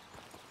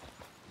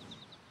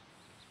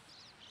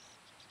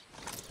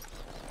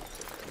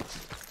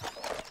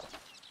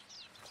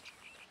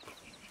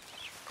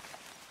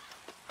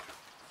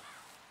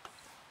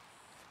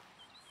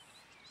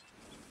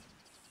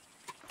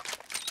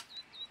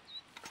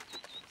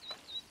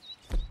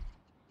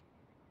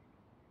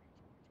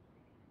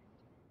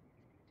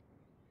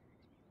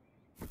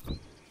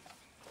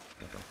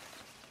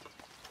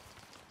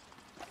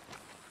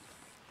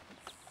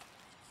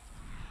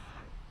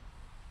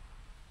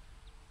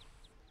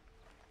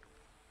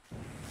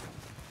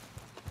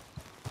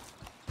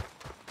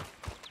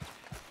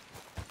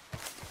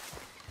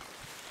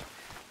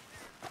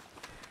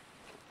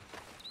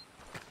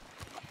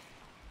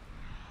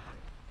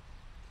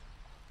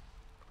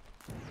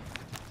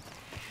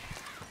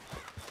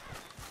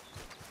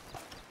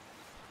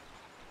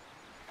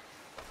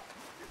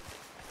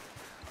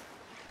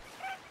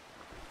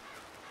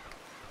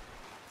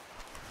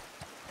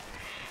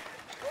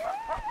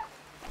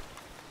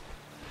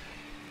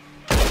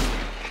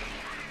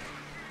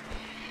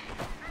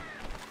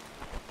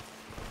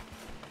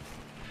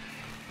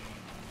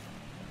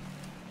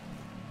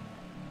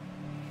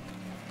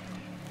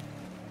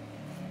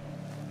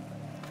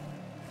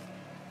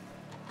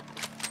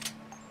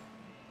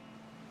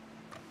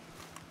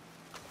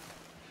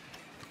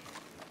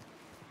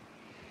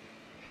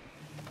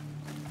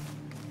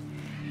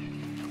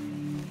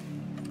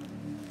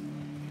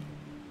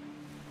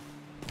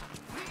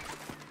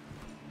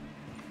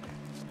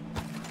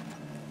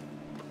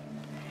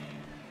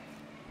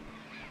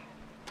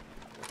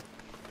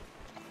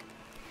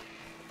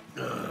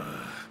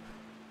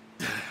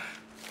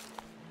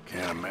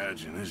 Can't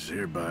imagine this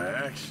here by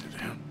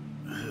accident.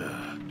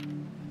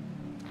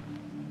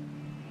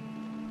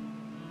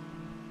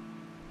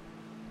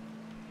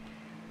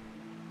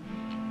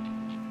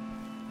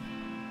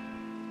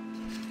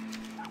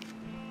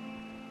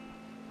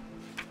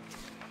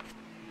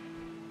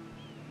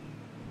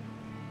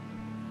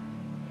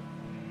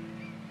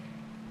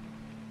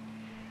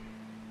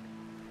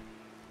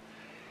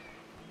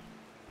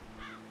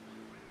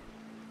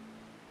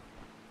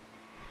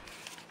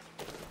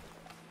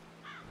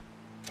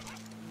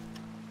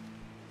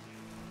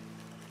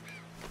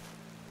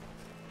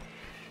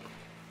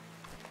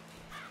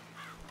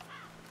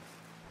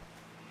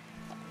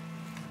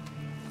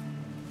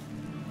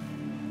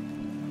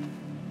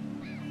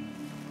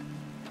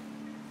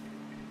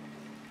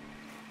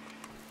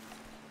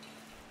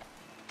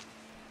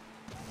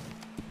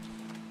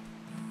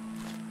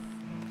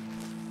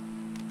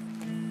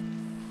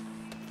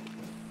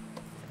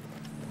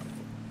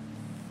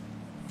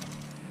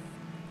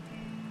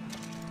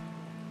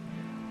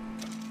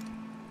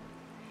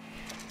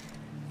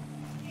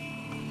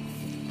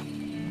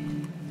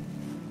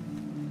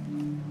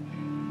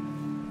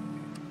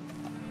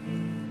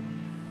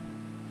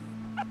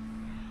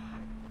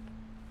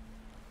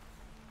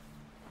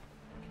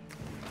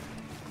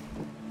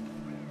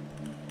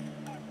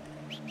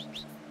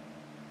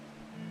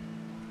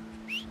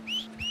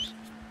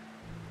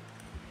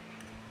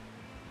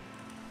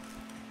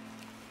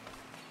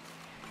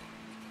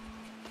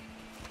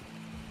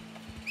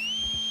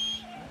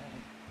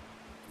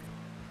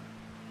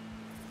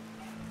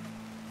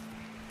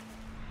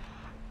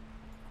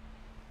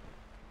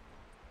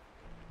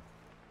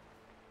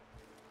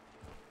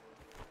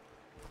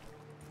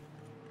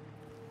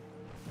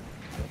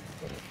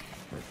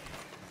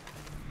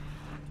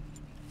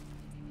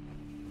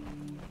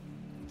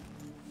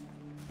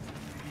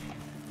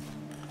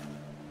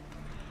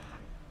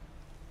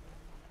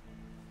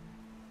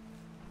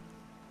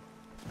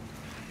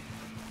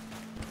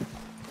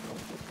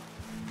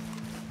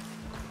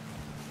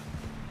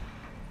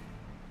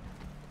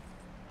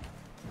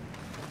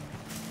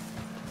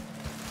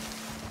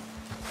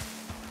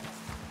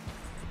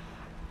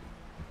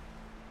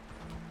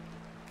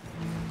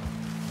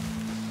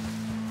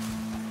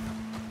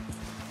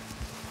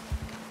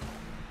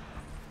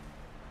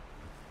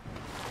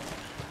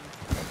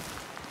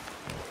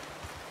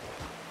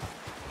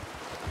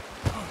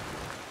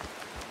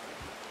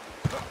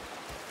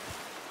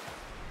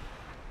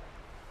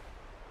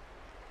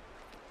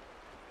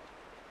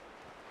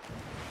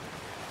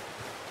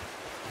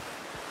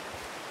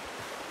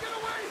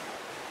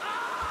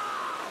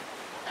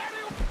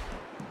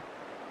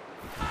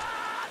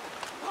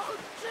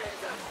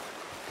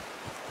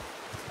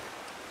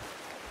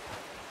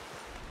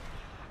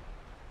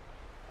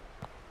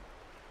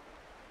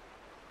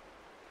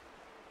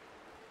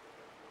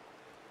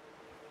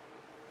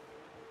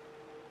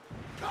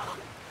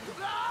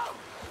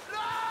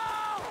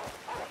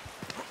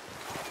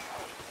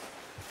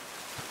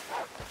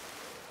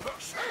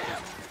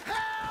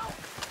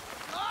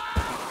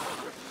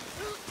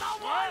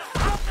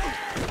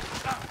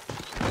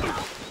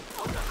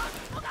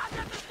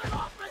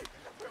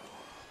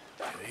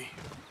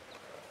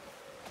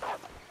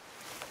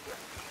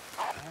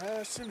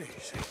 Nice and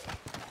easy.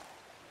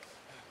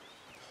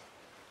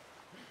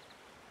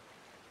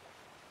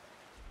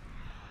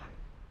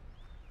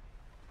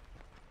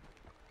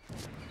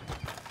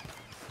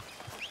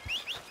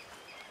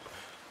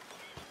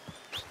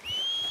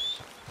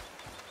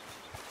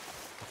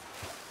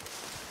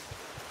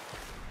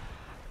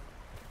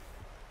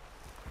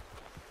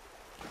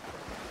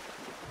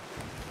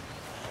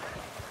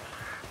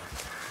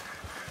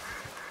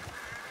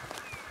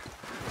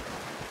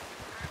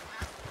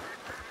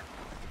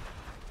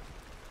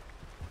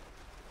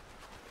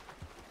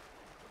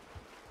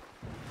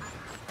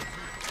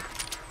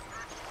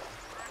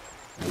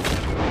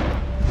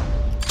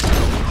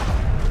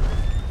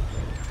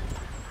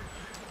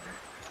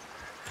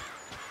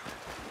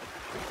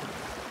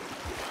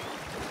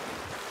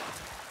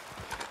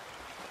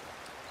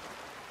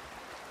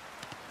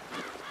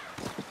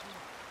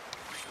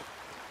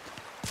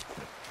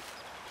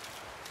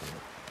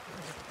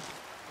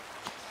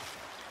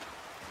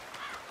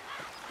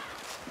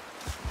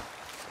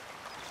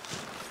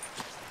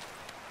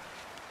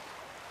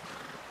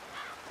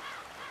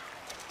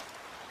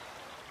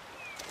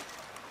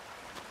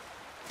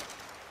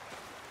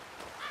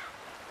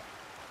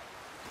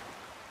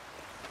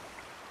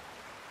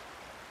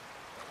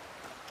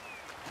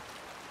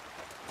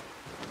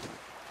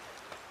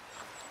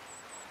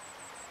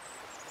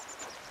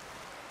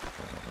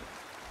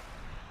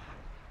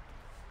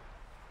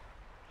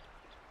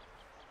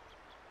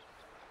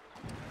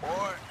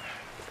 Boy.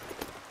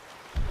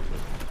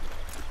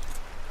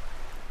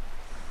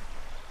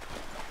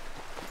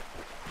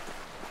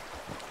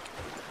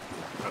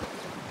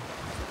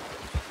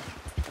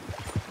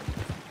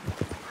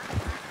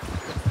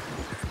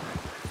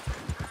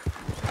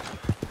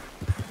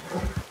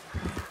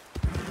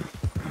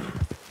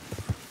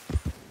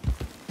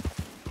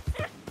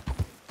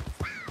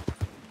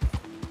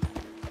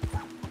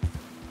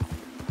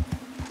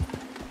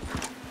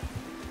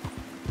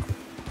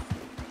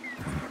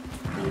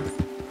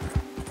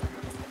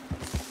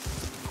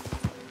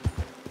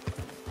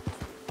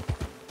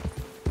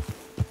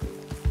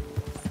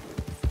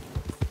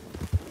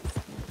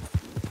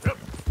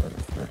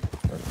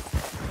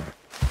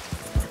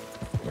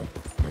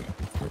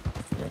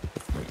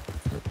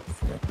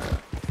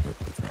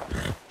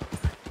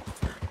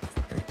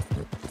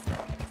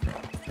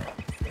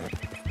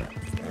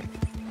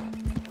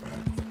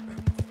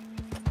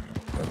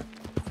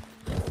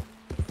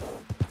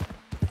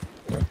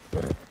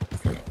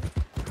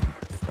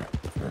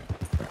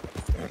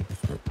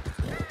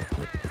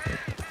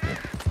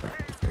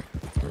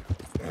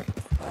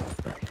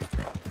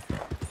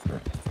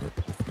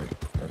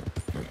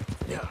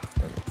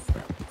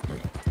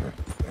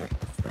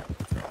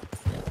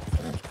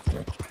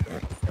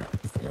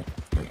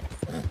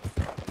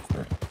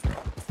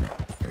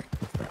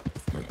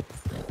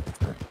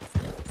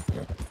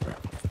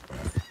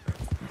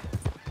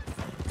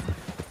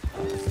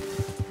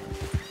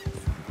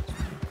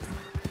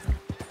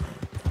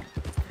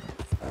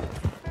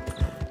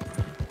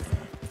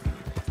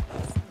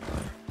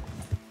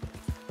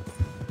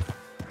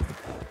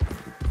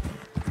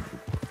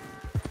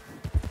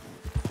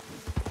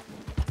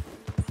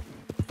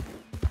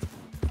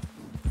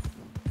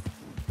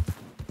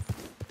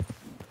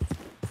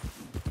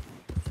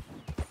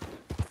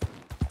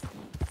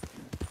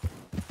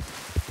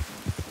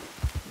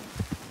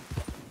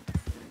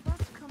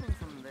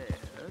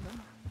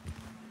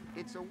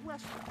 It's a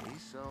westerly,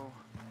 so...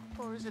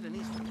 Or is it an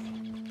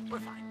easterly? We're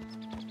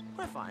fine.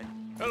 We're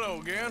fine.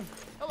 Hello again.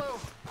 Hello.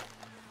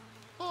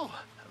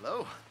 Oh,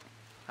 hello.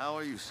 How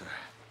are you, sir?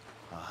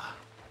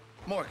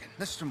 Morgan,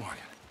 Mr. Morgan.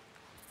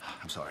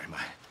 I'm sorry,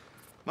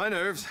 my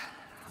nerves.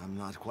 I'm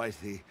not quite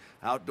the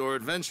outdoor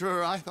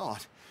adventurer I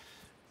thought.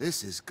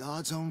 This is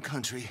God's own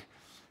country,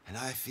 and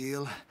I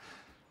feel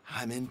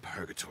I'm in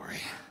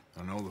purgatory.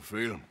 I know the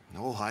feeling.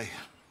 Oh, I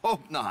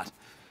hope not.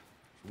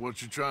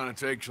 What you trying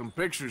to take some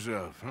pictures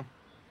of, huh?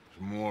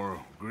 Some more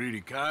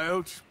greedy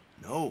coyotes?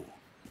 No.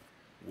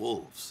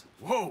 Wolves.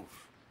 Wolves?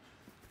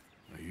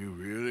 Now, you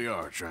really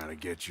are trying to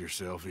get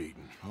yourself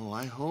eaten. Oh,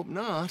 I hope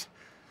not.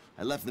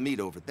 I left the meat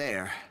over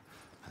there.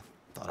 I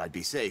thought I'd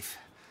be safe.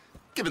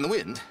 Given the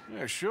wind.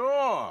 Yeah,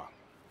 sure.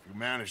 If you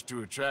manage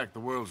to attract the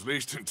world's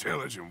least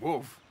intelligent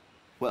wolf.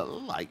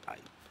 Well,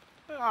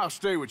 I'll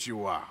stay with you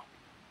a while.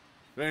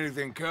 If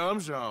anything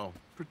comes, I'll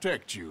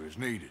protect you as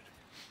needed.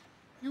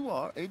 You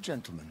are a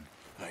gentleman.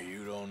 Now,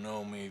 you don't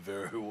know me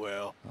very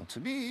well. Well, to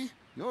me,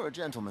 you're a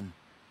gentleman.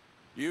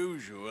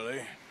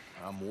 Usually,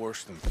 I'm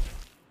worse than...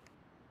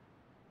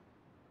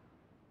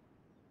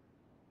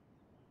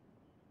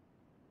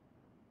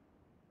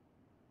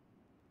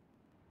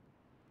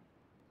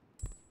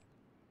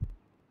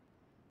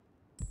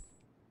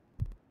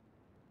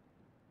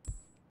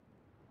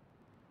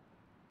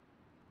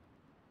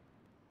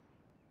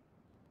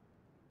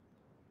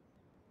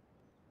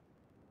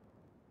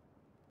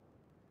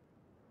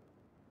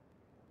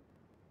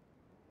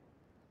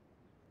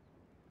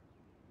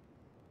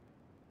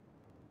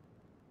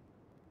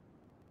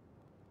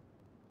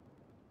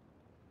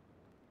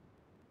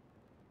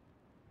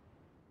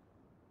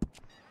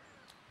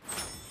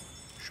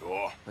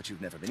 Sure. But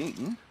you've never been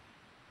eaten.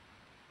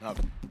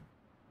 Nothing.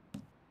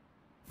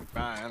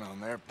 Fine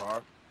on their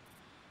part.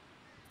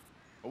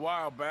 A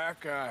while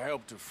back, I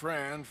helped a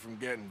friend from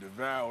getting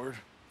devoured.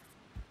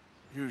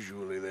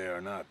 Usually they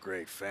are not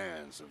great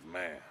fans of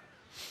man.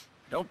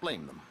 Don't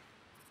blame them.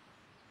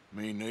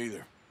 Me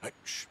neither. Hey,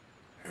 shh.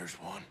 Here's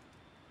one.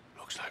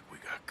 Looks like we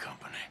got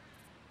company.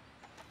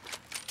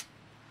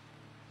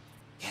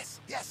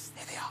 Yes,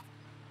 there they are.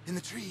 In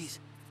the trees.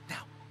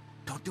 Now,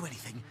 don't do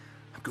anything.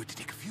 I'm going to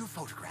take a few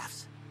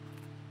photographs.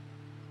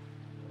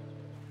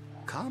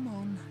 Come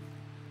on.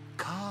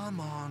 Come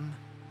on.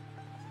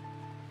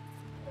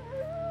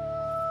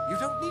 You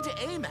don't need to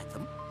aim at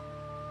them.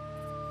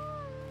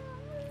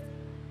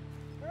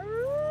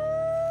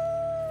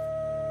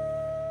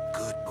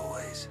 Good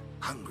boys.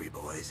 Hungry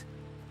boys.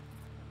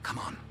 Come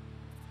on.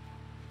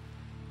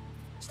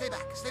 Stay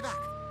back, stay back.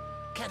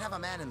 Can't have a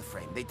man in the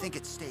frame. They'd think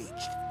it's staged.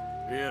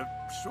 It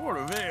sort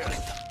of is.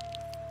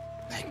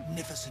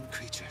 Magnificent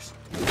creatures.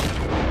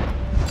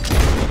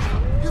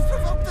 You've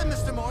provoked them,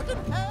 Mr. Morgan.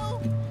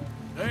 Help!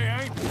 They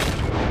ain't.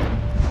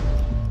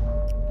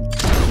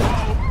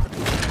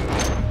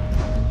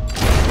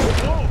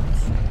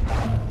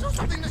 Do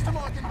something, Mr.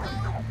 Morgan.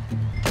 Help!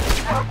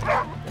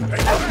 Hey,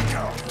 back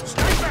off.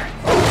 Stay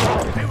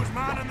back. They was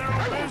minding their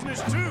own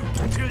business, too,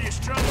 until you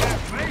strung that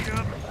bait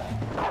up.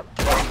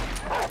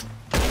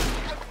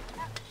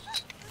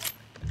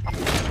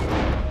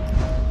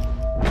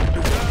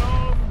 Is that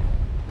all?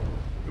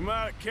 You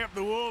might have kept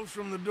the wolves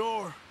from the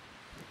door.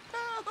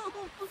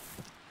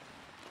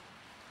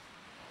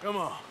 Come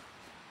on.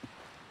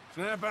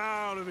 Snap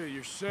out of it.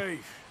 You're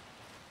safe.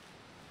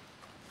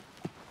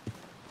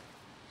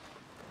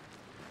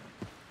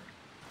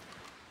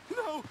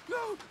 No,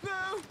 no,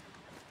 no!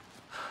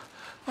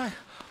 My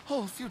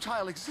whole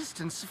futile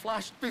existence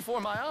flashed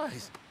before my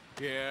eyes.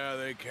 Yeah,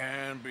 they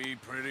can be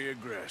pretty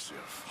aggressive.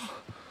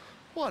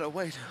 What a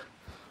way to...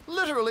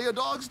 Literally a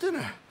dog's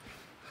dinner.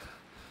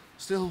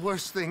 Still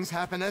worse things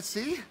happen at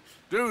sea?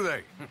 Do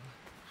they?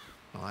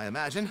 Well, I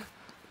imagine.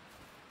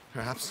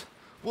 Perhaps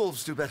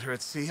wolves do better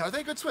at sea. Are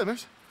they good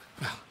swimmers?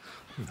 Well,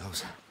 who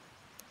knows?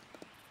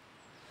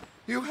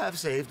 You have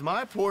saved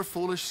my poor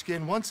foolish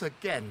skin once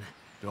again.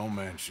 Don't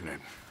mention it.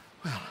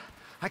 Well,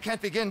 I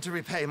can't begin to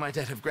repay my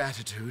debt of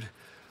gratitude.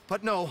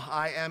 But no,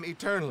 I am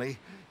eternally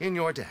in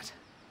your debt.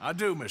 I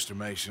do, Mr.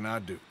 Mason, I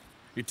do.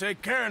 You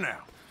take care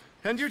now.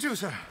 And you too,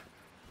 sir.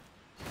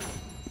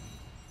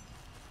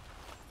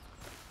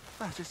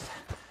 Just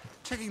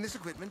checking this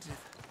equipment.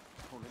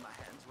 If only my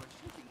hands weren't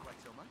shaking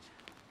quite so much.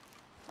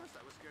 First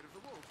I was scared of the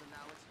wolves, and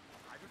now it's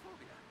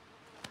hydrophobia.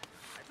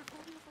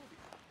 Hydrophobia.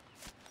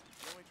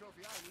 The only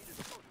trophy I need is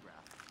a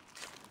photograph.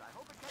 And I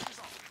hope it catches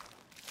on.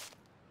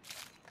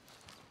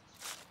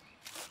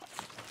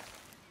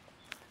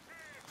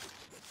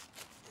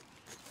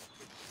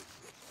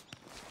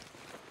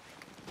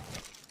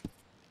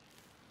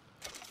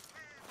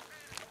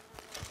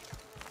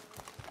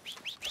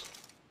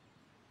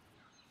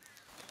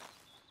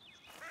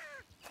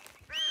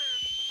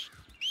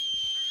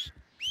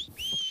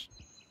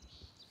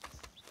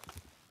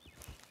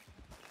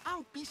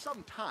 I'll be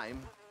some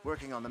time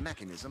working on the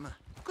mechanism.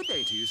 Good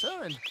day to you,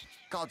 sir, and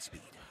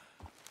Godspeed.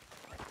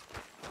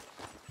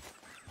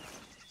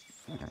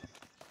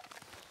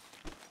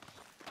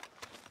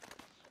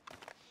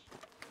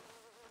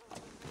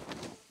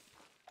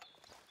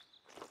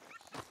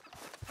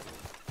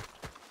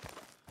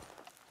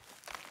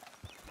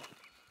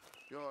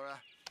 You're a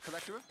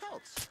collector of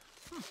pelts.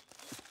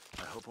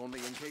 I hope only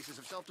in cases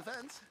of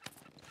self-defense.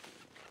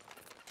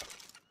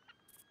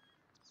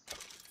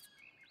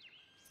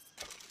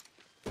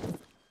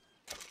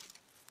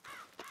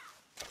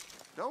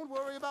 Don't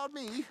worry about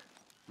me.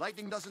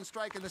 Lightning doesn't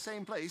strike in the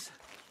same place,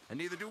 and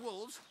neither do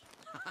wolves.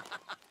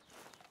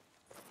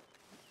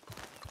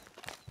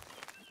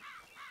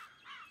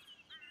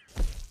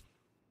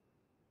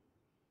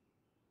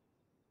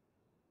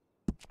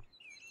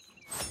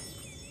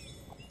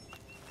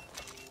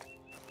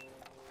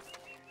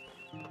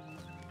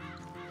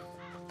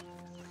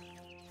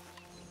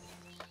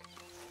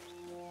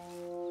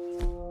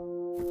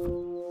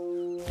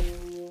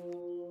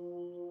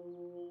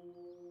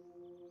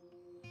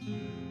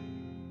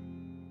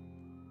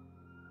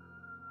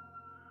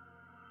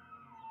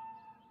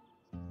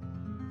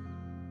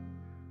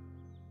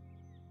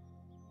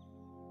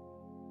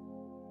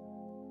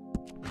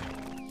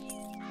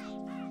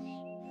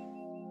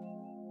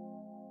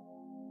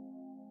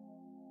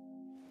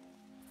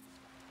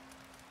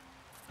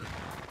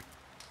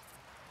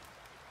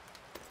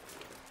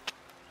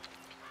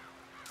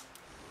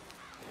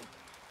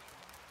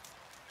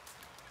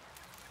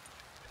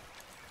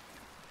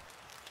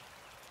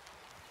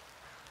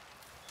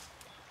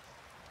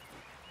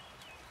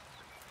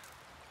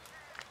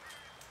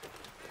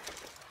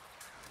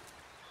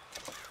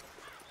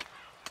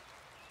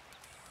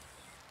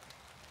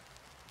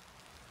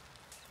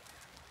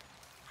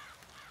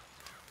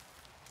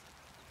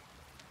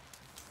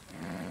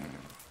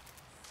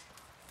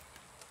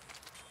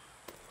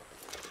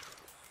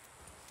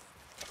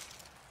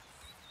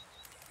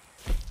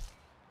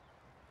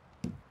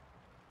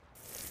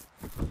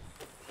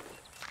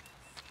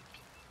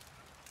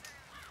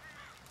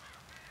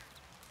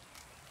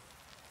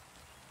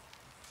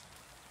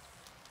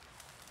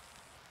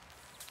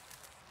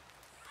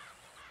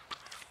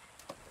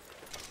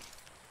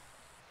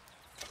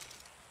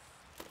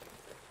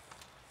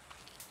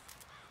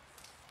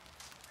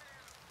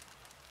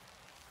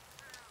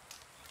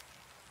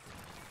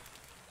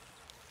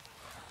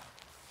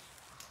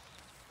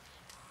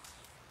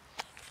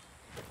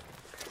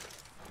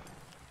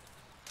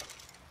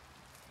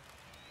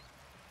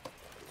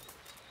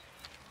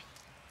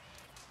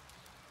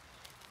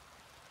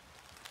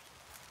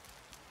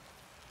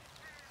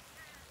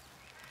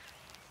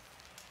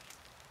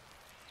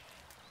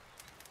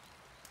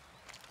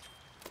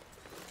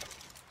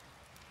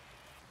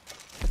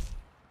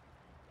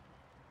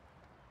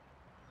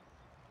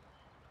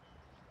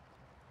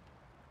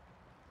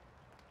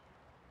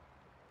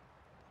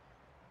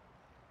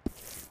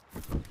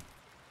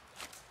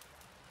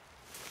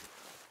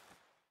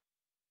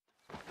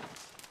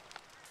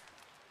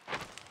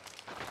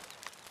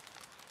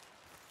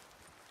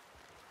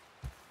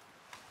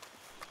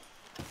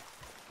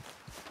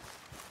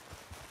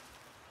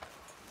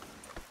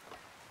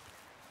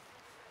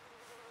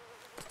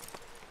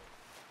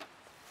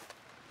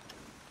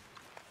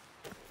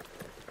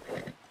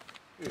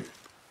 Here,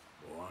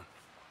 boy.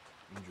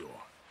 Enjoy.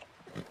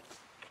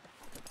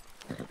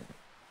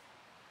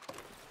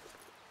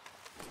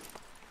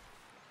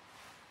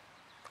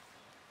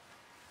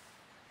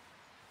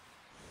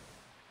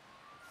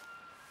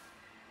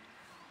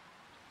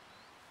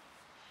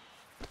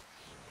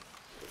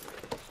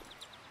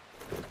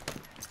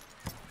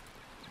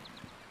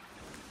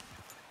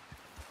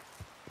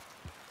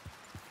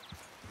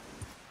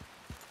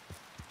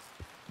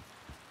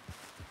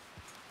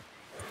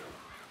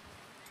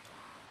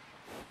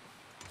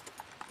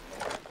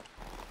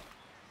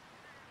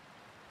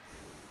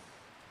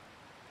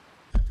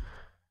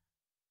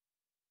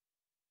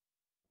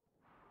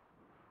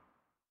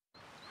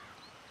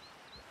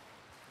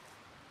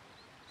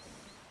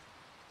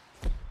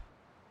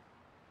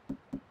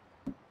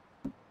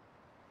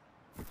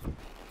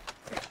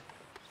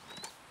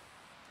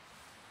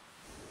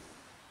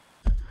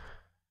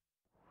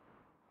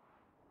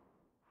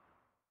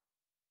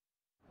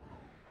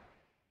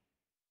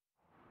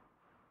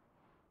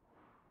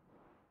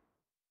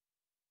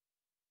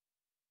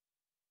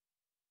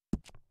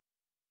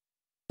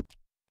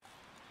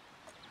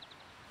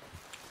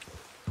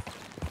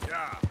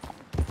 Yeah.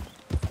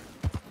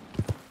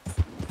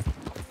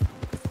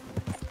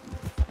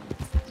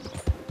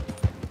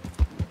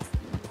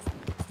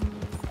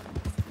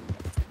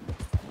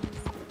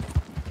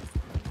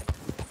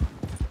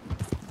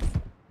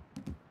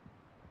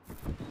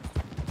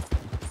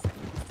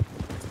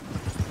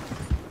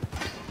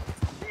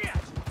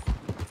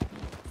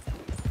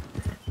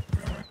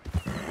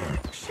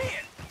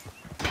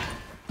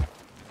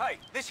 Hey,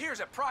 this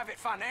here's a private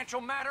financial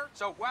matter,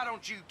 so why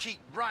don't you keep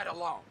right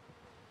along?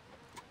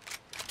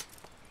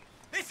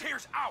 This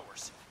here's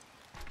ours.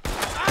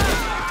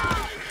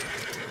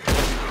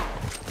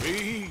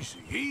 Easy,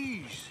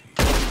 easy.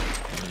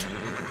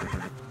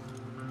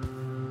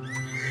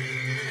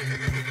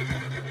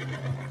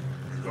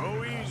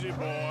 Go easy,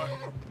 boy.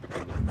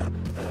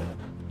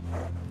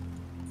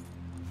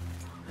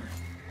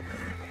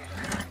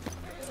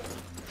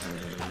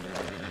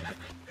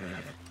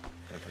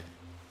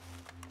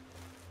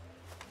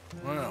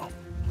 Well,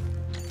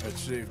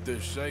 let's see if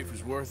this safe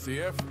is worth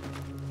the effort.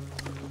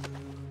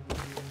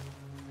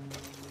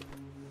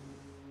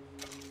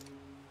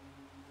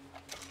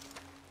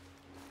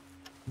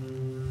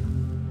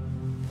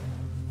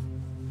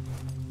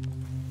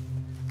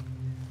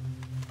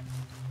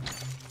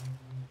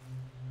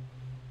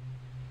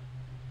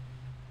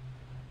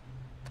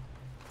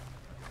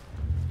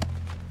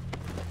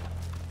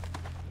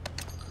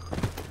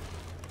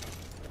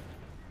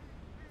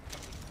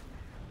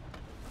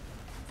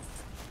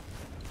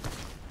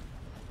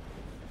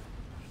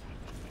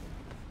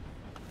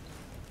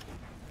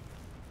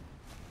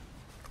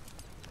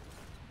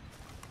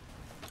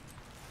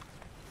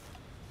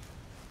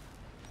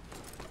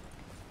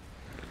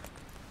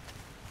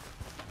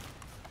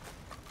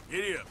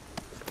 Giddy up.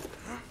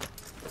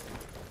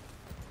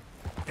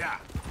 Yeah.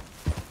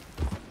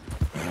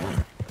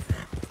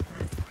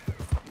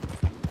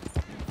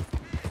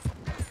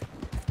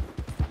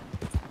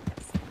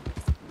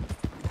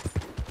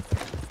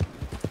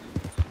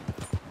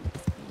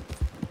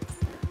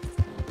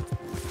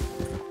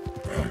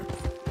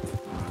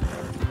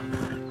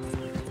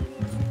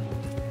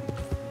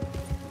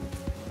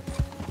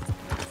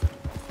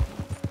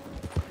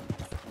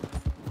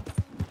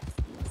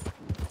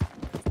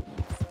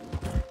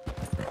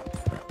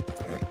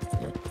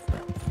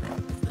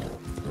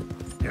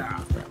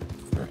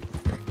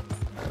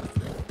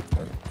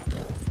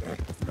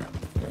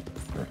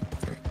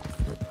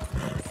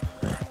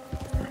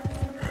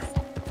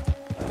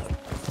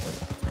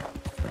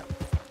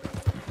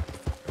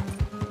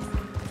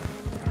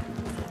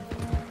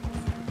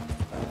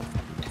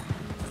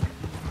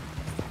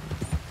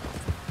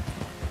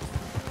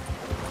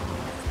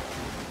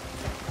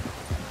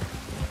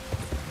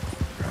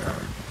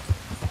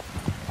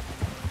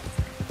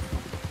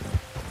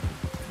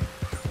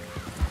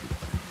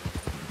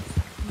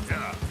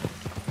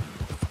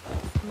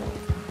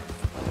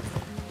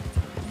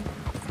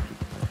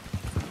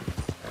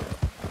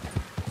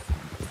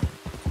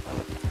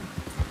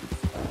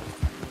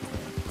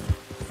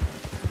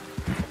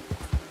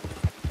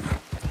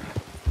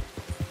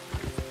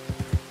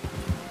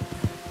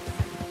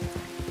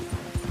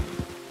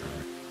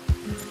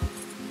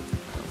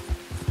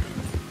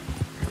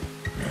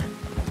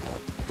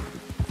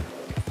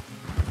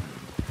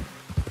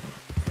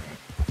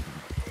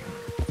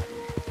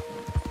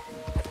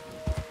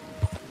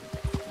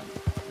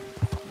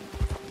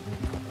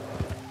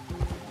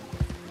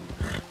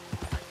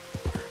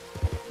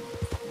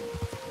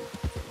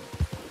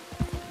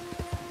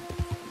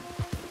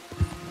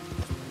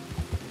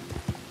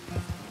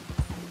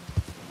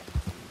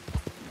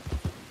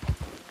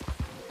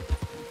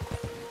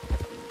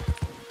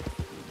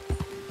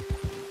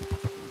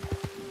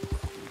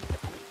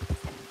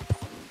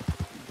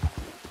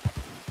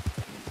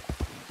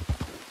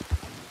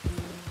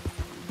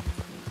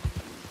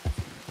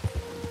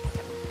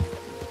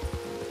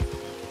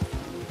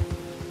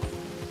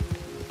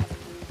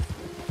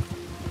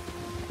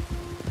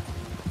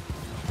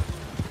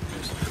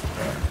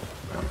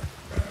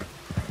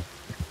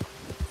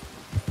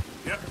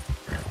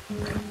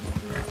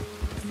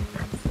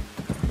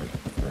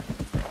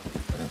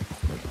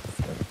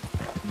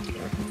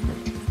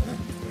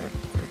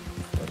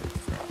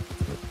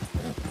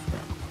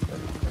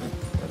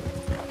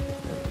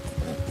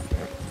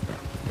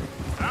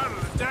 Out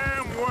of the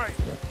damn way!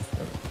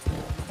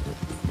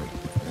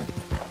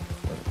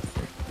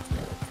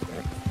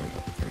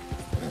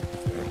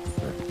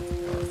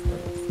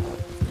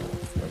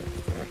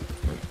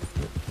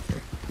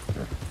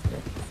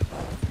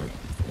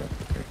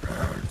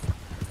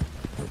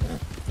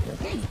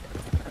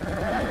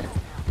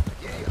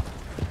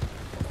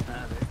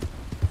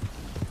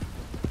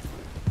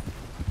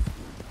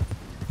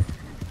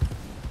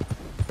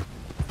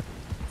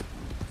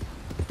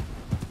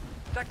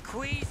 That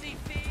queasy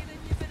feeling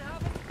you've been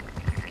having?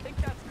 I think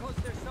that's because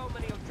there's so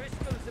many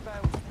O'Driscolls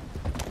about.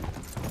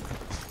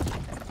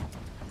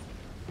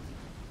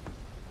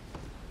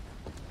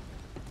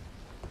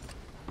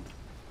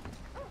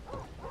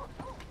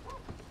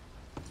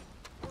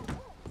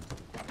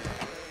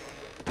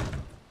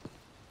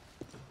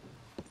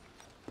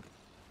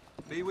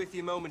 Be with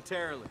you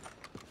momentarily.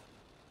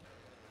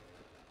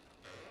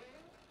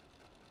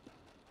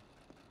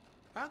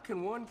 How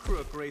can one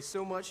crook raise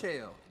so much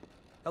hell?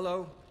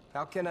 Hello,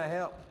 how can I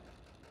help?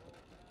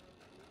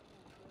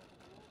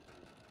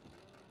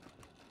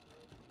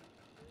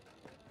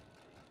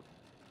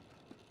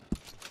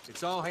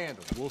 It's all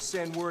handled. We'll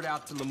send word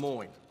out to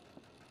Lemoyne.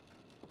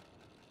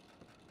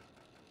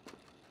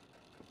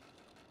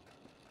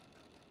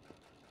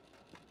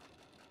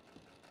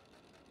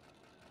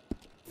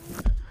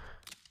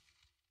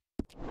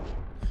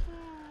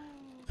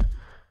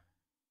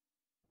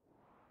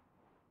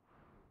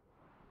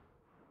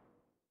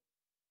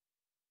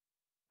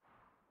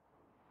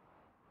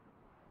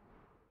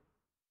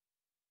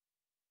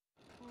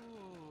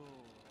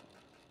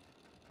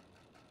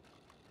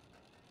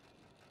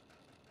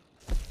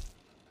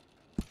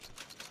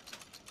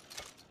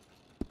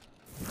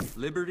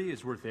 Liberty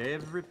is worth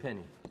every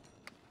penny.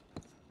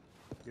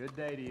 Good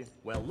day to you.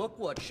 Well, look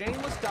what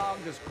shameless dog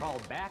has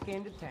crawled back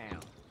into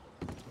town.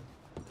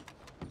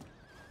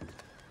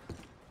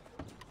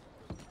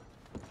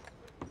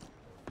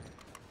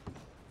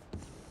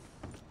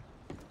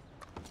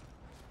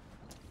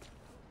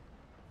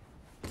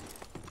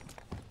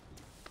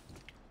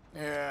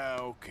 Yeah,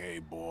 okay,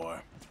 boy.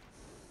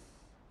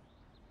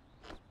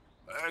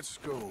 Let's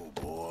go,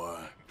 boy.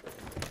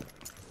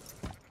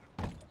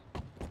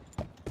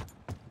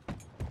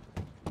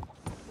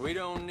 We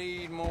don't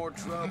need more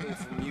trouble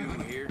from you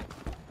here.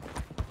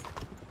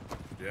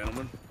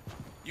 Gentlemen,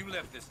 You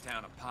left this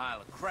town a pile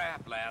of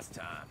crap last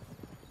time.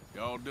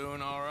 y'all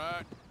doing all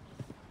right?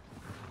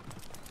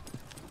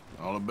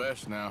 All the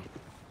best now.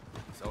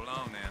 So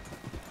long, then.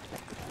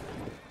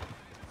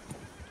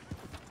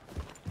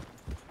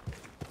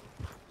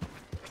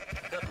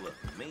 A couple of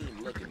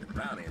mean-looking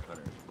bounty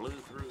hunters blew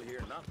through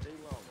here not too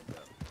long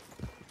ago.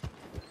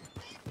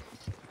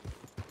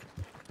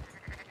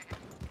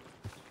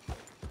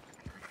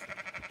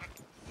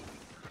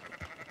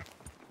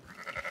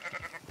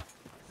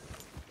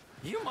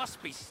 You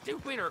must be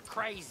stupid or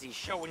crazy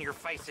showing your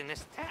face in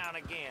this town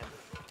again.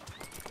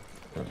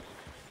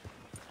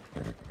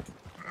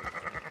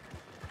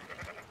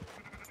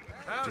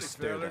 Howdy, Just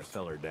stare that fellas.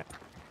 feller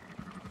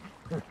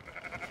down.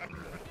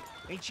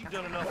 Ain't you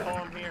done enough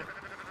harm here?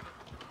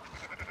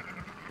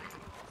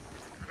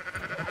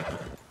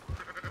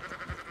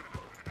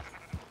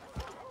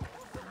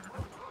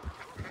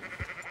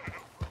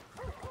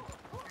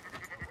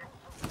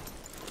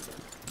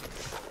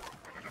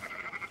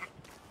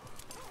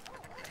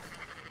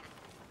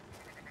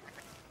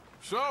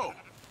 So,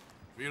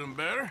 feeling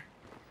better?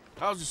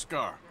 How's the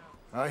scar?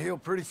 I heal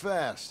pretty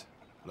fast.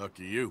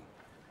 Lucky you.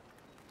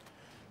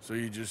 So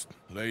you just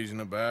lazing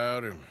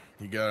about, or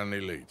you got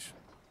any leads?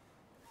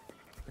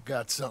 I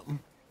got something.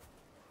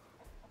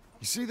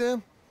 You see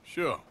them?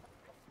 Sure.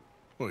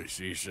 Well, you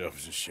see yourself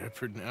as a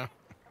shepherd now?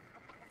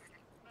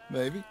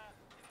 Maybe.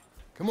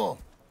 Come on.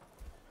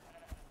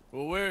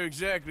 Well, where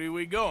exactly are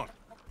we going?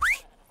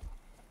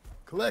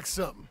 Collect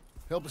something.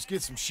 Help us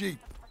get some sheep.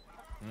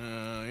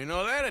 You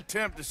know, that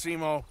attempt to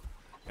seem all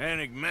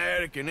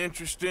enigmatic and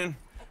interesting,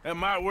 that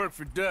might work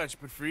for Dutch,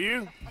 but for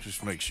you, it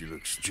just makes you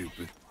look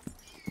stupid.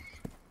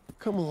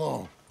 Come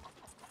along.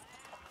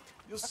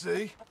 You'll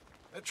see.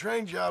 That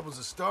train job was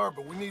a start,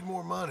 but we need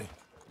more money.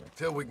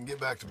 Until we can get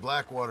back to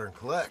Blackwater and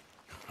collect.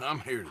 I'm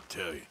here to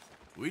tell you,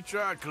 we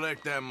try to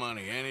collect that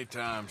money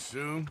anytime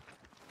soon,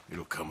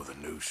 it'll come with a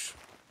noose.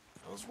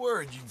 I was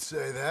worried you'd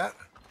say that.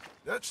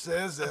 Dutch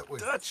says that we...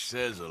 Dutch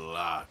says a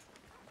lot.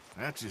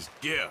 That's his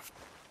gift.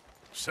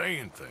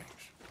 Saying things.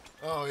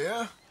 Oh,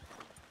 yeah?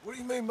 What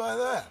do you mean by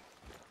that?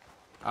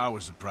 I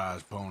was the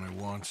prize pony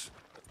once.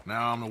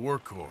 Now I'm the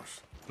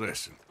workhorse.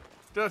 Listen,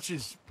 Dutch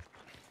is...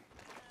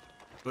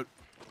 But,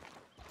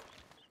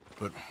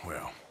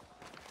 well,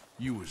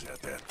 you was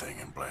at that thing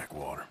in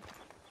Blackwater.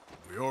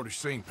 We already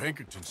seen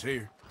Pinkertons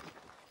here.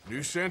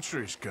 New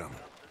century's coming.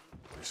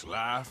 This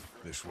life,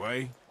 this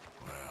way,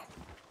 well,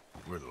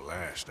 we're the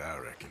last, I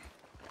reckon.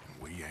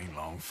 And we ain't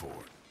long for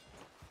it.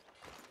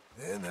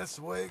 And that's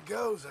the way it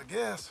goes, I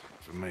guess.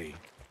 For me,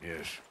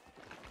 yes.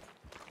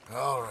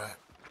 All right.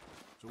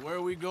 So where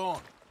are we going?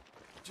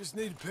 Just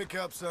need to pick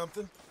up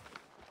something.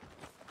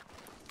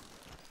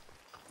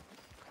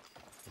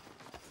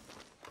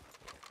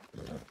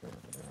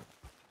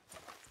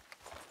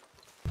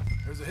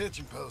 There's a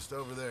hitching post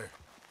over there.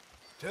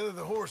 Tether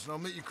the horse and I'll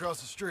meet you across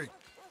the street.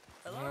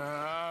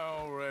 I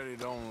already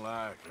don't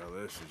like how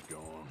this is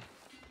going.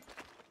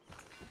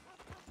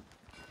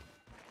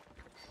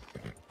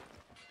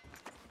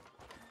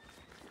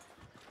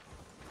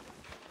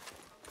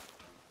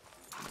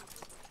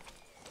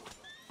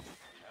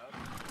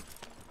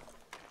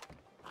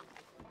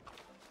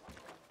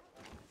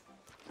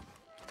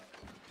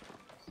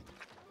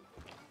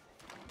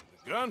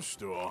 Gun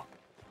store?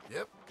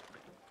 Yep.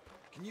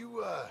 Can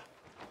you,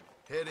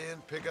 head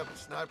in, pick up a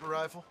sniper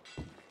rifle?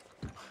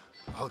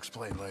 I'll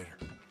explain later.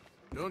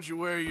 Don't you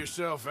wear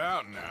yourself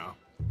out now.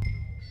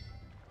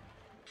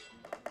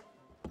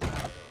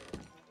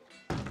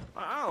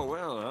 Oh,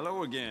 well,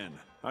 hello again.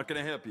 How can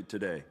I help you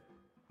today?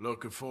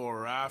 Looking for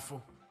a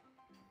rifle?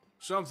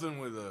 Something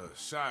with a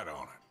sight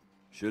on it.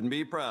 Shouldn't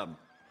be a problem.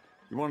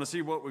 You want to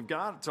see what we've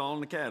got? It's all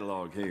in the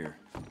catalog here.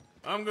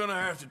 I'm gonna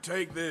have to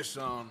take this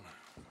on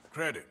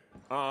credit.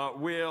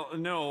 Well,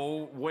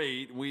 no,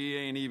 wait. We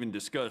ain't even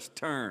discussed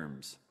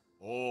terms.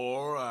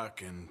 Or I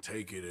can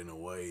take it in a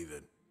way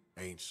that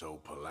ain't so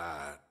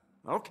polite.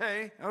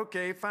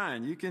 Okay,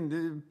 fine. You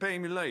can pay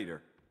me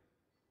later.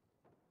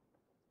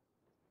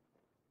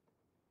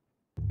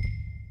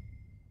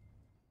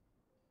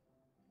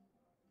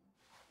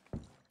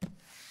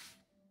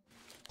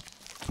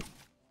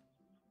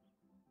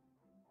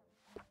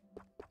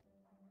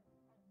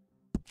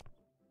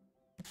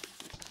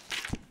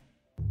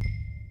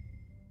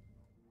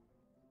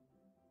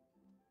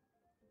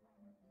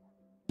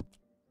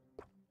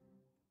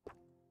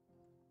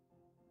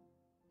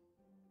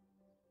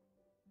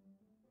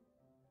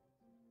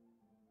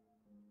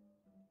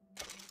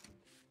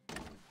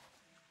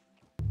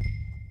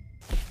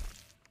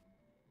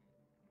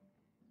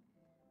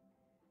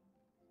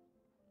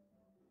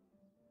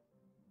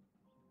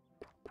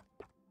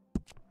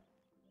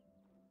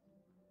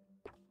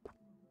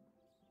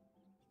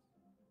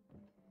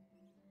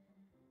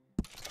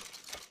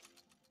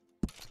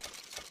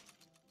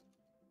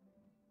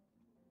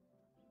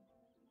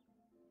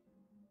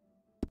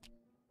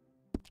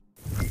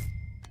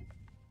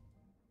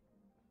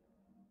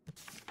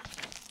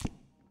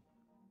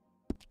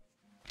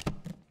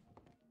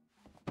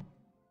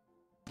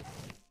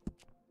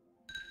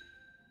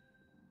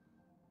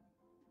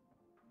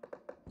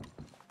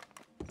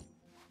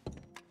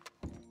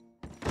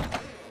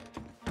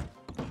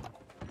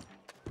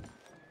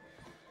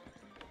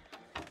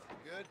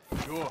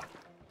 Good? Sure.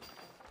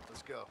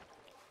 Let's go.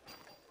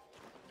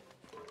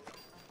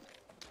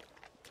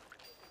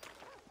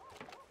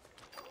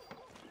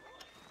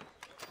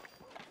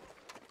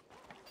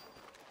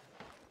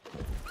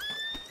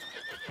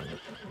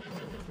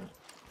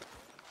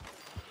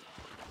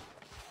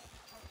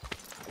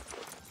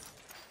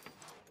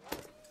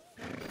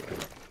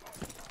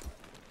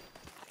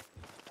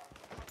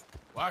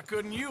 Why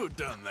couldn't you have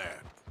done that?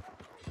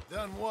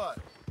 Done what?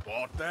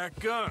 Bought that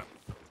gun.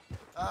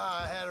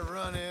 I had a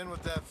run-in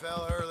with that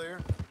fella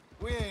earlier.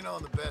 We ain't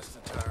on the best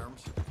of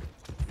terms.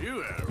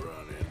 You had a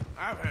run-in.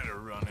 I've had a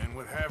run-in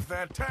with half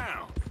that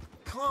town.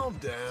 Calm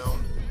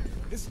down.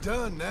 It's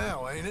done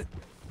now, ain't it?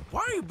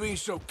 Why are you being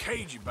so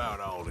cagey about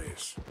all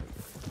this?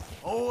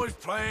 Always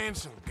playing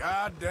some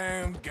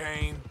goddamn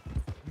game.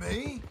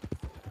 Me?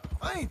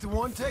 I ain't the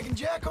one taking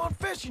Jack on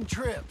fishing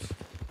trips.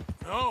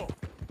 No,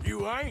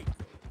 you ain't.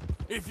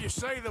 If you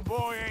say the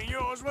boy ain't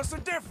yours, what's the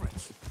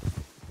difference?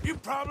 You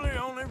probably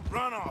only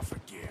run off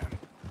again.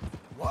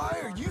 Why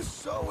are you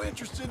so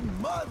interested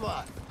in my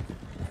life?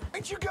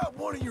 Ain't you got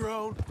one of your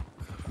own?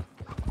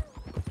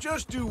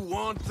 Just do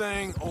one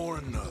thing or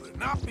another.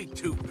 Not be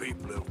two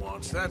people at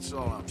once, that's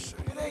all I'm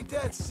saying. It ain't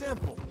that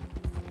simple.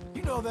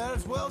 You know that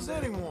as well as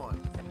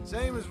anyone.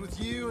 Same as with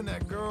you and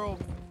that girl...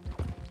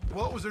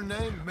 What was her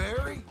name,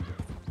 Mary?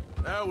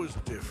 That was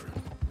different.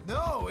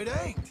 No, it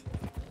ain't.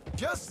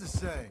 Just the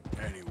same.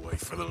 Anyway,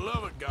 for the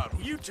love of God,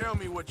 will you tell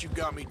me what you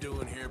got me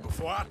doing here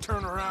before I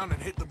turn around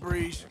and hit the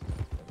breeze?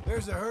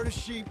 There's a herd of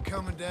sheep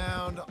coming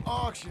down to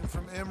auction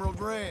from Emerald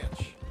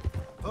Ranch.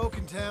 Folk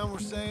in town were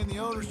saying the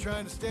owner's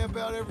trying to stamp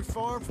out every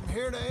farm from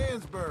here to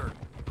Ansburg.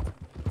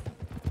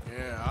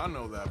 Yeah, I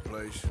know that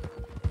place.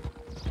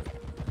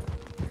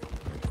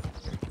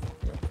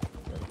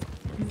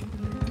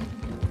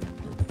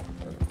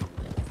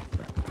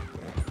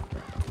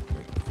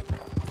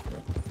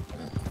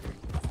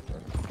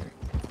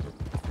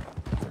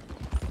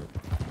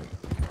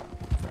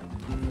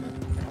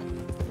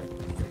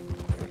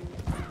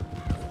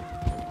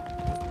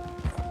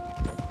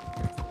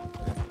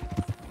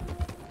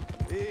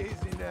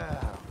 Easy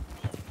now.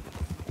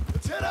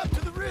 Let's head up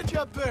to the ridge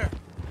up there.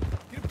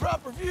 Get a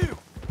proper view.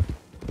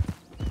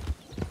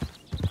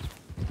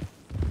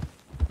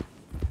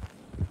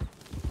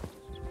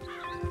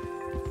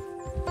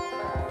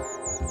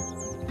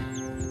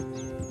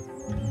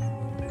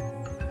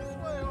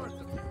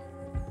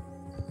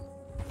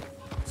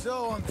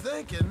 So I'm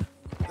thinking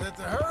that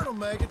the herd will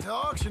make it to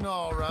auction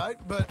all right,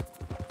 but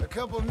a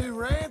couple of new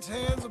ranch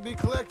hands will be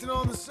collecting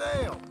on the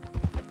sale.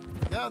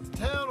 Doubt the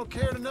town will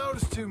care to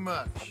notice too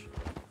much.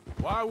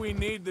 Why we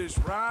need this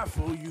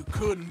rifle you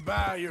couldn't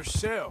buy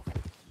yourself?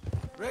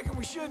 Reckon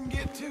we shouldn't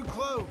get too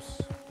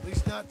close. At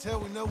least not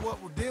till we know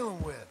what we're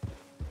dealing with.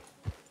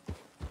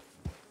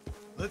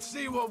 Let's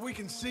see what we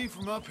can see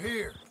from up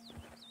here.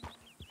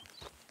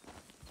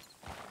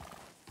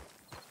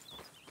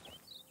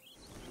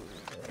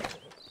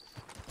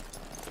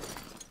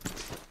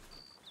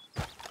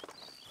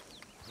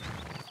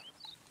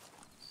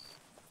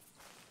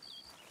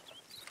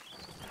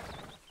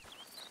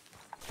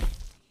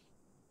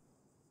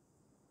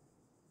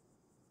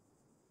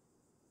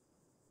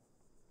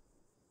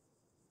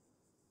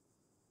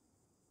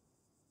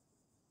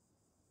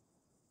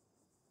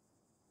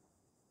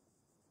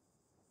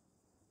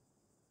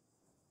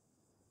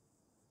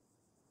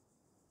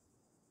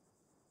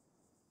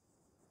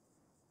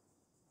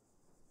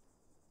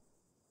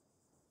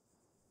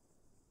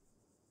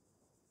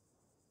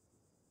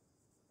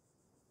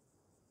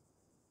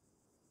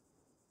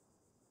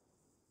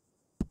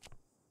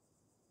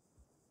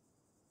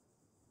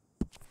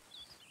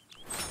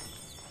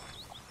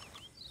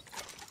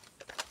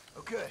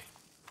 Okay,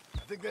 I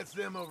think that's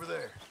them over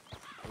there.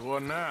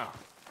 What now?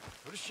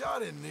 Put a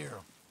shot in near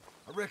them.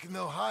 I reckon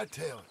they'll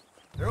hightail it.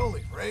 They're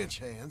only ranch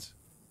hands.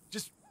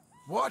 Just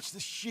watch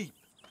the sheep.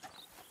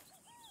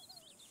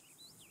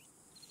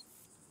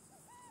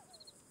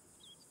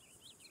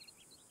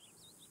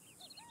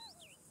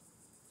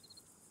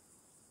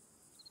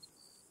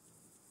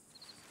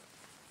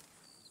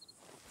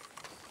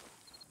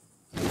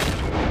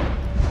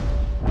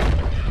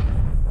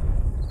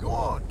 Go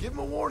on, give them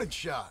a warning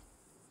shot.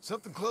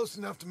 Something close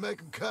enough to make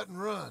them cut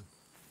and run.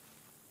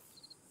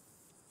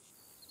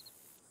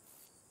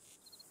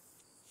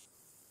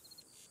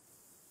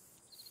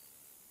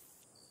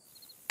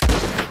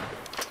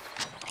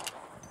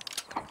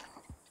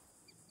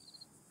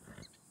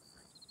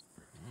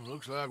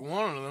 Looks like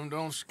one of them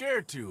don't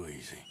scare too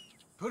easy.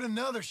 Put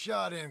another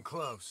shot in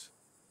close.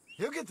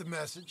 He'll get the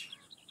message.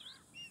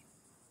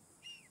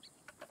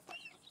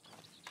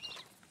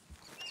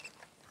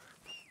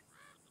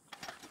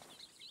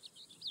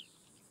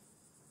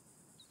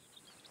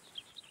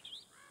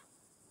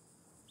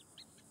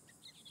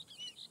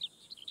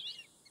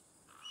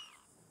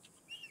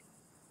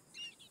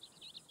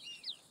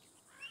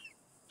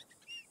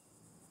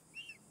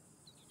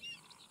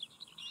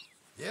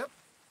 Yep,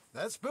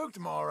 that spooked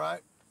him all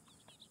right.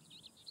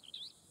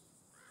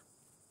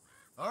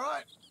 All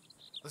right,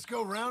 let's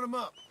go round him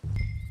up.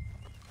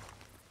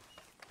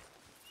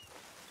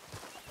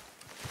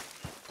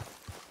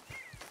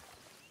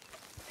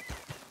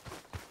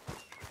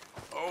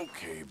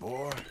 Okay,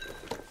 boy.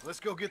 Let's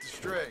go get the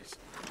strays.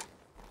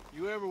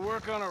 You ever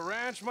work on a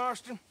ranch,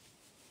 Marston?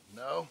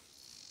 No.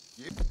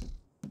 You...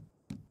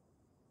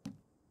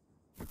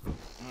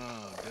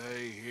 Oh,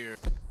 day here.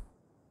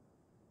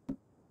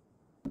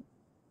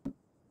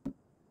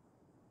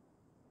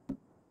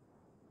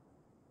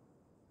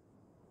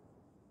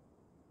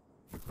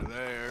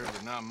 There,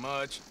 but not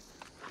much.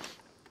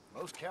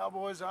 Most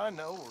cowboys I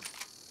know are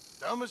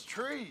dumb as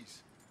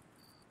trees.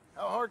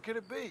 How hard could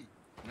it be?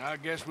 I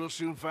guess we'll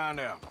soon find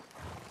out.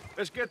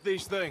 Let's get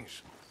these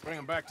things. Bring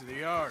them back to the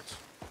yards.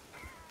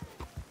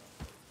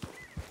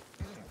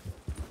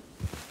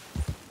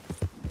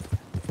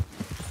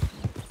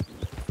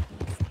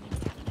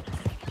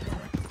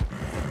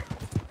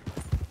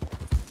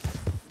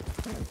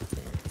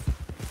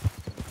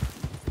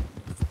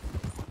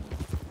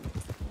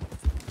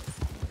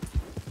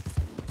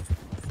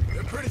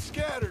 They're pretty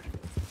scattered.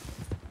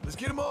 Let's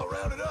get them all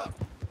rounded up.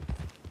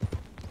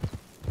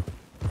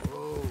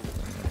 Whoa.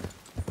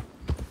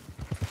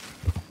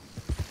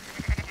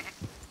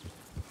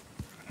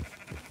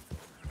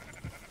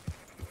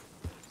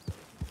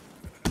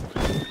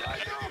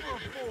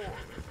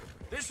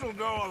 This'll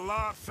go a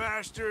lot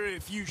faster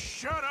if you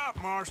shut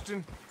up,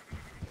 Marston.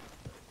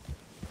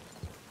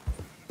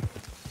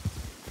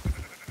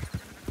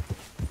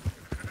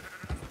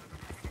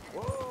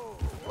 Whoa,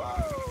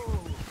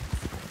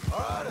 whoa! All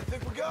right, I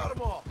think we got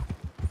them all.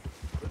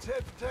 Let's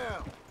head for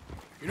town.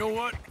 You know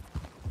what?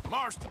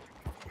 Marston,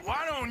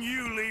 why don't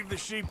you leave the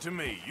sheep to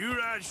me? You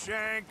ride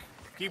Shank,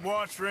 keep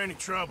watch for any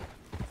trouble.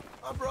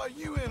 I brought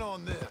you in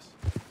on this.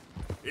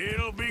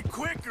 It'll be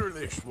quicker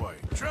this way,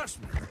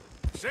 trust me.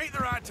 This ain't the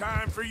right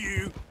time for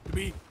you to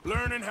be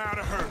learning how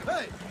to herd.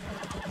 Hey!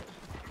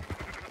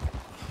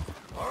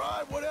 All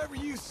right, whatever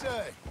you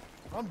say.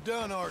 I'm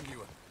done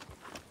arguing.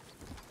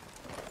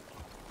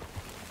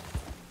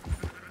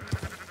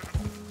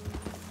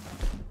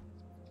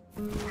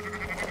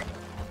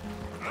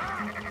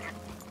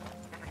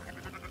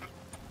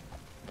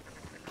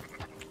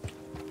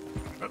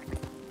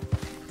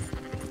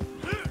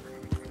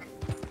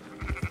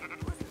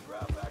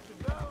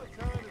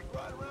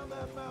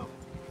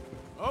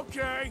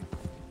 Okay.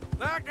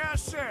 Like I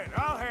said,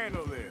 I'll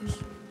handle this.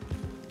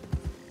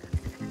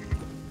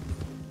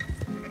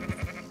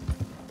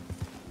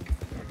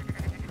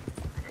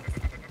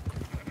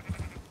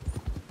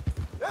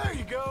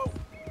 go.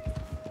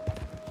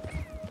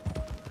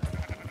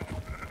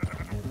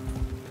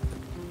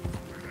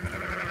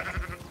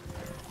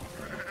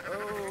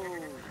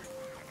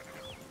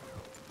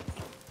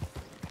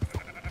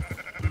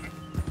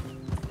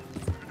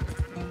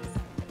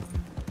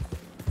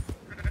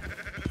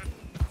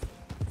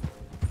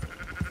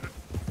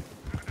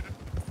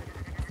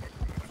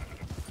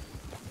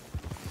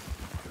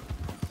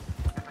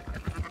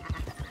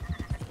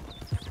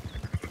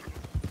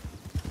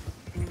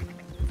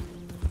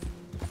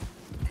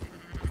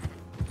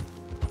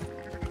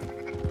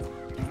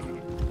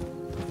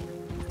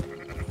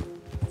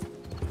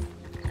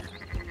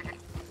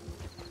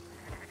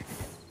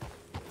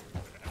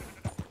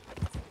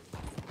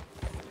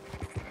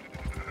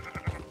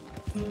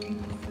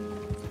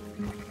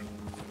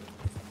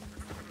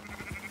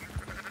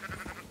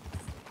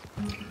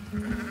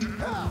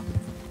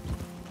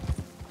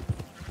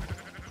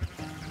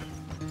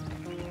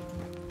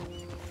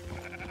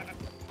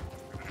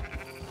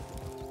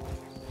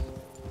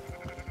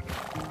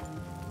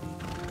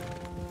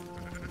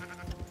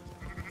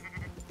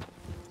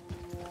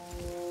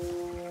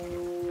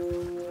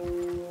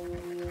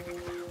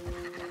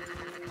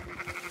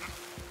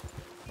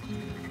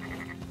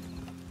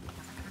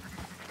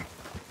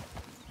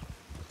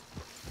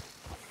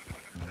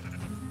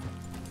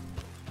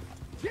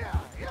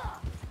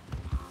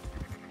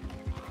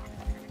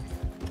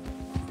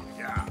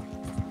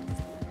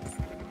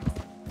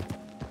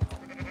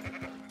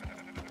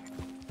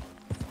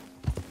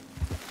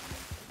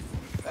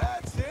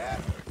 That's it.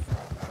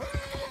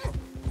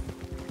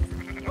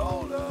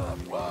 Hold up.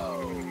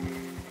 Whoa.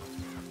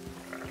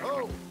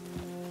 Oh.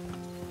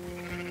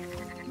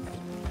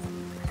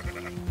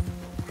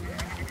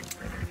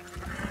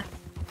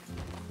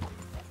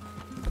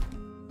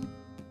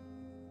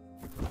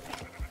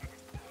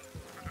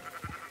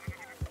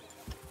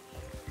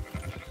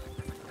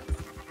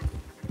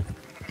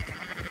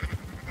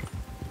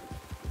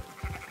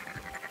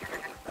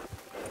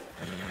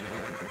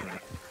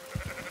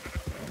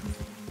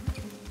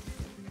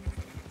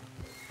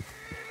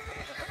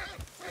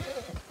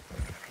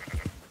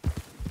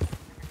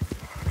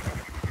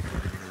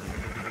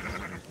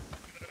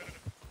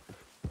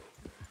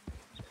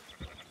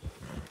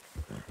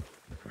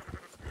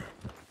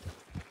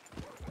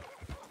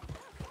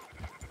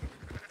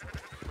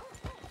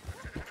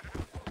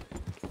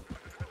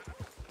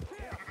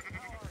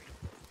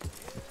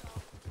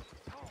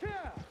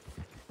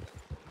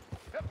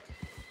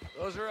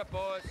 Those are up,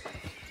 boys.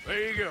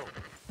 There you go.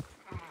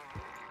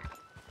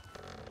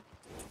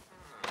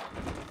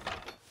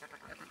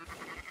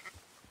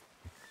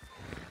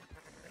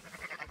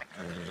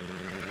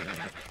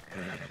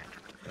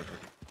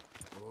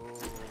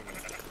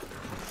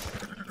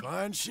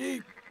 Fine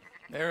sheep.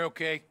 They're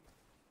okay.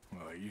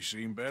 Well, you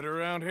seen better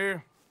around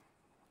here?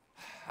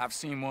 I've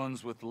seen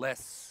ones with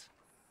less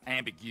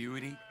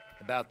ambiguity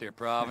about their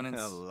provenance.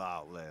 A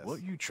lot less.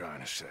 What you trying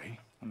to say?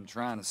 I'm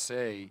trying to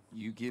say,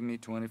 you give me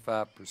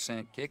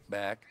 25%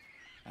 kickback,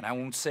 and I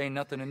won't say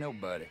nothing to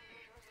nobody.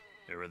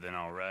 Everything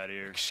all right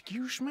here?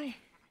 Excuse me?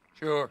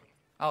 Sure,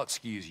 I'll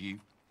excuse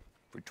you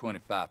for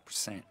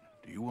 25%.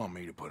 Do you want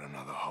me to put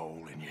another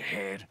hole in your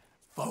head?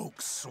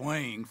 Folks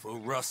swing for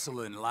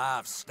rustling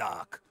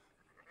livestock.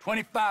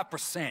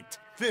 25%.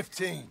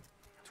 15.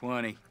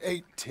 20.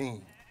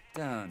 18.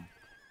 Done.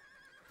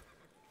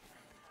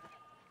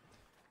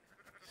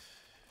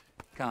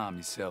 Calm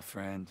yourself,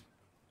 friend.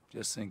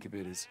 Just think of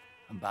it as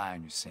I'm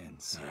buying your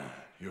sins.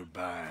 You're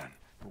buying,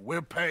 but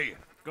we're paying.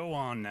 Go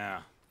on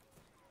now.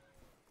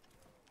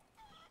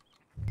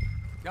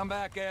 Come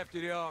back after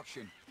the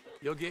auction.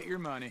 You'll get your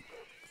money.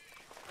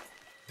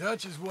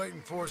 Dutch is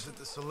waiting for us at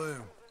the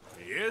saloon.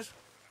 He is?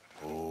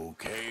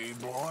 Okay,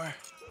 boy.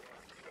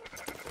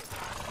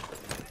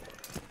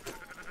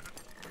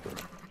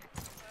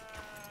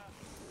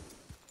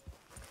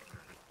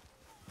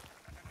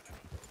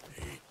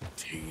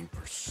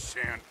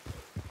 %.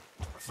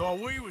 I thought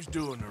we was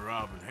doing the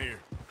robbing here.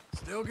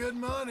 Still good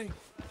money.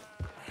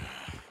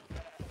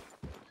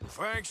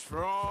 Thanks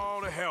for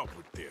all the help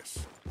with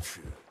this.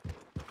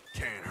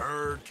 Can't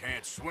herd,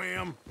 can't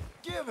swim.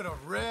 Give it a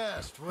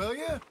rest, will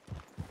you?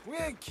 We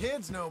ain't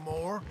kids no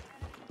more.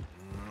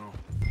 No,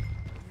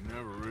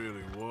 never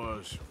really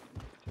was.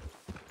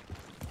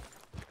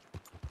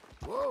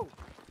 Whoa.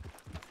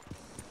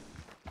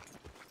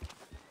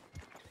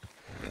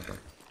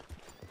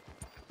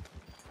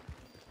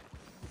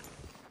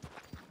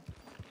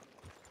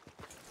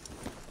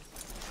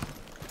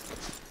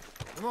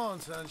 Come on,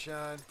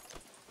 sunshine.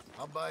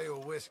 I'll buy you a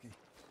whiskey.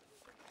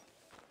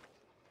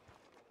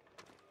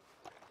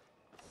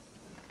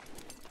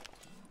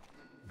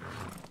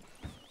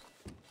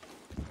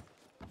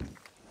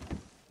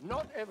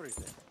 Not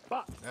everything,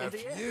 but in After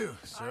the end, you,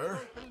 sir. I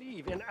don't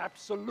believe in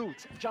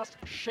absolutes, just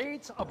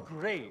shades of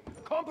gray.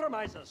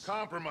 Compromises.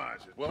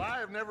 Compromises. Well, I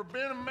have never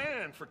been a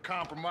man for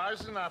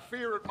compromises, and I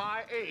fear at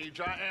my age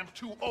I am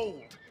too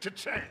old to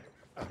change.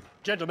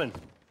 Gentlemen.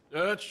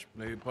 Dutch,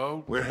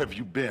 Leopold. Where have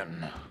you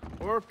been?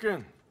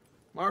 Working.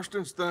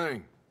 Marston's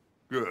thing.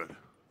 Good.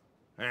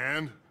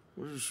 And?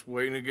 We're just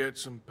waiting to get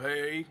some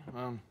pay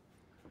on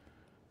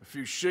a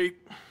few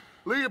sheep.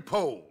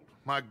 Leopold,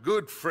 my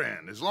good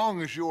friend, as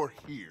long as you're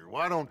here,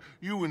 why don't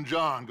you and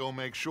John go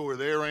make sure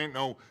there ain't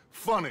no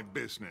funny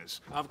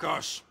business? Of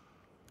course.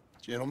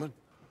 Gentlemen,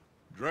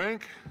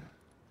 drink?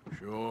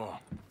 Sure.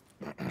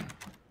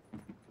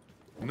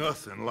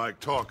 Nothing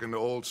like talking to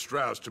old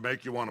Strauss to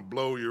make you want to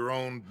blow your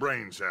own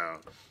brains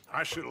out.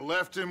 I should have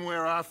left him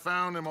where I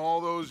found him all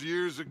those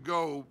years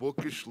ago.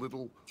 Bookish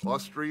little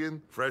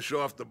Austrian, fresh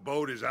off the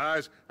boat, his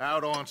eyes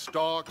out on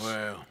stalks.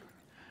 Well,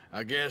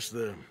 I guess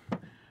the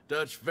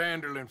Dutch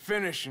Vanderlyn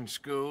Finishing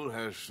School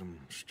has some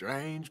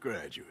strange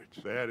graduates.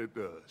 That it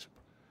does.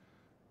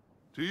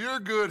 To your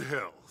good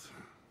health.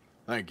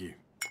 Thank you.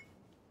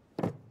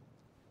 Vanderlyn!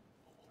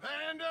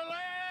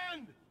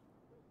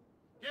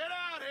 Get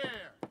out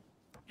here!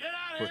 Get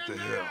out What here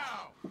the now!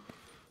 hell?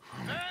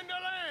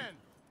 Vanderlyn!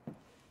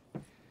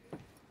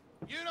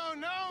 You don't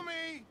know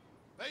me,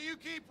 but you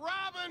keep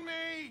robbing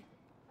me!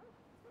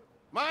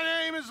 My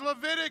name is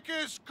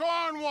Leviticus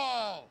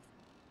Cornwall.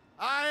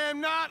 I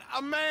am not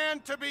a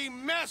man to be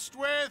messed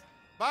with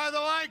by the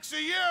likes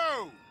of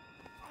you!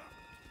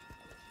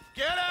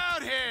 Get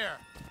out here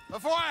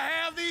before I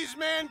have these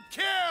men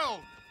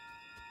killed!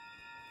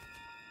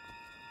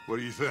 What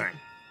do you think?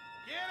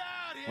 Get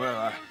out here,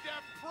 Well, you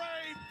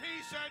depraved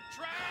piece of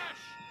trash!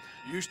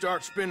 You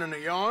start spinning the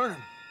yarn,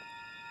 and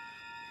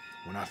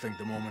when I think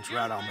the moment's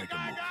right, I'll make a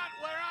I move. got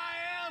where I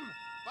am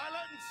by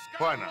letting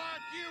Why scum not?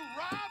 like you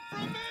rob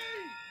from me!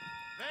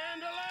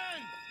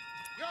 Vanderlyn,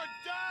 you're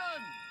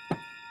done!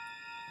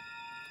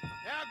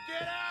 Now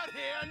get out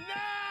here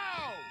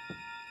now!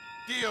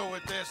 Deal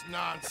with this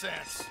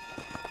nonsense.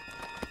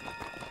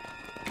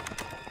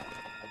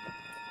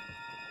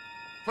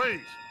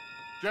 Please,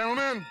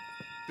 gentlemen,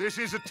 this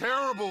is a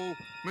terrible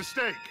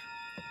mistake.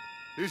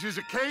 This is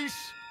a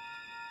case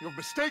of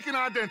mistaken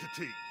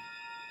identity.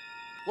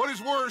 What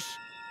is worse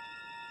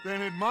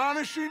than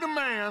admonishing a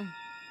man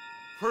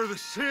for the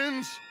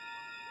sins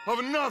of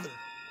another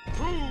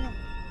who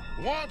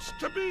wants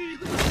to be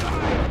the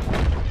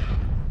Messiah?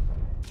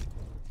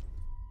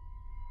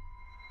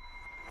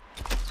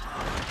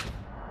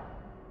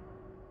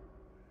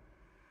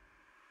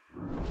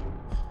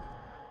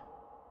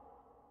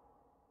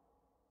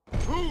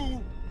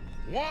 Who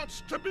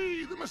wants to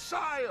be the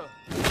Messiah?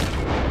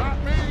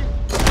 Not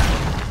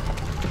me.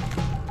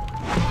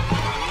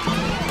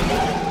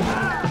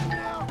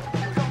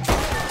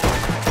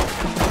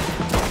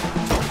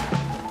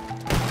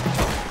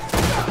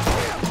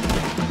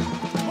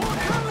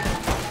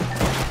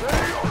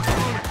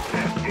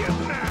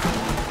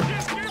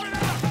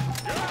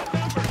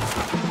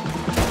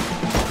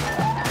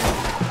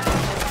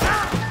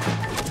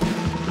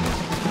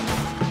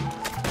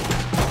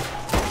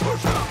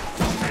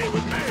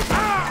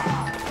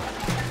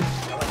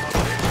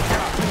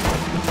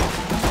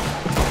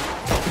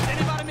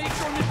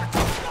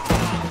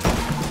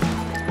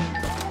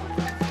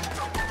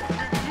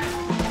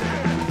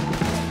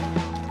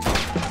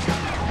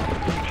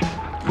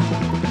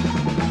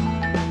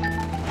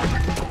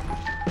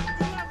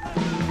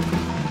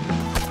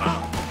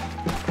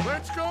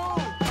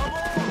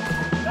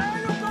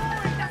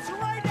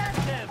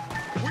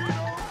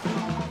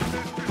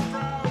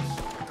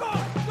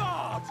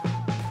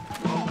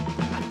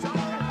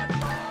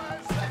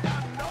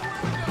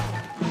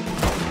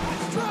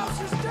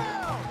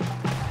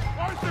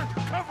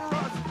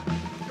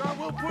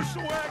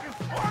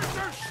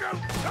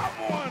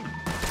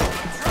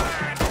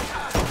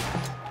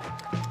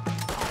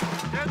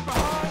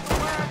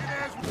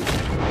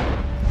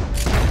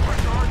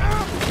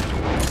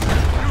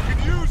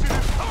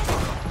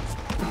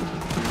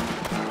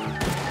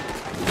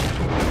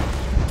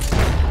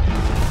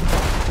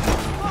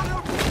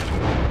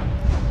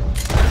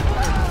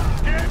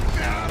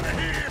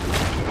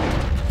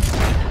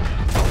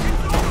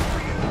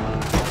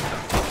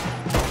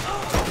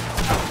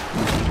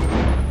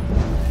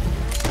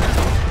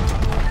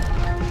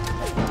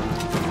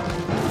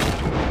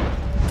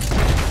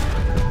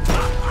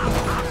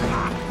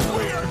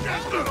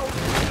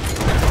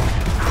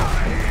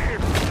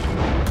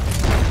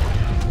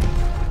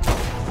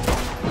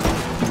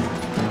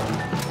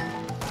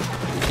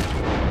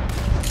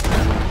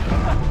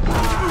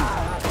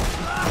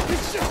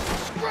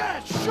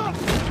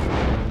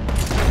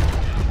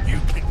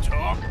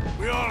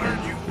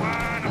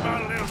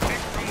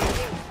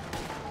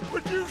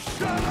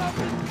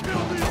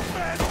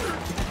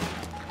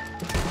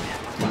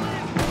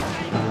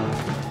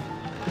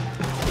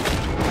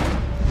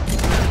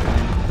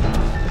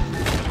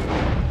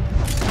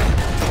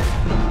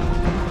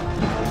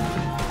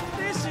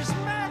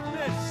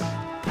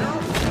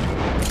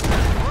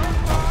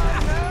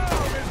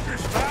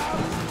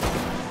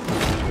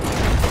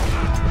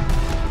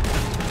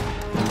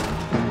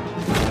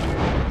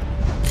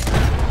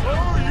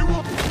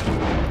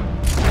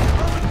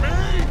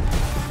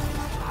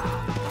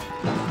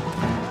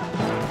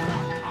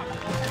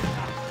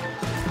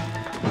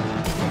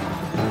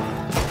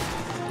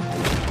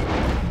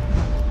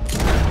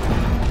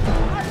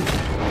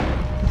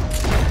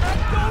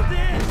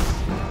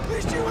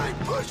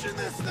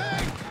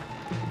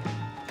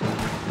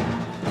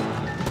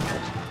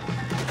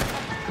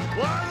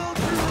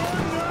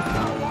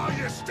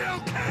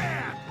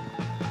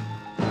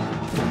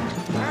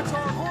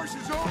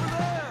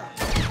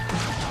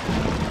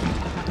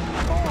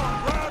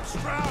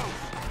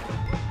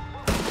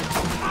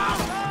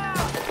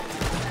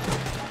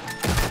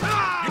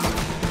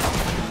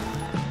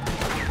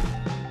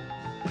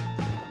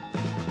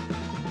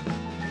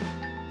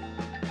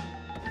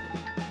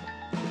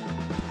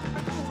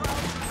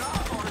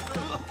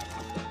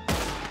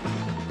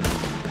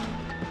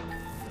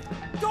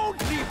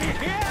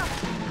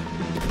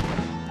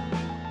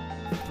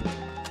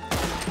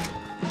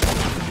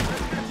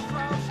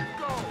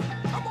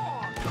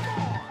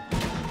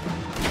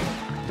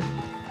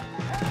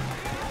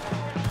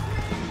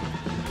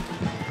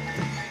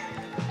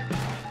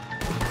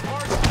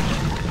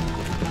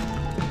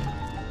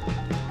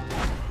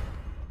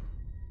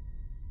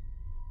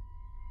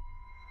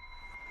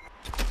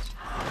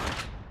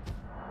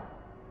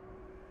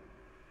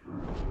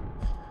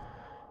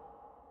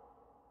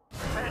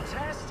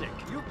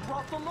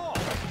 the law.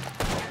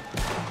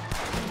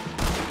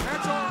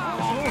 That's our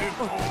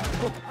rule.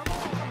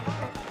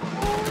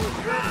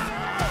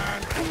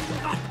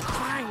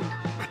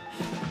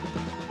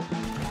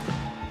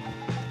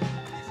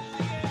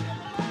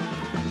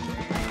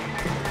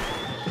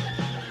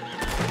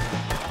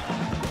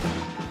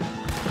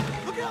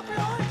 Look out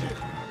behind you.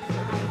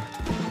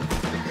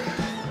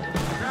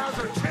 Now's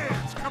our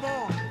chance. Come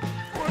on.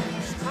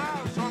 Put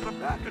Strauss on the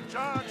back of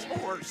John's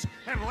horse,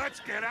 and let's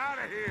get out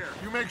of here.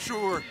 You make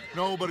sure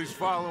nobody's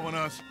following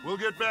us. We'll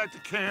get back to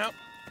camp.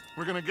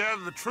 We're gonna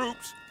gather the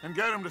troops and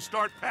get them to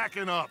start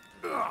packing up.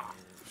 Ugh.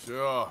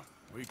 Sure.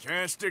 We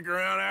can't stick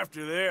around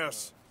after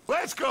this.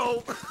 Let's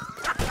go!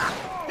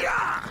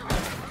 Yeah!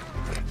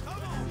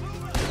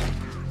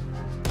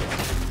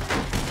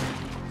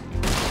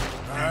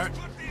 All right.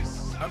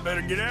 I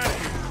better get out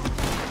of here.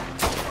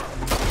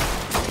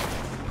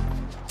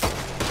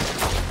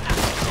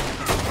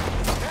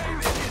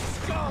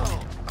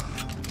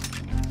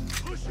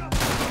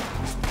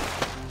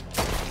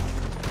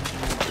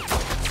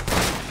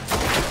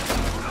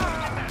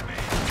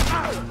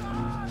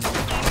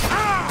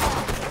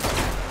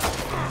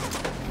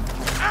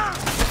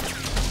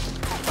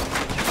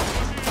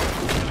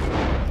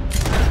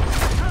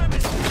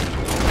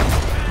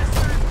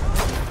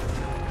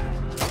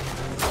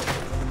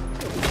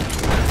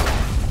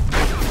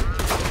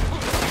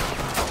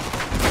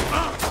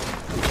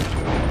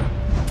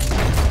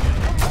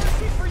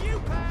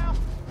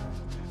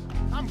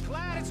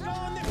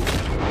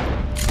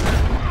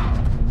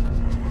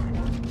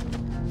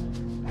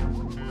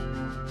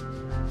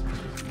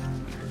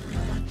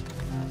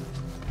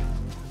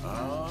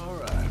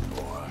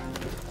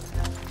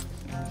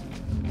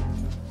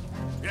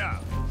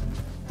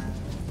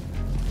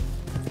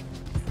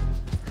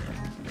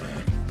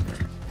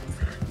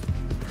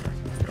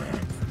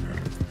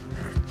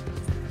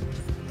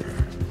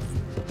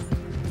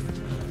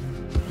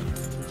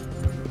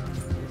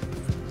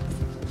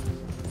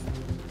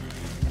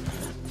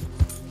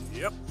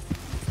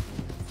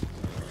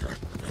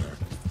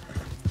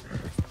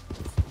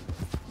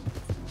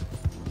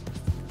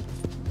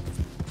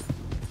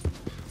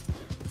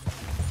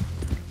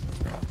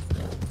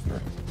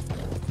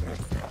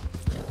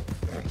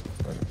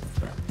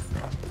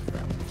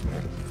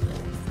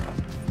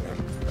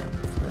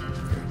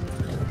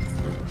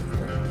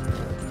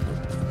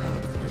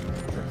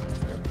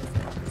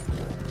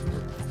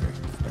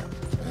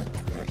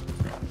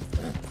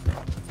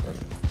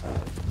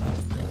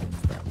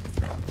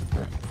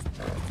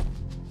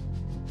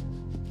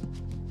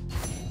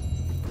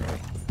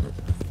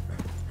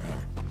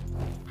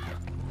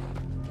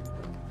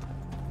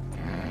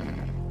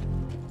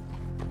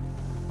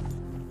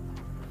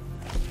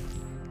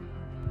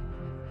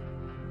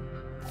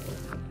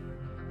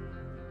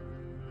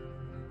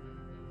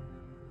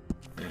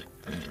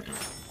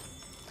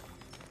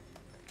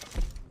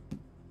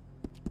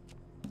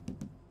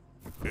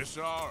 It's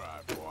all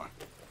right, boy.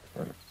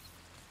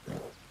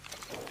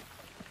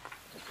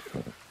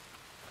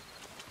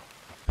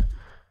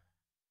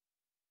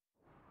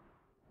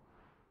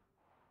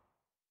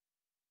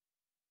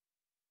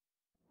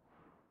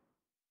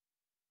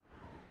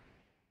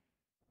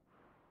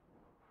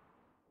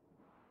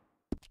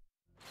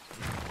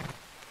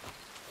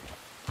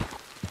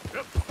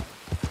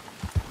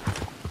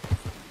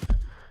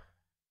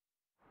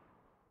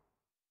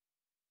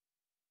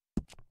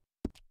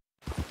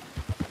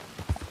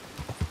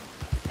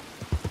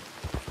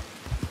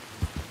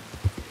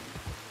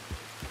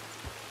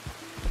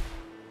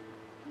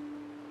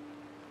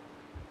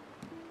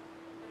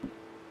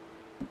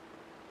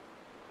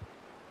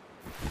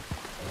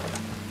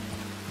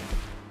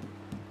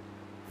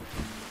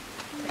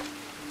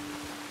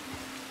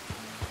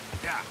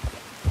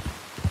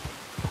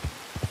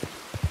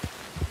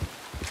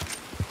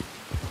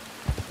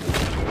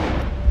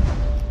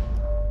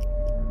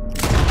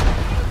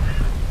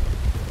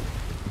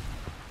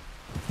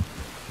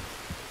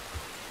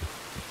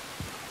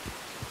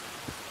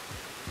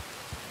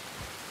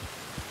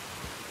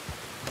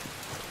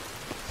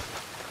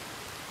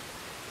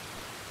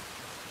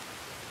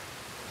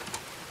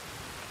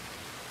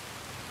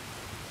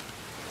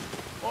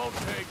 Won't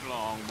take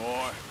long,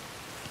 boy.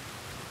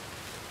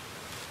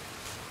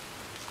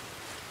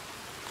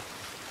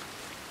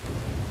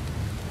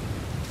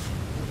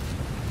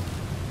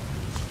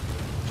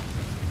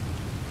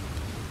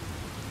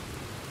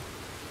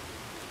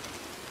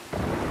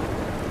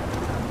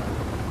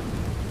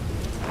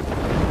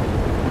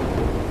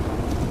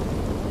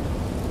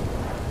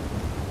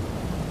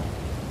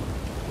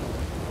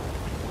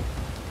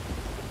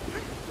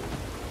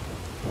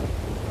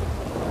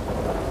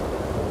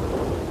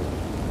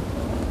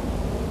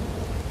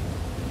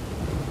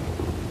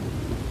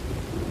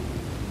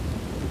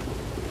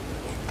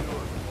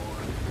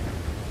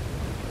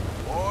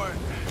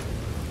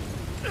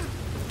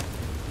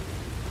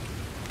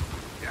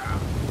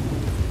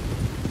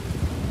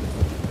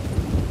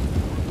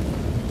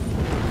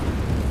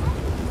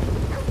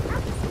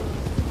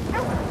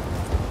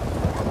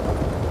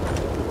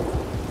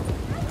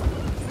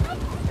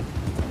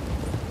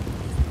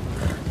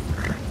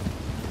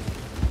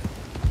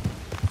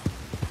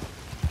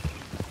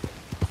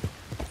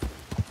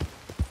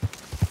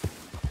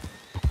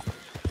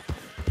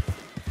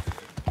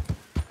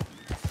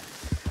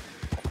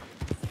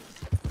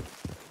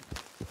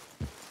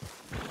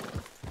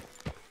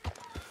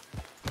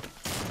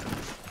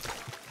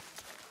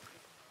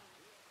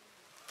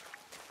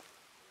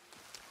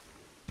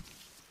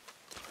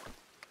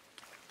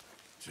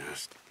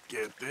 Just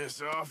get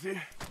this off you.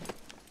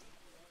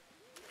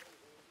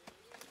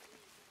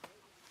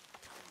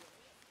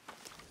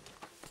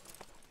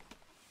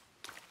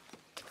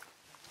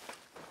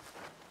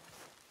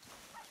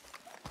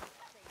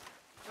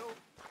 So,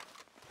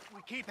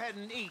 we keep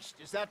heading east.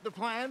 Is that the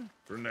plan?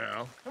 For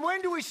now. And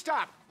when do we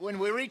stop? When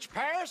we reach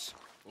Paris?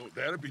 Well,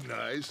 that'd be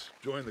nice.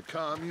 Join the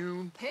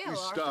commune. Hell, we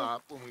Arthur.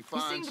 stop when we You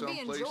find seem to be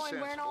someplace enjoying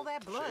sensible. wearing all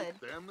that blood.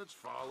 Shake them that's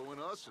following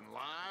us and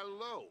lie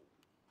low.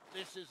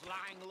 This is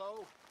lying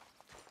low.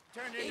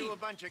 Turned into a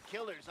bunch of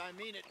killers. I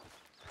mean it.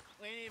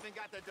 We ain't even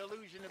got the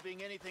delusion of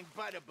being anything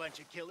but a bunch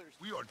of killers.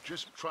 We are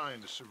just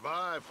trying to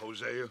survive,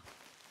 Hosea.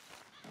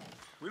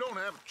 We don't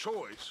have a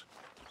choice.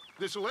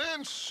 This'll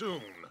end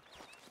soon.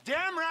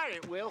 Damn right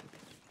it will.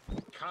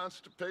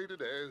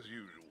 Constipated as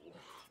usual.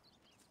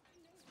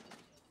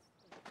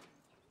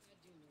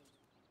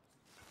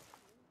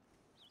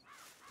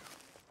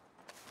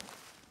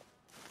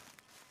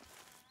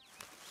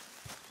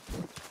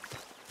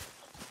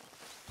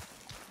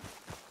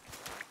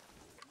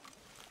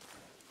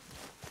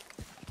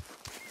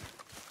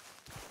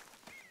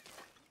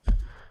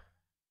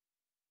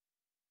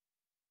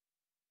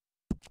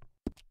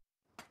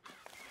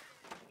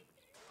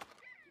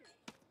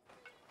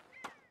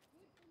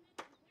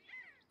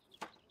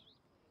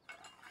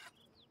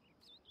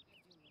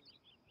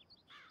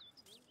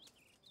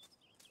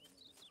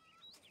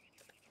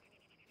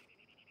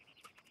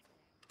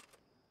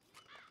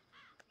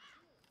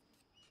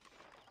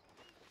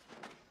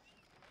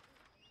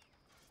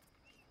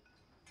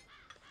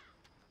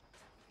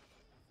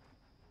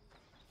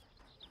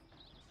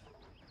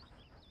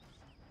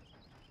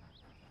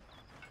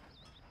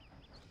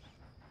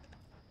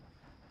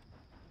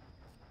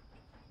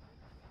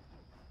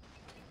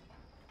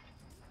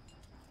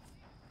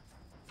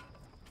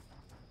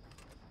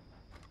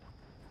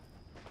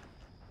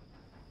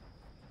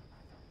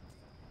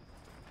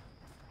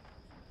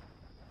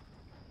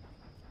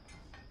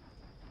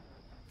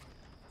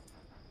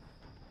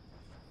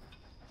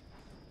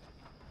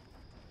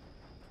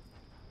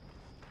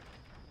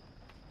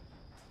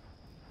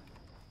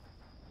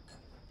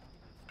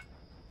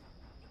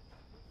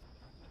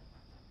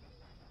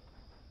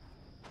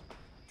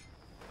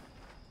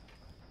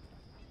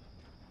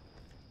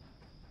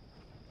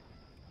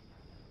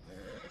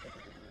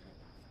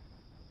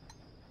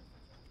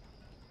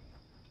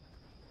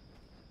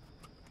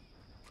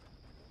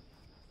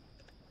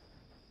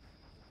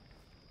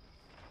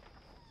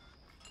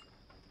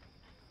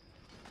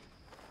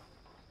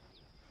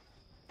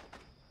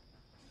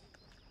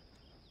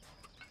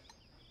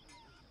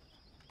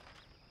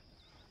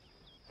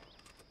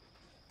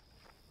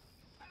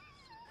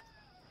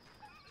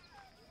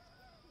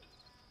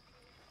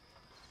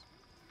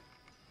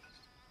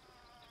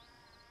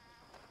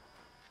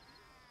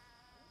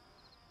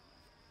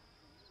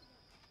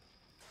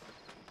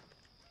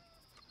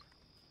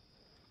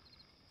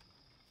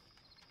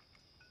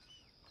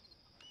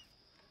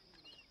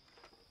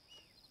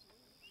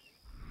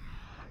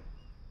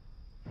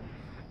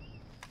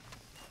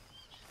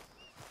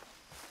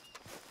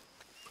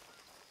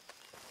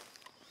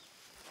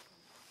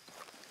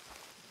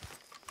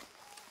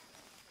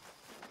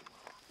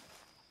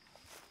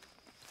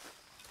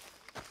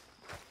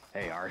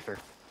 Hey, Arthur.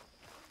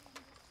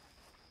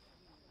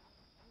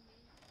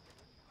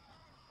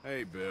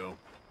 Hey, Bill.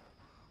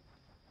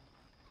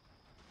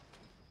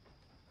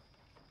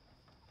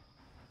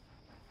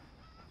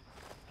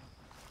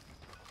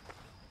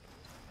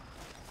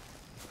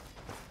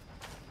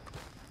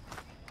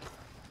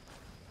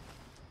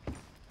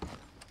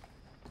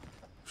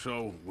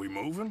 So, we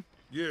moving?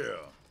 Yeah.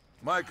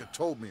 Micah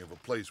told me of a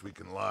place we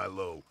can lie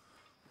low.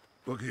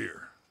 Look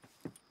here.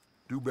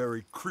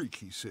 Dewberry Creek,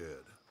 he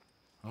said.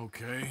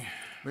 Okay.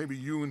 Maybe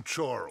you and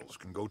Charles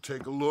can go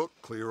take a look,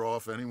 clear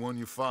off anyone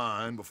you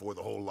find before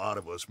the whole lot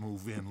of us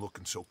move in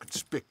looking so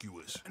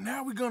conspicuous. And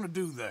how we gonna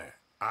do that?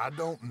 I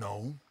don't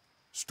know.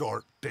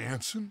 Start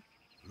dancing?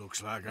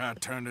 Looks like I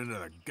turned into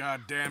the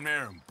goddamn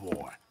errand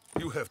boy.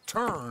 You have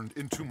turned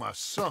into my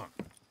son.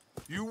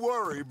 You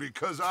worry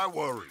because I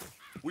worry.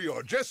 We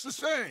are just the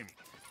same.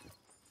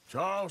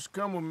 Charles,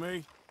 come with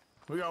me.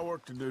 We got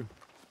work to do.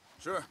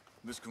 Sure,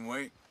 this can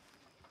wait.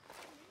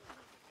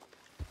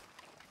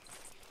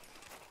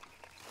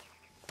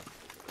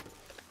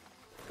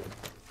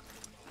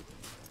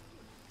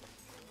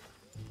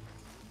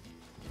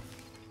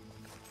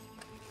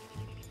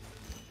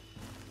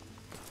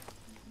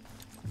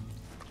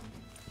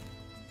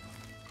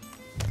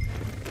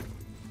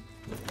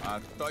 I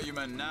thought you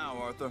meant now,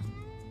 Arthur.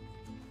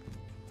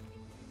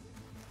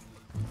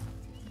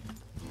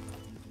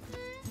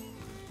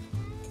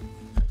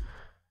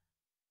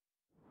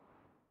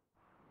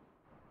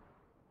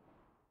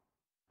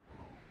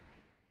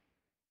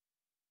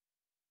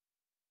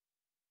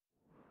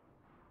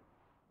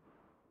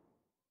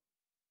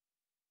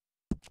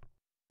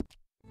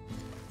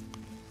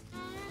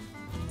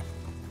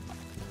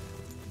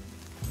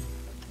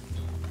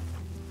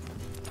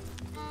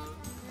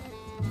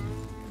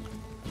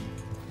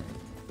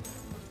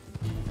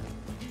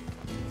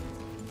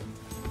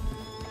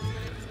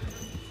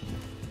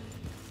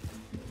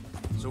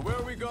 So where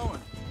are we going?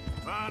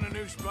 Find a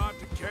new spot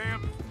to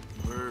camp.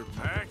 We're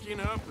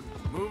packing up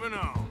and moving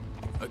on.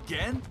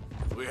 Again?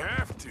 We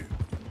have to,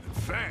 and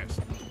fast.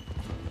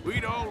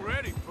 We'd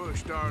already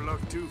pushed our luck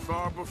too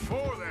far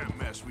before that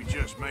mess we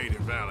just made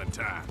in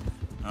Valentine.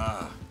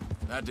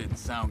 That didn't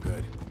sound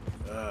good.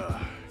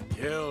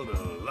 Killed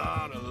a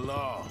lot of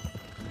law.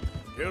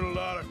 Killed a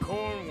lot of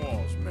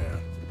Cornwall's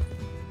men.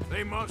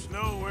 They must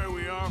know where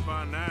we are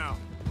by now.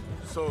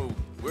 So,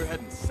 we're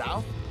heading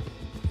south?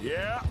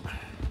 Yeah.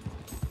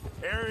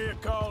 Area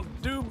called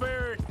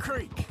Dewberry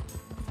Creek.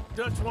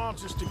 Dutch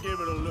wants us to give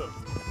it a look.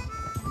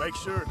 Make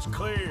sure it's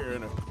clear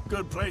and a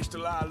good place to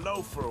lie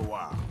low for a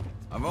while.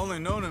 I've only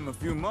known him a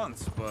few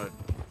months, but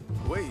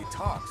the way he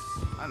talks,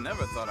 I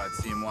never thought I'd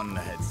see him wanting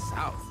to head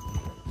south.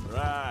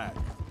 Right.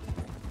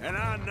 And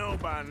I know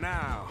by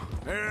now,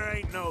 there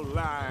ain't no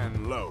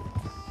lying low.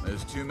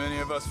 There's too many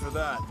of us for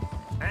that.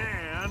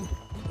 And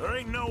there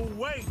ain't no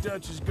way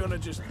Dutch is gonna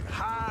just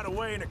hide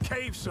away in a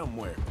cave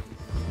somewhere.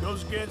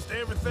 Goes against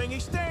everything he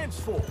stands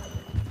for.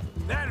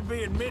 That'd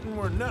be admitting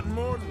we're nothing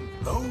more than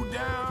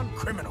low-down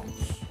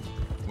criminals.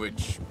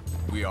 Which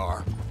we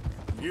are.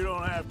 You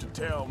don't have to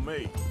tell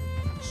me.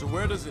 So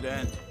where does it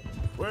end?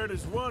 Where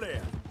does what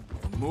end?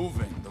 The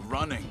moving, the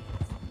running.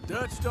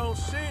 Dutch don't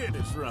see it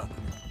as running.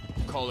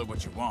 Call it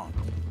what you want.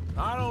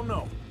 I don't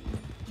know.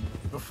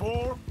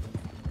 Before,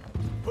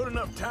 put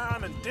enough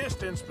time and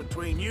distance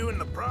between you and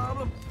the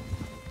problem,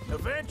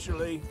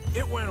 eventually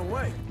it went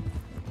away.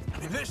 I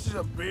mean, this is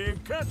a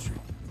big country.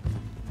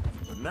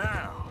 But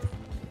now,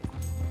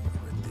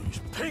 with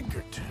these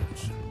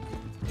Pinkertons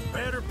and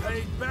better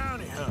paid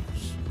bounty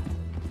hunters,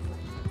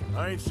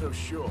 I ain't so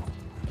sure.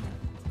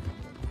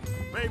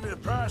 Maybe the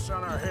price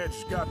on our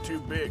heads got too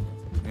big.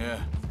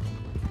 Yeah,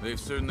 they've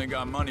certainly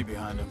got money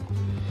behind them.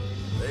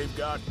 They've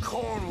got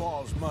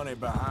Cornwall's money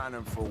behind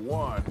them for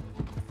one,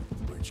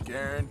 which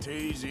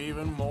guarantees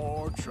even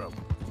more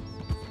trouble.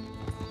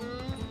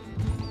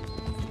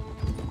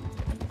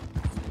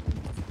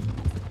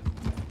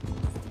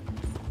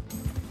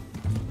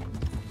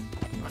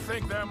 I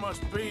think that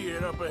must be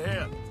it up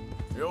ahead.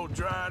 The old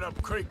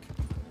dried-up creek.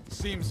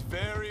 Seems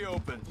very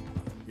open.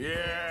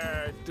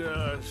 Yeah, it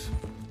does.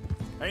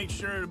 Ain't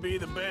sure to be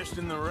the best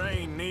in the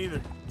rain, neither.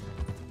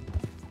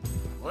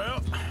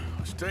 Well,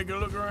 let's take a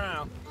look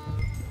around.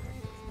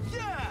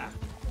 Yeah!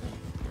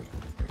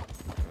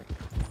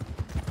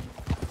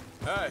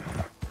 Hey,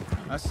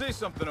 I see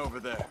something over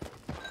there.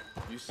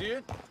 You see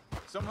it?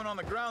 Someone on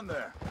the ground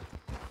there.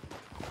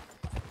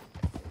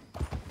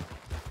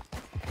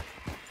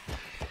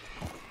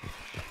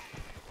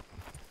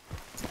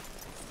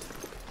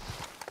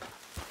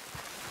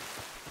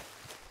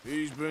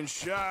 He's been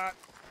shot.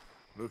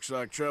 Looks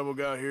like trouble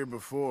got here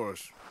before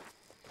us.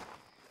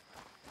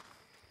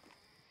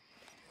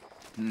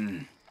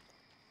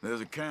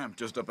 There's a camp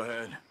just up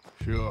ahead.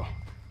 Sure.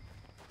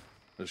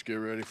 Let's get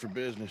ready for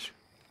business.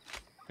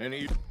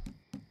 Any...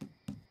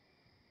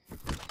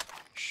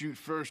 Shoot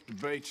first,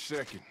 debate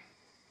second.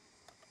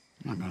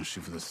 I'm not gonna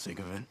shoot for the sake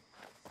of it.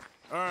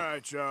 All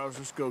right, Charles,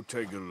 let's go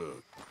take a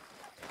look.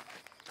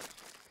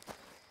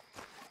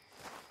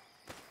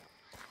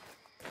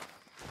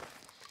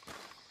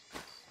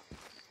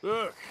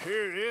 Look,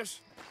 here it is.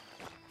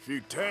 A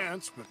few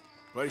tents, but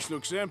place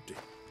looks empty.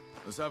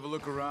 Let's have a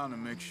look around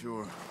and make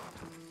sure.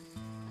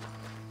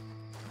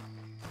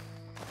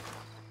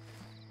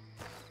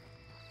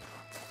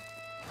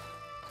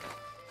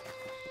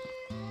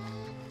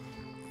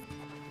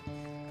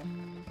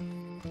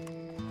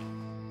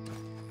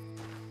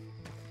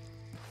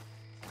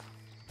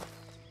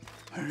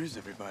 Where is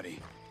everybody?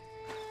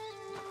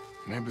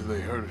 Maybe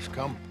they heard us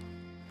coming.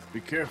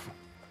 Be careful.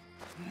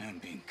 I'm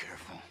being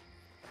careful.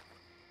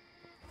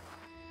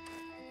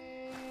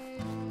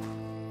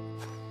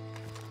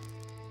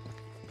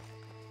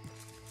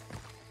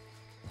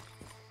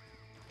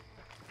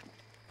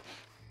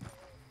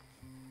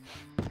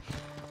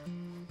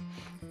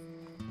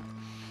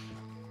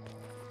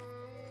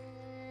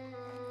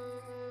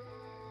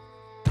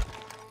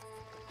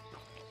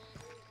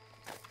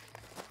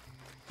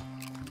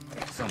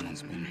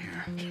 Someone's been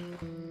here.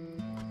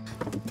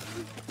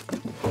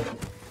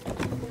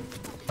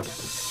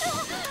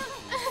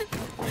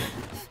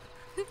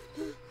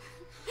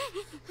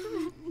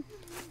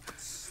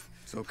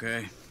 It's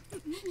okay.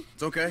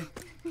 It's okay.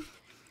 You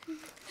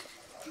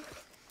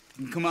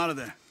can come out of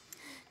there.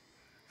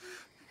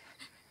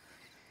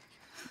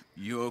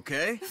 You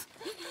okay?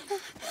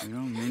 You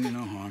don't mean you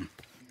no harm.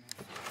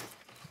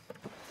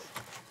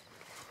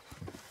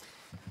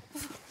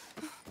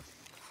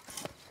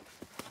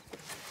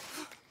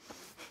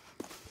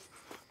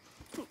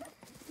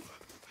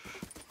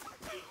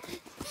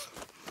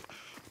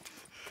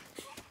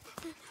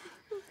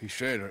 He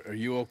said, are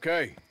you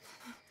okay?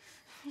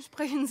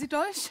 Sprechen Sie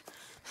Deutsch?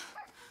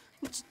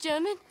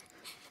 German?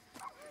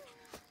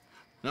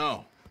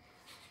 No.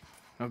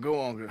 Now go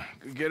on,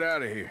 get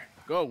out of here.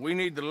 Go, we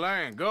need the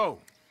land, go.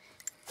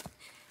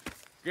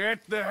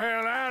 Get the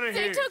hell out of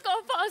They here. took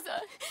our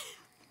father.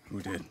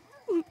 Who did?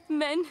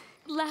 Men,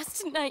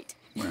 last night.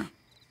 Where?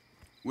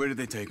 Where did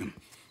they take him?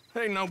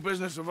 Ain't no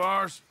business of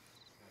ours.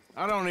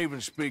 I don't even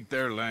speak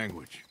their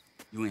language.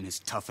 You ain't as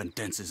tough and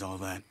dense as all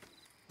that.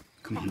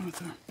 Come on,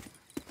 Arthur.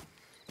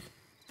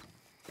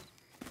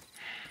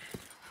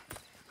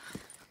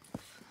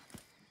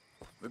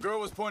 The girl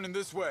was pointing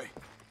this way.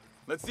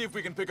 Let's see if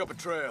we can pick up a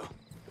trail.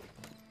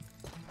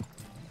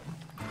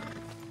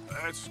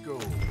 Let's go,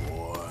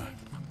 boy.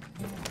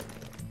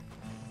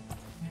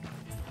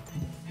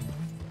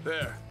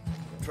 There.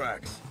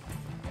 Tracks.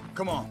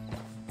 Come on.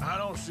 I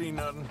don't see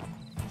nothing.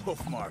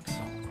 Hoof marks.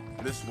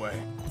 This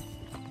way.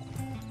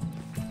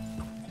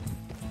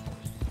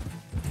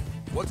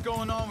 What's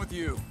going on with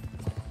you?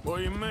 What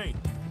do you mean?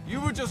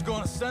 You were just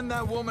gonna send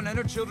that woman and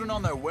her children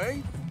on their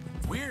way?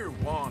 We're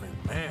wanted,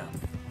 man.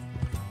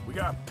 We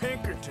got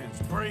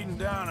Pinkertons breathing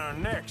down our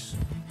necks.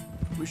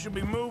 We should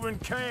be moving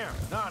camp,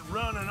 not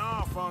running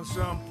off on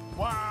some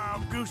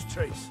wild goose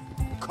chase.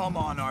 Come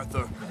on,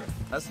 Arthur.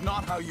 That's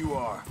not how you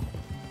are.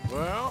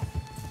 Well,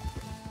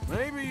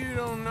 maybe you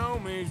don't know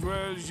me as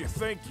well as you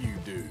think you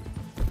do.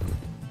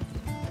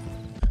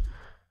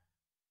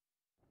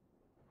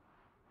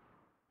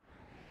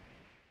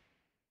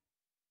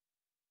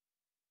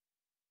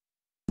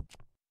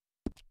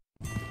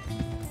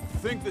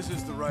 Think this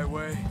is the right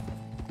way?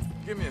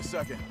 Give me a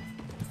second.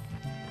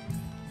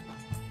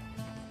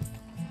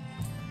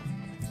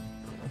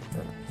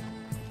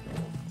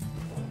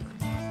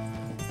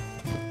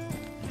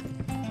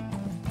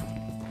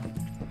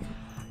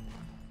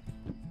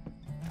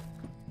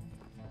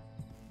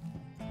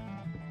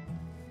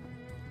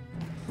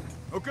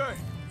 Okay,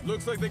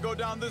 looks like they go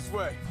down this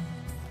way.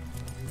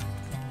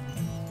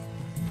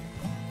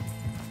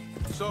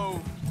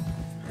 So,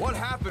 what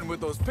happened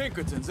with those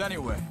Pinkertons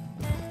anyway?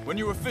 When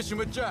you were fishing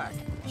with Jack?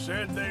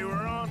 Said they were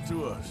on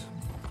to us.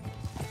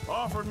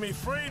 Offered me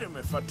freedom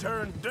if I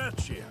turned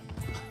Dutch yet.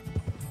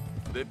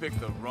 They picked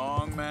the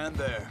wrong man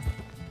there.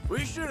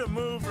 We should have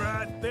moved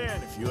right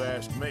then, if you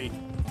ask me.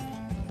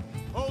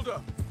 Hold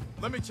up.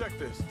 Let me check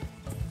this.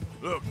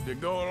 Look, they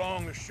go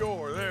along the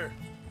shore there.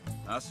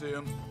 I see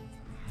them.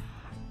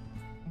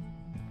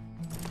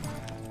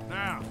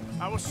 Now,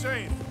 I was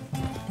saying,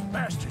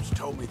 bastards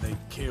told me they'd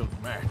killed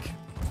Mac.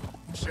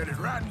 Said it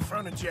right in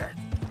front of Jack.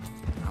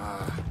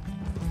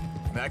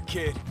 That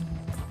kid,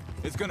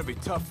 it's gonna be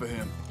tough for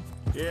him.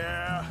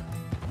 Yeah,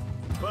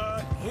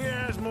 but he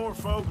has more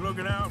folk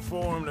looking out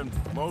for him than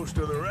most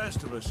of the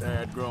rest of us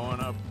had growing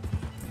up.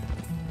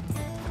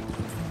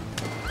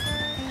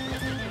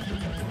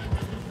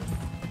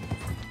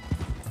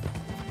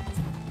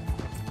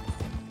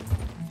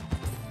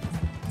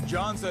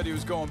 John said he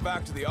was going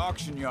back to the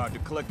auction yard to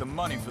collect the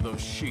money for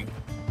those sheep.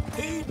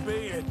 He'd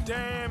be a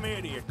damn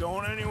idiot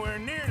going anywhere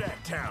near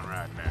that town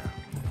right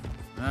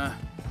now.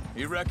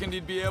 He reckoned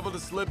he'd be able to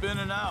slip in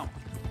and out.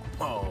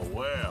 Oh,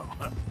 well.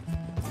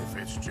 If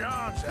it's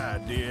John's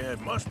idea,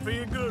 it must be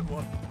a good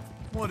one.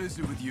 What is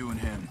it with you and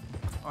him,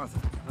 Arthur?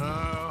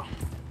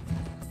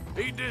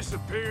 He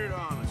disappeared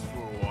on us for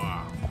a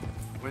while.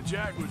 When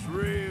Jack was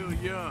real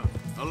young.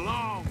 A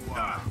long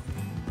while.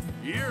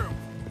 Year.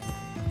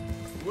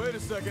 Wait a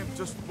second,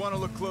 just want to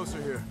look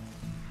closer here.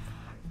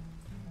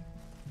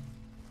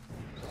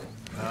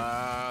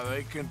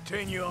 They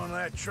continue on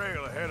that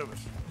trail ahead of us.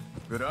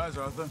 Good eyes,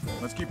 Arthur.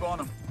 Let's keep on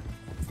them.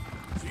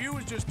 So you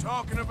was just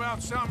talking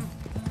about something?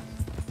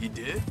 He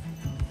did?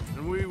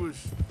 And we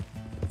was...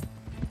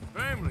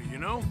 family, you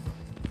know?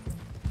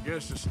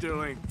 Guess I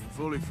still ain't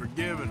fully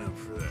forgiven him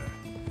for that.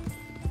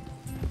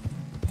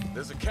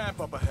 There's a camp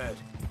up ahead.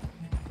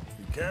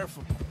 Be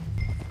careful.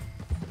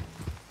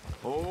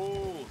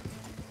 Hold.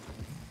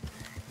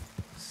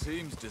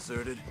 Seems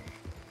deserted.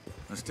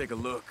 Let's take a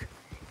look.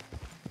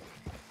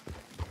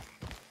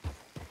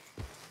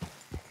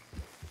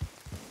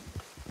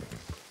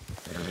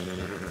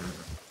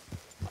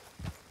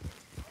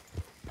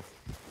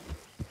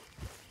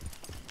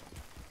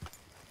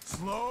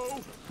 Slow.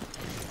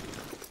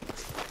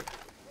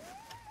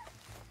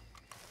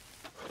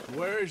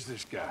 Where is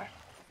this guy?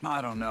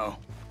 I don't know.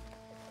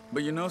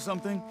 But you know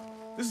something?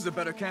 This is a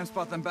better camp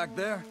spot than back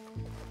there.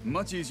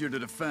 Much easier to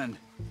defend.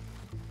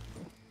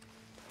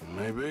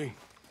 Maybe.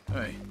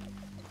 Hey.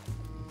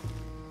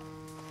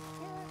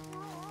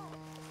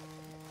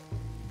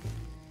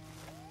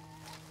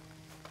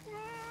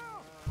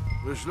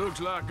 This looks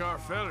like our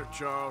feller,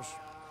 Charles.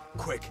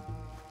 Quick.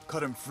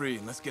 Cut him free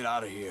and let's get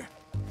out of here.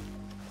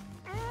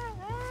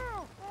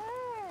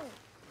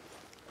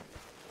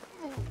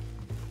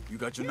 You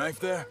got your knife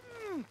there?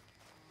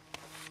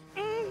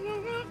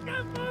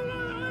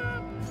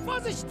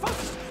 Vorsicht,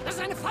 Vorsicht! Das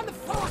ist eine Falle!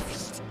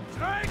 Vorsicht!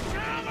 Take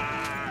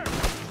cover!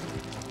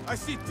 I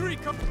see three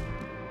come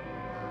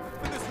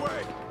this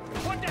way.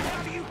 What the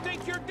hell do you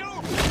think you're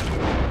doing?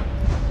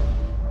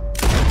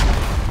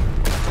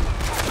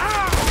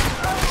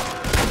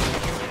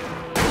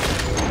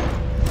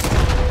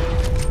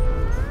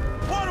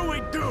 What are we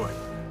doing?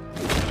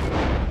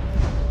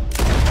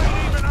 We're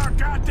leaving our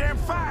goddamn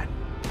fight!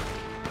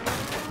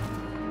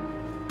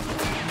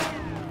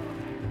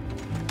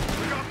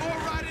 We got more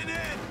riding in!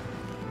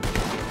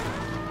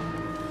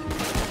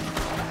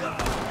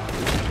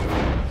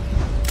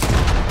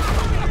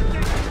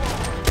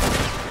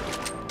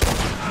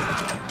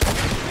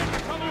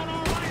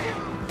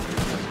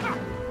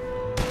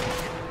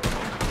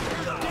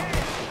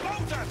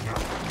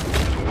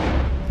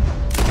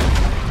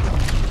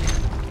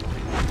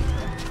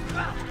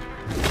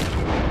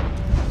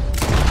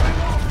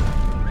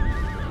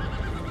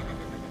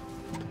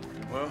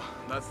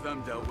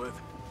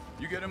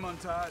 get him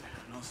untied,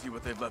 and I'll see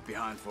what they've left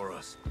behind for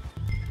us.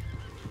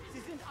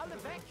 Sie sind alle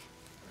weg.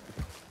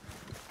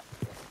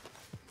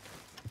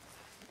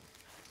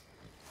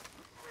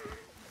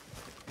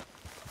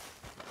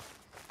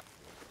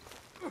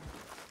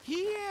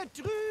 Hier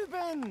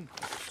drüben!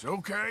 It's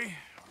okay.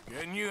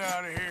 Getting you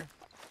out of here.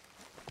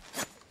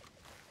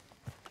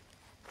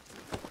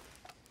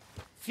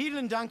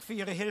 Vielen Dank für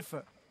Ihre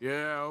Hilfe.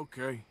 Yeah,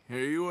 okay.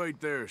 Here, you wait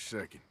there a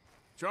second.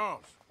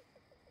 Charles,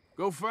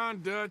 go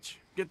find Dutch.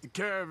 Get the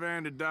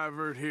caravan to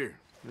divert here.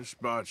 This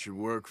spot should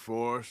work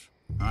for us.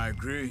 I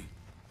agree.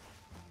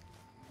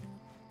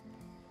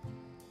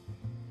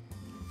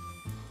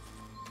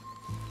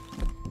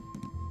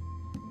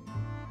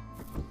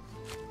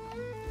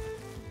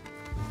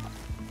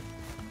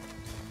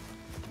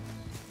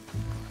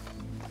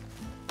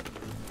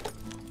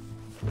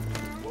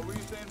 What were you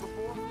saying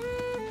before?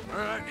 All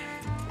right,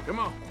 come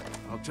on.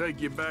 I'll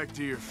take you back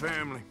to your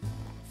family.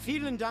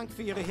 Vielen Dank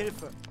für Ihre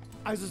Hilfe.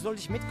 Also soll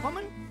ich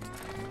mitkommen?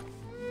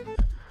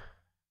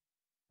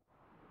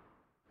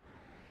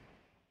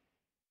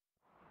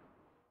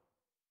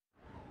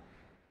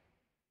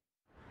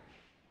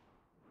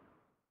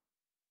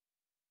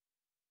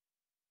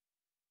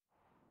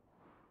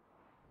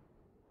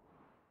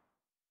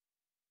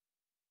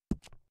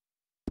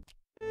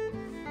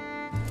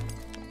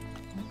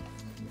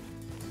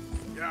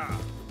 Ja.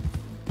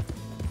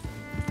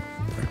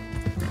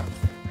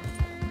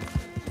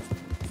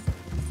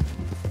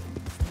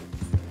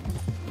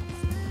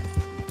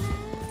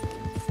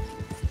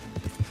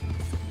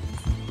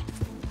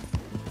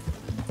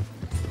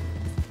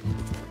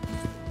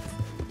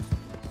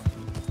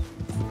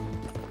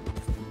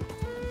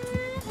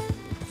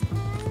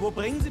 Wo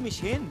bringen Sie mich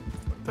hin?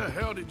 What the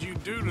hell did you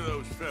do to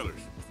those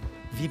fellers?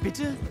 Wie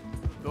bitte?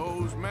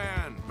 Those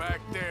men back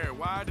there,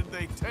 why did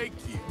they take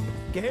you?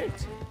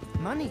 Geld.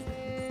 Money.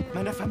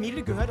 Meiner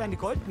Familie gehört eine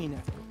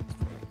Goldmine.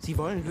 Sie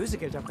wollen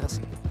Lösegeld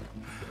erpressen.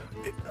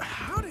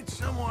 How did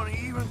someone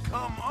even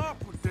come up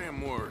with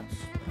them words?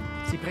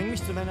 Sie bringen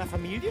mich zu meiner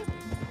Familie?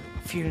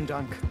 Vielen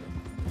Dank.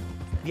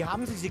 Wie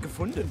haben Sie sie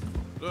gefunden?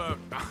 Look,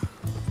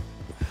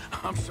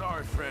 I'm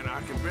sorry, friend.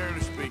 I can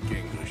barely speak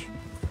English.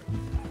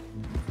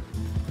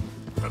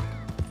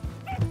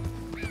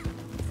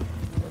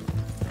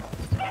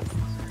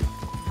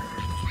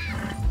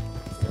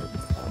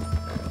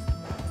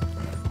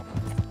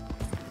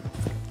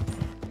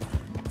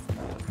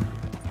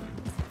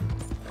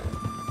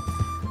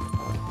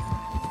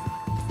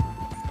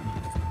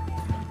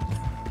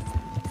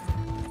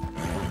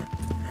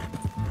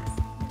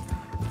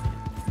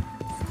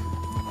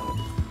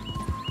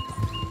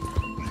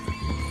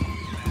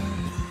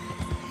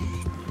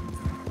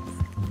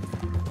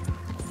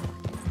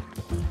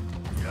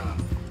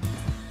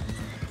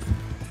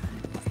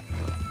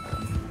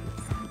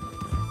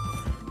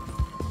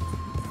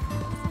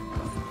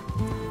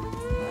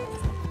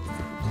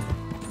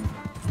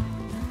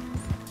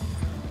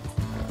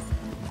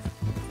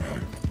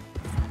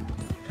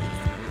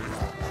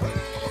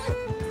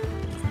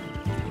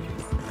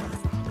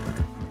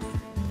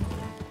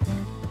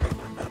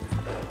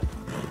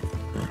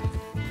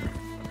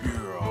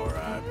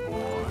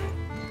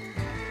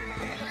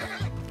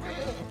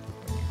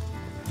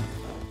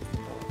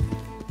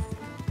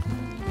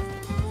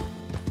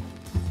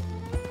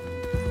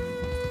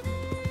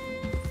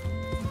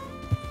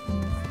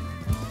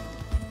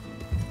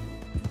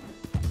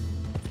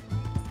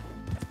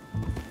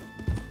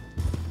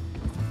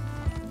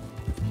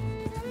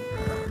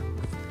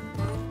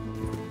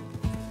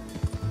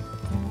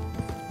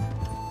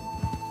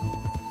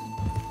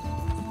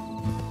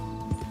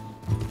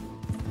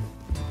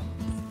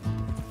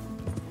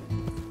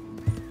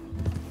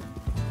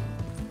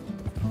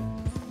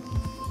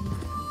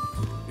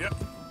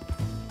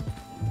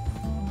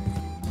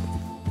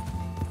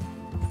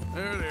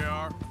 There they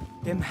are.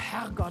 Dem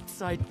Herrgott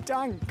sei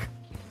Dank.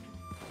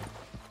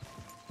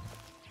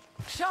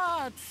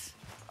 Schatz!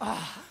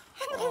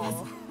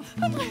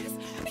 Andreas,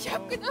 ich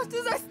hab gedacht,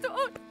 du seist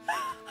tot.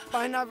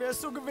 Beinahe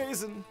wär's so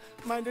gewesen.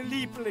 Meine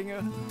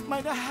Lieblinge,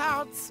 meine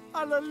Herz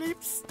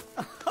allerliebsten.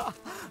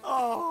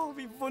 Oh,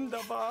 wie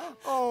wunderbar.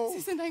 Oh.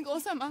 Sie sind ein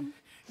großer Mann.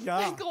 Ja.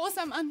 Ein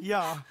großer Mann.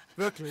 Ja,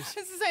 wirklich.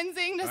 Es ist ein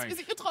Segen, dass wir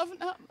Sie getroffen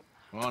haben.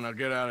 Come on, now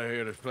get out of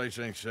here. This place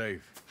ain't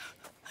safe.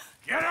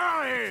 Get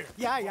out of here!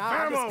 Ja,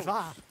 ja, Vamos! alles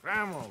klar.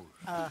 Vamos!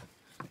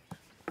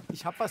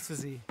 Ich hab was für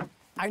Sie.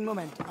 Einen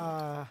Moment.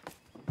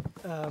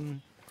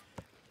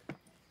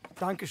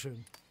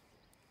 Dankeschön.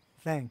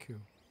 Thank you.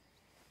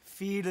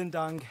 Vielen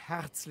Dank,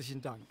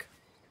 herzlichen Dank.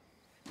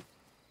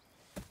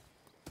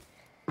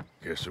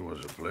 Guess it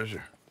was a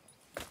pleasure.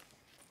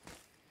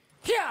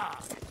 Ja!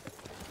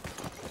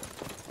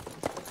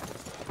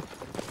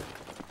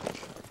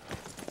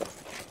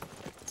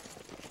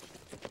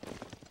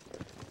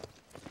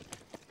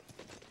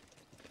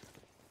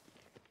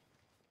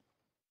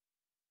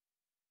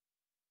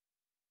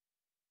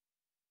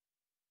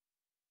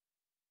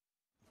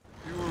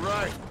 You were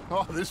right.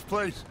 Oh, this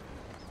place.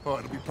 Oh,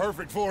 it'll be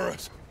perfect for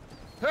us.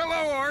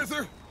 Hello,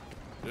 Arthur.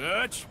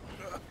 Dutch?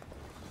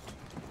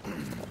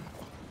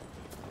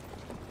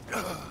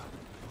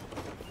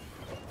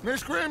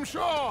 Miss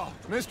Grimshaw,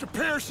 Mr.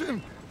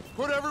 Pearson,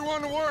 put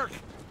everyone to work.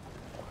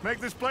 Make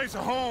this place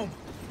a home.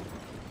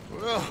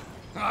 Well,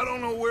 I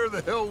don't know where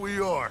the hell we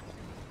are,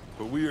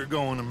 but we are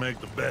going to make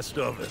the best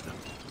of it.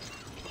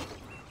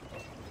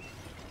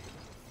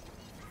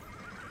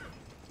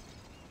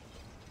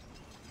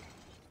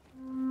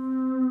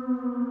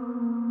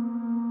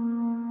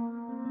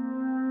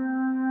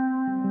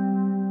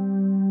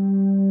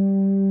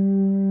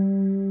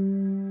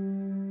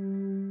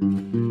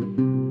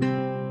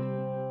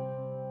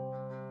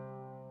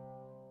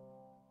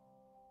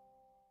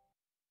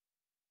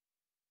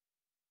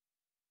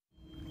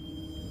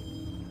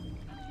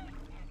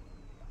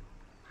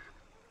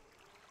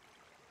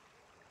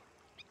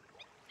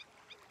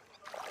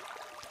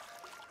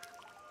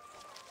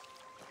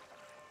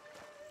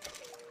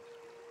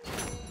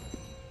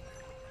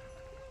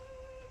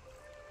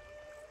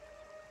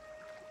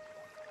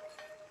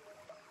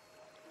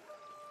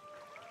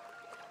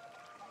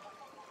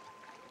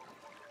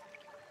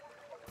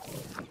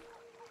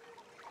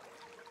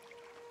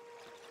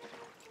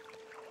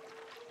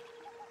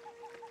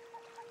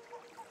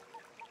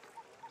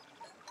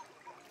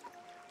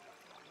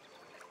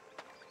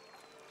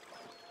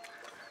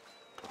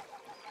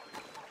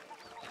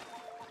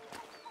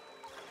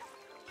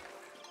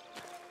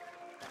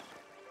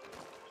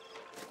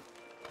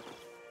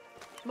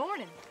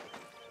 Morning.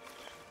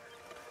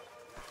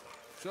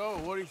 So,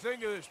 what do you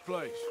think of this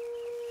place?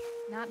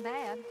 Not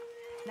bad.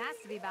 Nice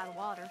to be by the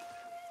water.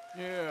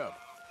 Yeah,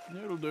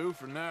 it'll do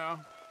for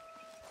now.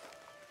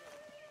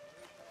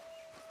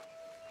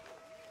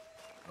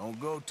 Don't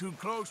go too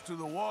close to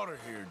the water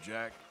here,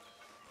 Jack.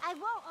 I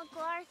won't,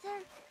 Uncle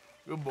Arthur.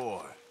 Good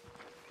boy.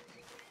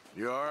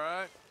 You all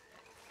right?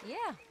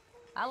 Yeah,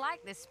 I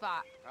like this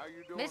spot. How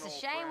you doing, It's a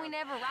shame we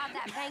never robbed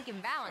that bank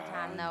in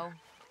Valentine, though.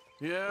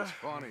 Yeah, it's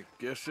funny.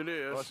 Guess it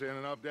is. Us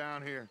ending up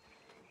down here.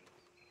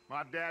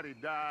 My daddy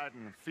died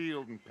in a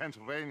field in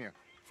Pennsylvania,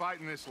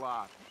 fighting this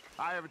lot.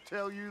 I ever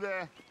tell you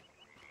that?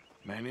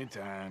 Many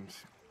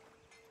times.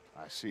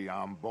 I see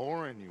I'm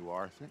boring you,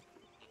 Arthur.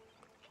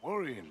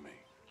 Worrying me.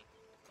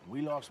 We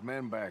lost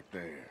men back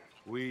there.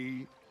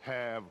 We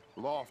have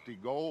lofty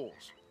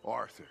goals,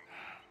 Arthur.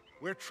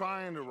 We're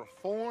trying to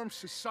reform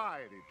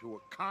society to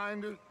a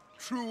kinder,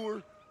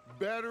 truer,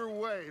 better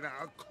way.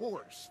 Now, of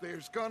course,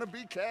 there's gonna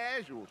be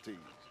casualties.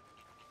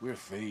 We're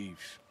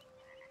thieves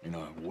in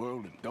a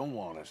world that don't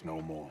want us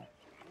no more.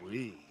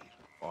 We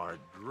are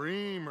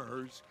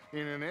dreamers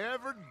in an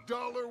ever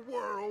duller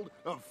world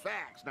of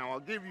facts. Now, I'll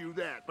give you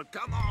that, but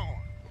come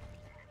on.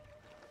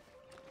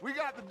 We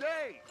got the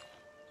day.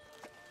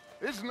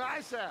 It's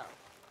nice out.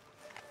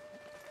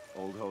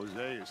 Old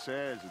Hosea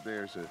says that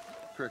there's a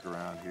creek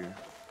around here.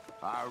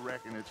 I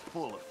reckon it's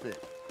full of fish.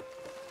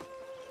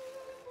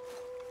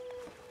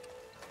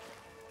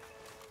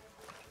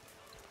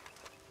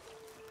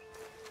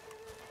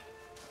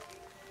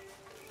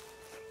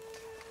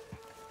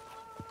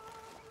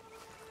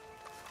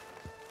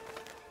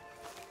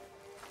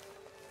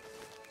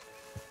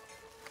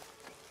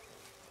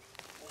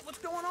 What's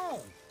going on?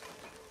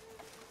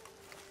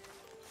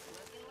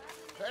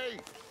 Hey,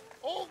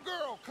 old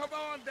girl, come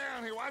on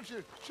down here. Why don't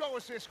you show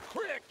us this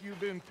creek you've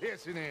been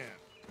pissing in?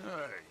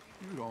 Hey,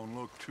 you don't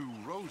look too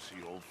rosy,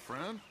 old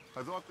friend.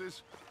 I thought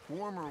this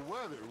warmer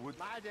weather would...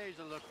 My days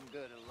are looking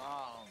good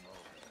along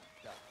over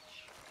Dutch.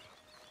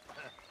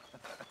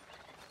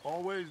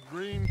 Always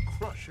green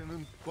crushing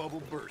and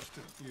bubble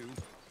bursting, you.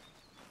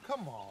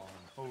 Come on,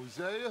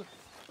 Hosea.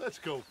 Let's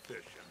go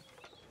fishing.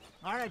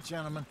 All right,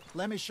 gentlemen.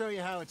 Let me show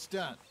you how it's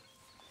done.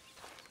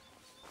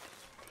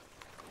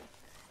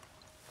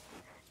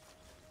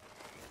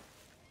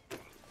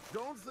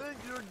 Don't think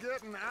you're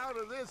getting out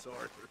of this,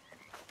 Arthur.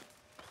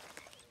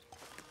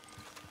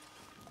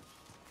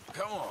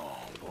 Come on,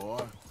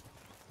 boy.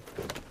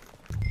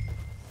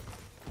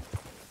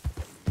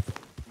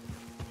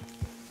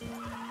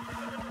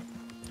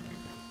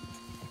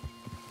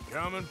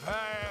 Coming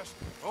past.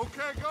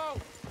 Okay, go.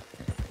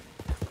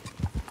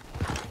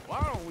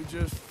 Why don't we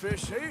just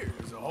fish here?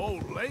 There's a whole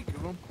lake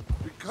of them.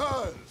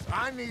 Because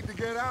I need to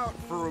get out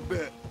for a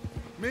bit.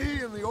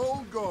 Me and the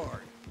old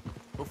guard.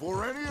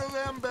 Before any of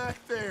them back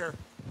there,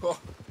 oh,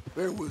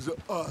 there was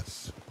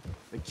us.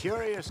 The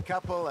curious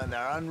couple and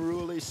their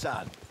unruly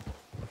son.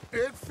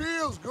 It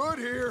feels good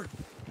here.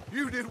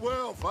 You did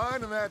well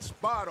finding that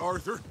spot,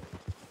 Arthur.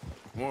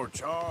 More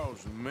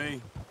Charles than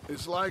me.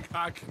 It's like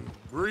I can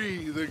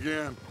breathe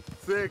again,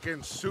 thick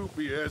and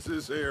soupy as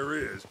this air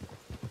is.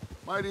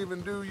 Might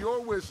even do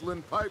your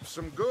whistling pipes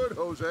some good,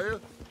 Hosea.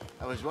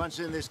 I was once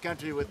in this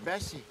country with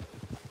Bessie.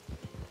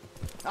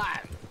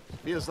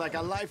 Feels like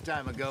a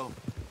lifetime ago.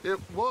 It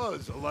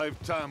was a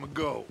lifetime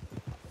ago.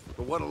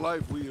 But what a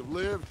life we have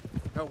lived,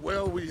 how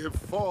well we have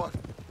fought,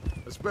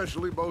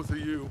 especially both of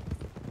you.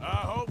 I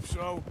hope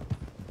so.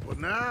 But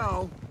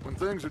now, when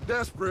things are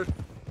desperate,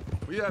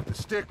 we have to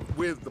stick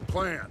with the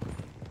plan.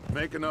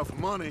 Make enough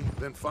money,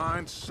 then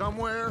find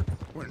somewhere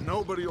where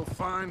nobody will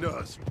find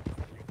us.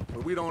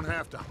 But we don't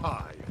have to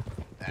hide.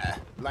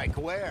 Like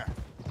where?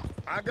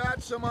 I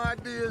got some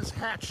ideas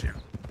hatching,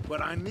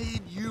 but I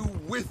need you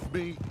with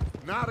me,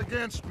 not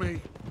against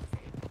me.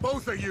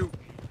 Both of you.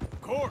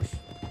 Of course.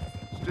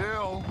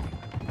 Still,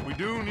 we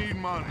do need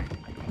money.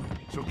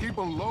 So keep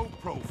a low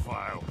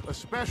profile,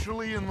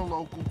 especially in the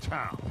local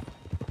town.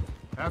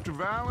 After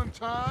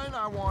Valentine,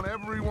 I want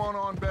everyone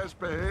on best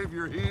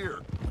behavior here.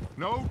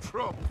 No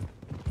trouble.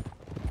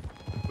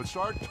 But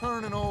start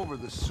turning over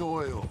the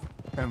soil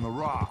and the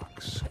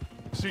rocks.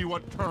 See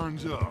what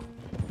turns up.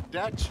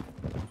 Dutch,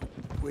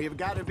 we've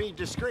got to be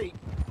discreet.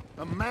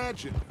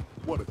 Imagine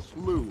what a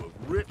slew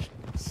of rich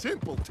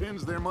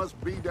simpletons there must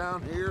be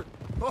down here.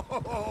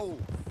 Oh,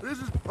 this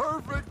is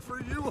perfect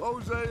for you,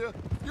 Hosea.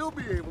 You'll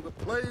be able to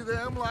play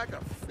them like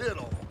a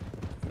fiddle.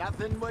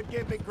 Nothing would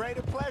give me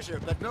greater pleasure,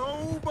 but...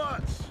 No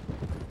buts.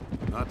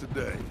 Not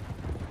today.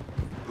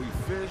 We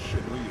fish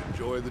and we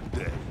enjoy the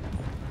day.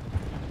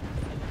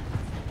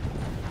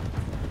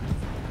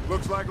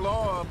 Looks like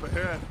law up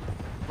ahead.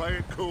 Play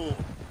it cool.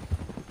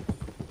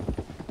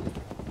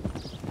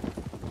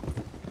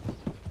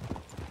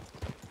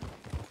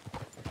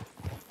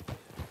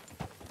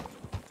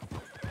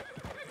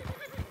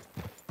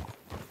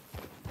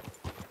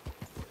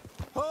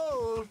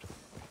 Hold.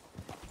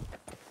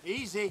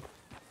 Easy.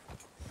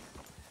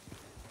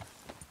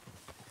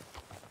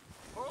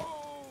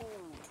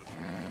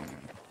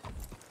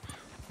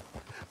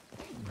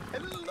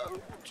 Hello,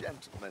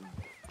 gentlemen.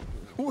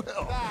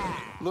 Well,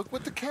 look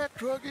what the cat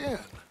drug in.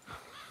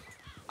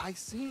 I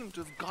seem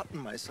to have gotten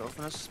myself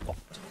in a spot.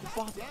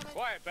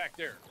 Quiet back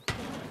there.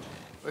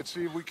 Let's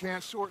see if we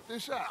can't sort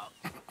this out.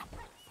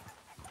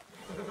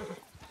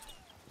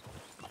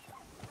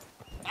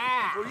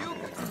 Ah!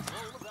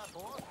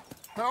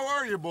 How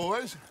are you,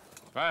 boys?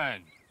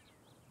 Fine.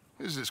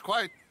 This is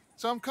quite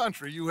some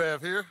country you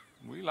have here.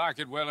 We like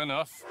it well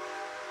enough.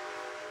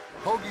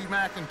 Hoagie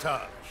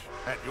McIntosh,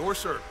 at your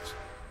service.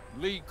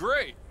 Lee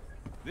Gray.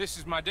 This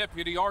is my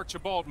deputy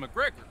Archibald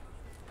McGregor.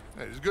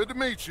 It's good to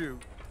meet you.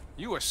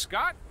 You a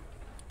Scot?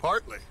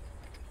 Partly.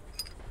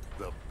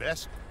 The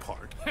best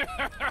part.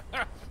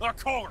 Of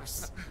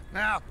course.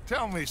 Now,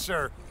 tell me,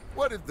 sir,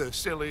 what did the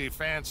silly,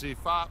 fancy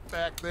fop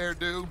back there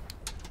do?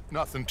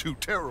 Nothing too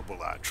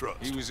terrible, I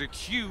trust. He was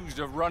accused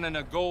of running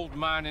a gold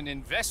mining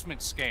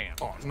investment scam.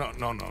 Oh, no.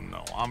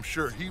 I'm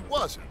sure he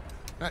wasn't.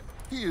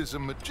 He is a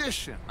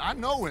magician. I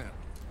know him.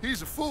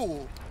 He's a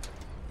fool,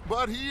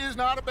 but he is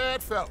not a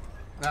bad fellow.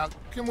 Now,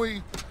 can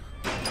we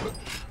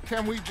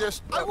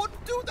just... I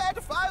wouldn't do that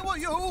if I were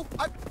you.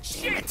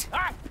 Shit!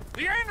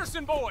 The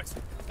Anderson boys!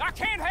 I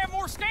can't have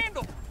more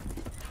scandal!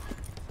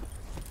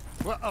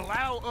 Well,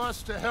 allow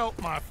us to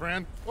help, my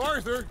friend.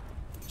 Arthur!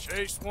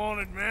 Chase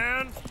wanted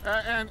man.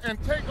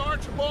 And take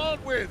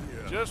Archibald with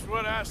you. Just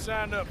what I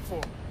signed up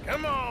for.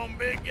 Come on,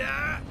 big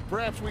guy.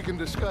 Perhaps we can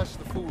discuss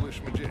the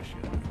foolish magician.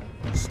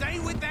 Stay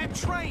with that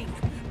train.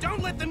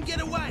 Don't let them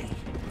get away.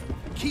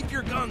 Keep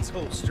your guns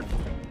holstered.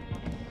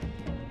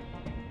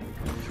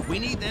 We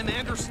need them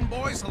Anderson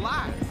boys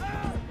alive.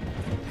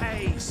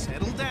 Hey,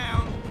 settle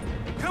down.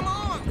 Come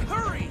on,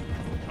 hurry.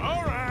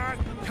 All right.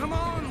 Come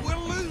on, we're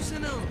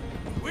losing them.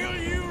 Will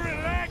you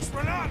relax?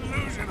 We're not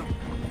losing them.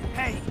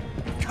 Hey,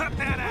 cut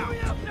that out.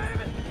 Hurry up,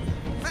 David.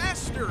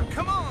 Faster,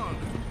 come on.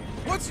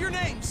 What's your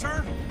name,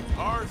 sir?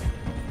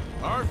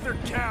 Arthur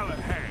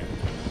Callahan.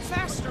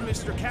 Faster,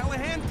 Mr.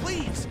 Callahan,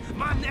 please.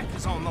 My neck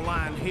is on the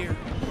line here.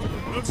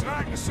 Looks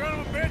like the son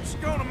of a bitch is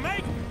gonna make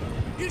it.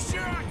 You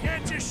sure I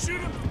can't just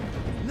shoot him?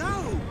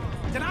 No.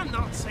 Did I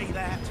not say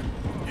that?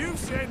 You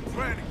said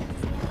plenty.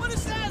 What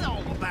is that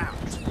all about?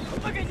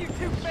 Look at you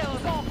two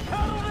fellas all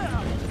cuddled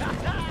up!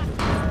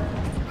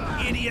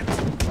 Idiot!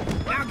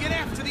 Now get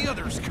after the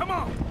others, come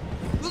on!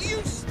 Will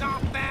you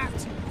stop that?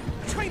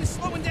 The train is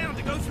slowing down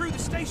to go through the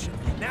station.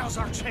 Now's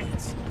our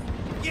chance.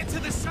 Get to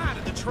the side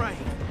of the train.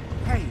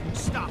 Hey,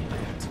 stop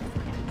that.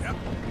 Yep.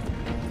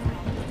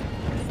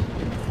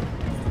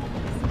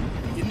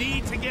 You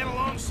need to get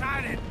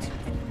alongside it.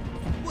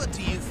 What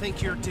do you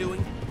think you're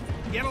doing?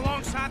 Get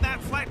alongside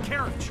that flat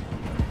carriage.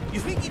 You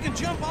think you can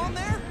jump on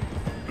there?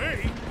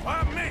 Me?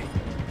 Why me?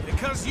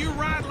 Because you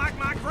ride like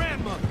my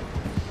grandmother.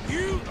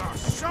 You are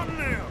something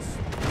else.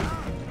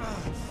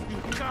 You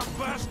cock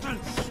bastard!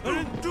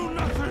 I didn't do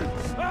nothing!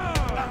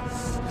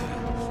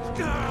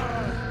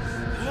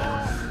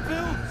 Law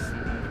filth!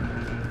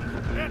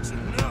 That's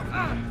enough!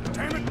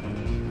 Damn it!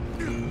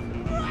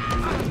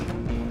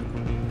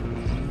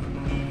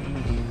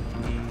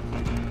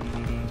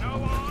 Go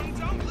on,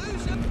 don't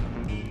lose it!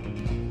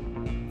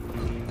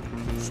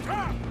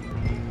 Stop!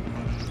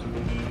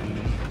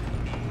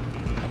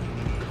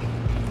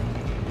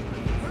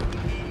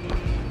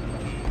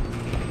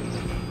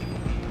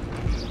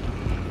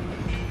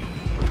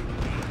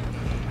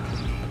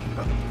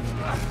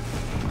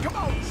 Come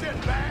on,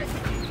 shitbag!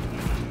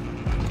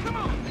 Come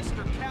on,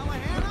 Mr.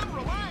 Callahan, I'm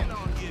relying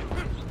on you!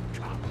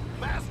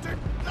 Bastard!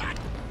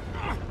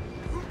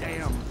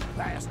 Damn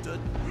bastard!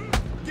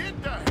 Get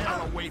the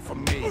hell away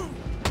from me!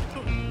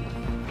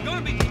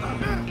 Gonna be...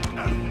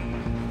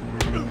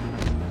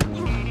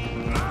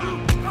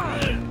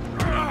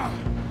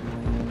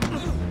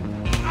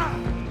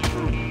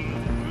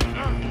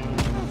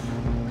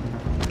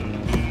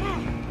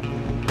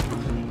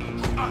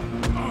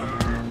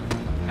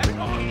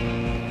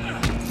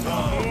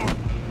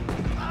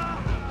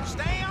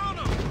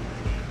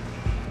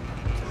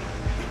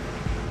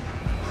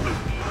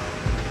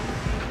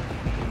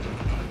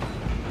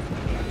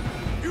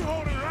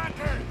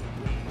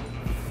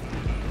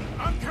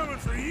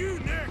 for you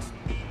next.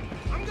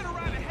 I'm gonna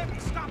ride ahead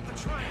and stop the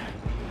train.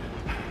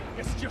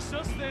 It's just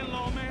us then,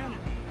 lawman.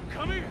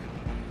 Come here.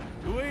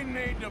 Do we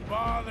need to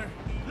bother?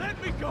 Let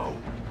me go.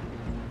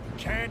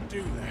 Can't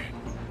do that.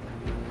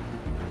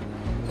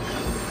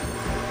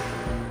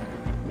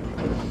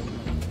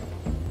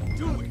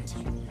 Do it.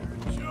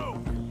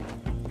 Joe,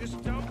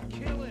 just don't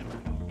kill him.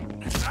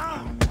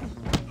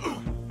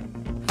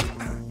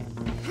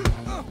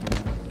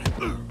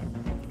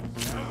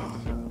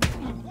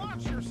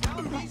 Watch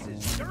yourself. He's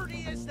as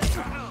dirty as they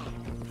come.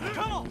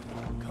 Come on.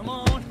 Come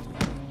on.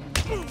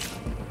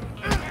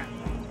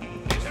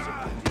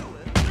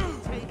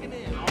 Take him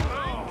in, all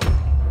right?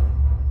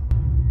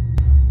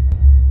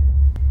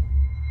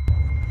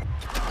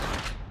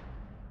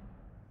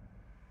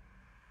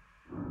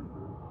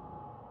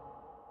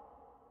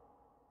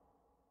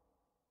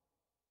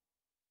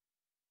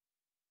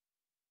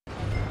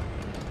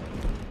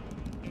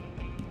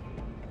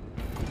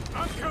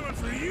 I'm coming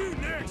for you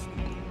next.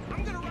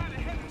 I'm gonna ride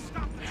ahead and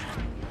stop the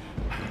train.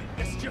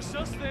 It's just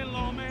us then,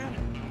 lawman.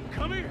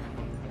 Come here.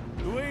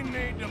 Do we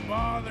need to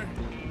bother?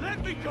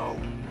 Let me go.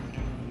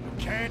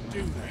 Can't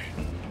do that.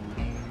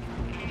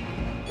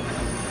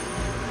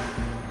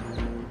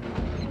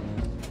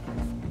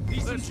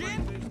 Need some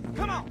gin?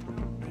 Come on.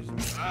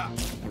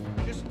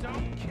 Just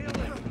don't kill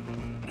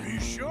him. Are you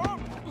sure?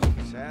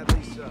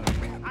 Sadly so.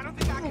 I don't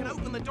think I can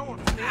open the door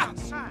from the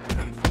outside,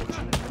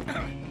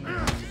 unfortunately.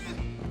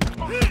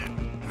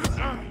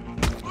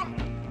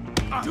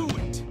 Do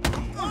it.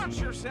 Watch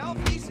yourself.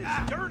 He's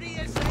as dirty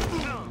as they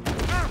come.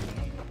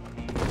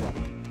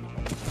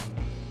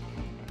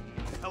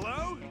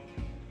 Hello?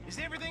 Is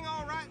everything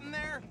all right in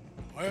there?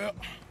 Well,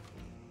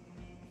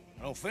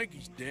 I don't think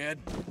he's dead.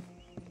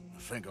 I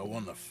think I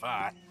won the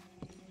fight.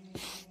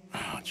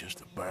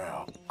 Just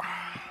about.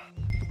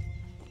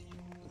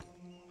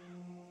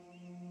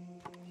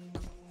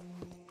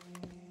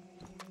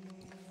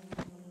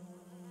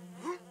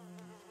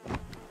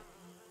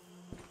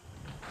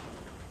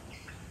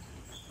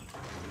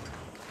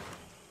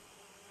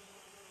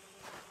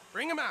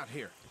 Bring him out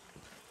here.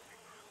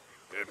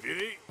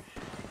 Deputy?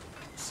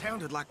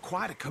 Sounded like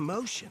quite a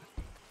commotion.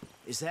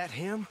 Is that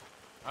him?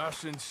 I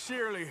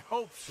sincerely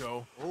hope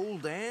so.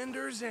 Old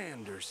Anders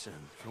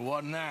Anderson. So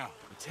what now?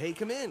 Take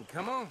him in,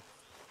 come on.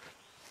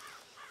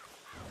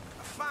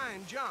 A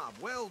fine job,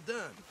 well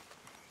done.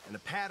 And a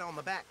pat on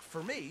the back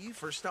for me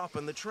for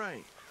stopping the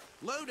train.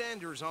 Load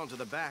Anders onto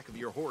the back of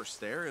your horse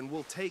there, and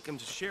we'll take him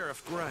to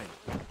Sheriff Gray.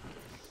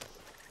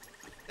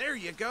 There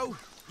you go.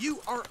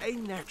 You are a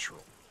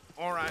natural.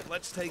 All right,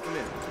 let's take him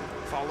in.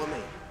 Follow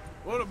me.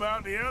 What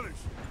about the others?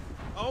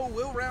 Oh,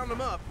 we'll round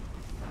them up.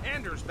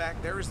 Anders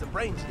back there is the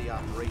brains of the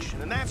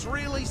operation, and that's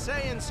really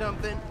saying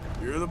something.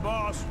 You're the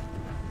boss.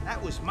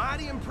 That was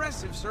mighty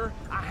impressive, sir.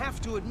 I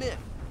have to admit.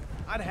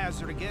 I'd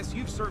hazard a guess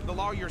you've served the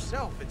law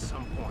yourself at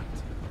some point.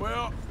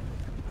 Well,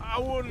 I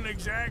wouldn't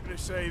exactly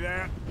say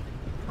that.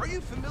 Are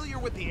you familiar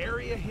with the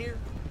area here?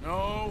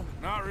 No,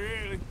 not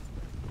really.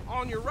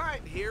 On your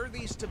right here,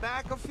 these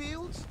tobacco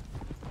fields?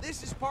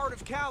 This is part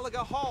of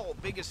Caliga Hall,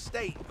 big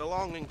estate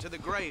belonging to the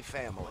Gray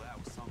family.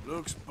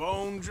 Looks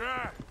bone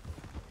dry.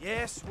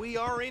 Yes, we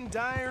are in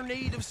dire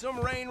need of some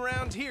rain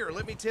round here,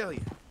 let me tell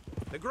you.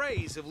 The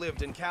Grays have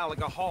lived in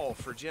Caliga Hall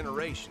for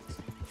generations.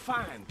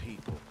 Fine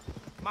people.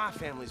 My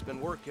family's been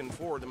working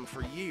for them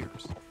for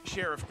years.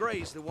 Sheriff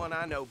Gray's the one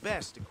I know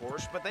best, of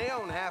course, but they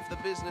own half the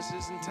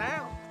businesses in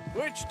town.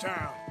 Which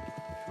town?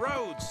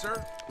 Rhodes,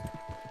 sir.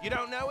 You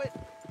don't know it?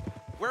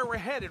 Where we're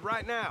headed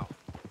right now.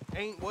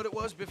 Ain't what it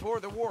was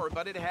before the war,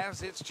 but it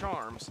has its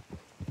charms.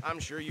 I'm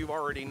sure you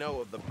already know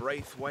of the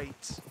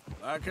Braithwaites.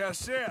 Like I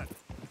said,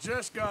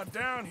 just got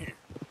down here.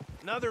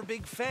 Another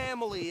big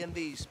family in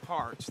these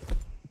parts.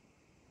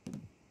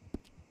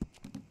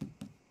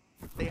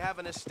 They have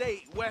an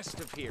estate west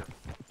of here.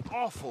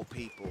 Awful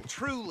people,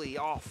 truly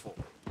awful.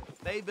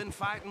 They've been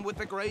fighting with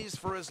the Grays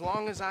for as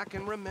long as I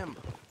can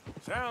remember.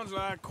 Sounds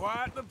like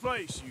quite the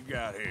place you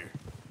got here.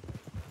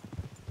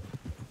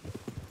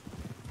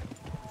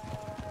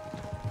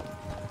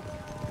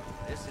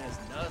 This has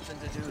nothing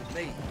to do with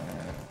me.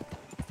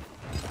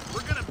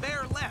 We're gonna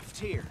bear left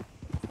here.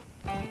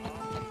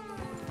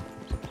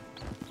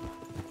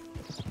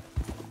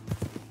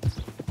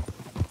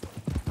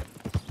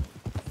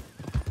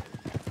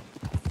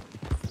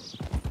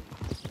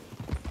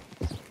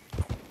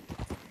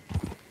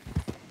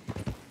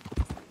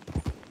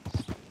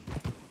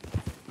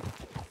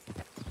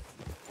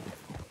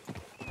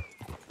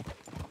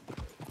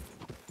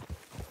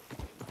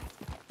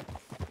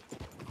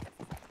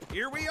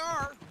 Here we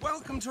are.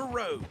 Welcome to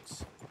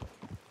Rhodes.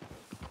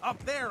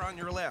 Up there on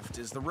your left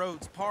is the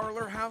Rhodes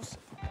Parlor House.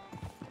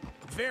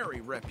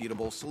 Very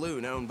reputable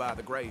saloon owned by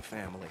the Gray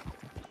family.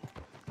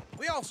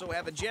 We also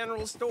have a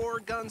general store,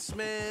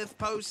 gunsmith,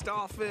 post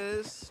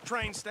office,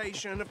 train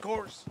station, of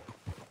course.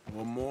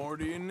 What more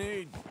do you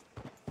need?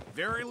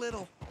 Very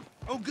little.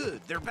 Oh,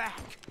 good, they're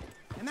back.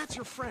 And that's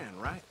your friend,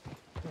 right?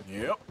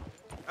 Yep.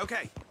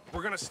 Okay,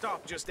 we're gonna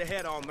stop just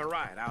ahead on the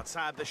right,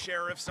 outside the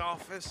sheriff's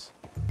office.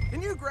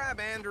 Can you grab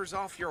Anders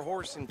off your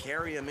horse and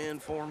carry him in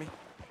for me?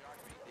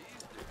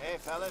 Hey,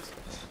 fellas.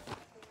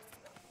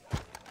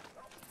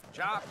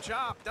 Chop,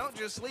 chop. Don't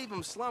just leave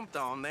them slumped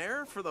on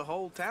there for the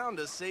whole town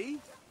to see.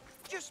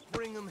 Just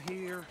bring them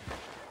here.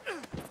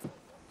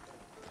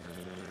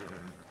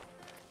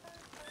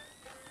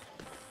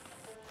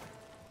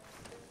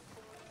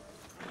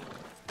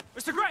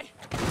 Mr. Gray!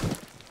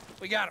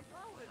 We got him.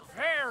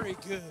 Very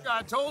good.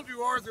 I told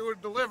you Arthur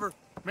would deliver.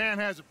 Man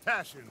has a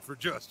passion for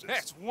justice.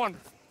 That's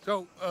wonderful.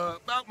 So,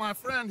 about my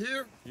friend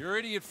here? Your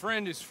idiot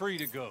friend is free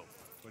to go.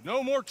 But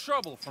no more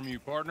trouble from you,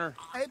 partner.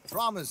 I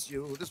promise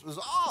you, this was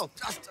all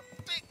just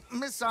a big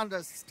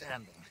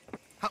misunderstanding.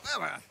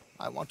 However,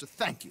 I want to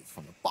thank you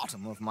from the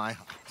bottom of my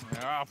heart.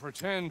 I'll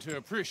pretend to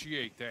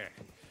appreciate that.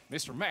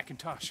 Mr.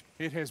 McIntosh,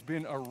 it has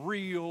been a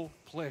real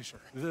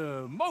pleasure.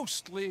 The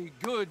mostly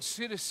good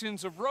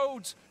citizens of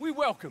Rhodes, we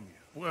welcome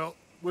you. Well,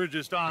 we're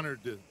just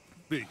honored to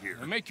be here.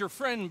 And make your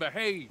friend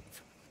behave.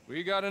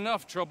 We got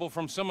enough trouble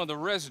from some of the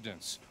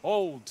residents,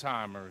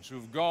 old-timers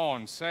who've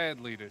gone,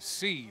 sadly, to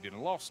seed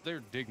and lost their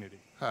dignity.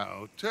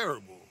 How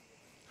terrible.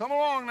 Come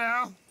along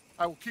now.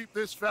 I will keep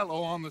this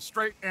fellow on the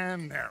straight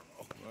and narrow.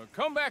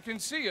 Come back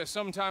and see us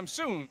sometime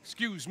soon.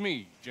 Excuse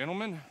me,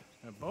 gentlemen.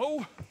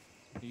 Bo,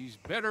 these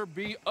better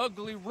be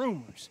ugly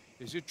rumors.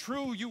 Is it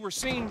true you were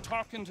seen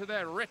talking to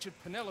that wretched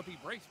Penelope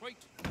Braithwaite?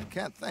 I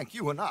can't thank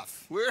you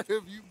enough. Where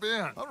have you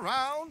been?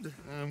 Around.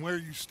 And where are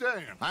you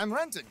staying? I'm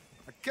renting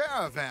a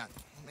caravan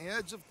on the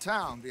edge of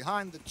town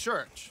behind the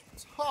church.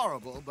 It's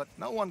horrible, but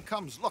no one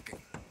comes looking.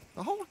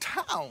 The whole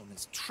town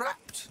is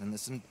trapped in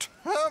this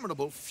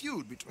interminable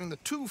feud between the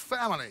two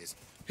families.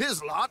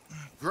 His lot,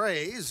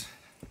 Gray's,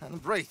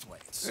 and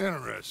Braithwaite's.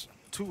 Interesting.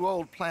 Two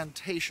old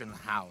plantation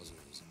houses,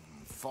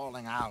 and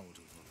falling out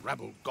of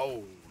rebel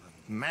gold,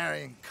 and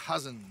marrying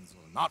cousins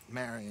or not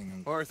marrying.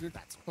 And Arthur,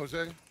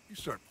 Jose, you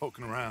start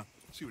poking around.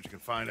 See what you can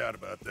find out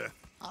about that.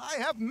 I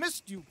have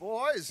missed you,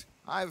 boys.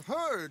 I've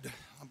heard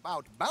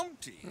about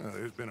bounty.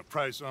 There's been a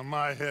price on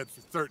my head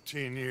for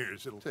 13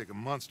 years. It'll take a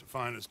month to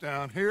find us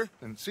down here,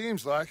 and it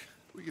seems like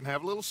we can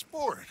have a little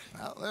sport.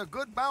 Well, they're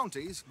good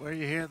bounties. Where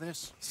you hear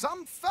this?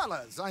 Some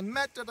fellas I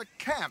met at a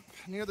camp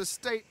near the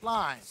state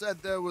line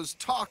said there was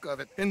talk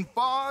of it in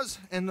bars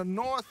in the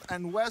north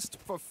and west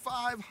for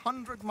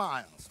 500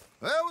 miles.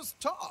 There was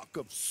talk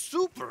of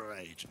super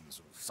agents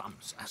of some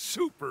sort.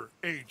 Super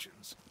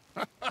agents?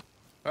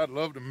 I'd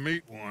love to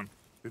meet one.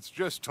 It's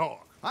just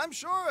talk. I'm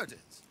sure it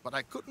is, but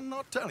I couldn't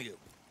not tell you.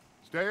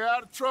 Stay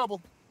out of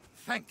trouble.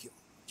 Thank you,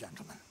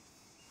 gentlemen.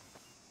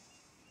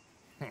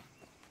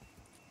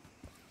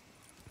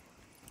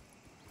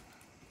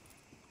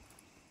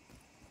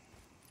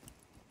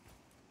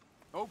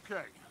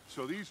 Okay,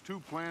 so these two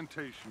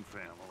plantation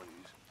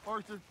families.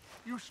 Arthur,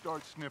 you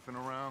start sniffing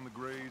around the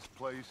Gray's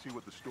place, see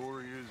what the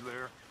story is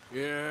there.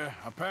 Yeah,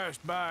 I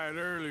passed by it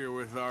earlier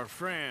with our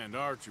friend,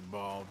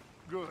 Archibald.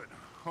 Good.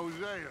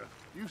 Hosea,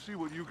 you see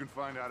what you can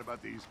find out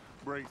about these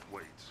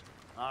Braithwaites.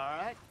 All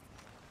right.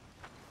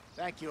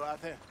 Thank you,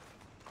 Arthur.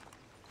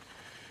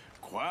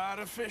 Quite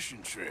a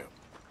fishing trip.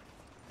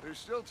 There's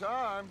still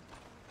time.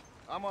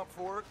 I'm up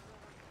for it.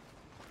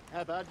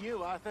 How about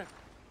you, Arthur?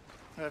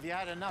 Or have you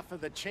had enough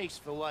of the chase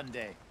for one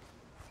day?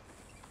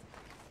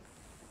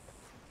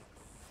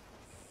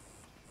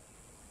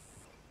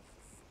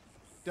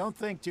 Don't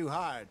think too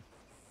hard.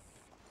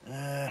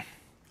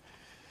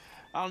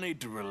 I'll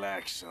need to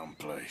relax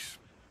someplace.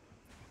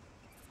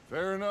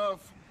 Fair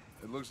enough.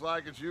 It looks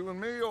like it's you and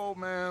me, old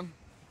man.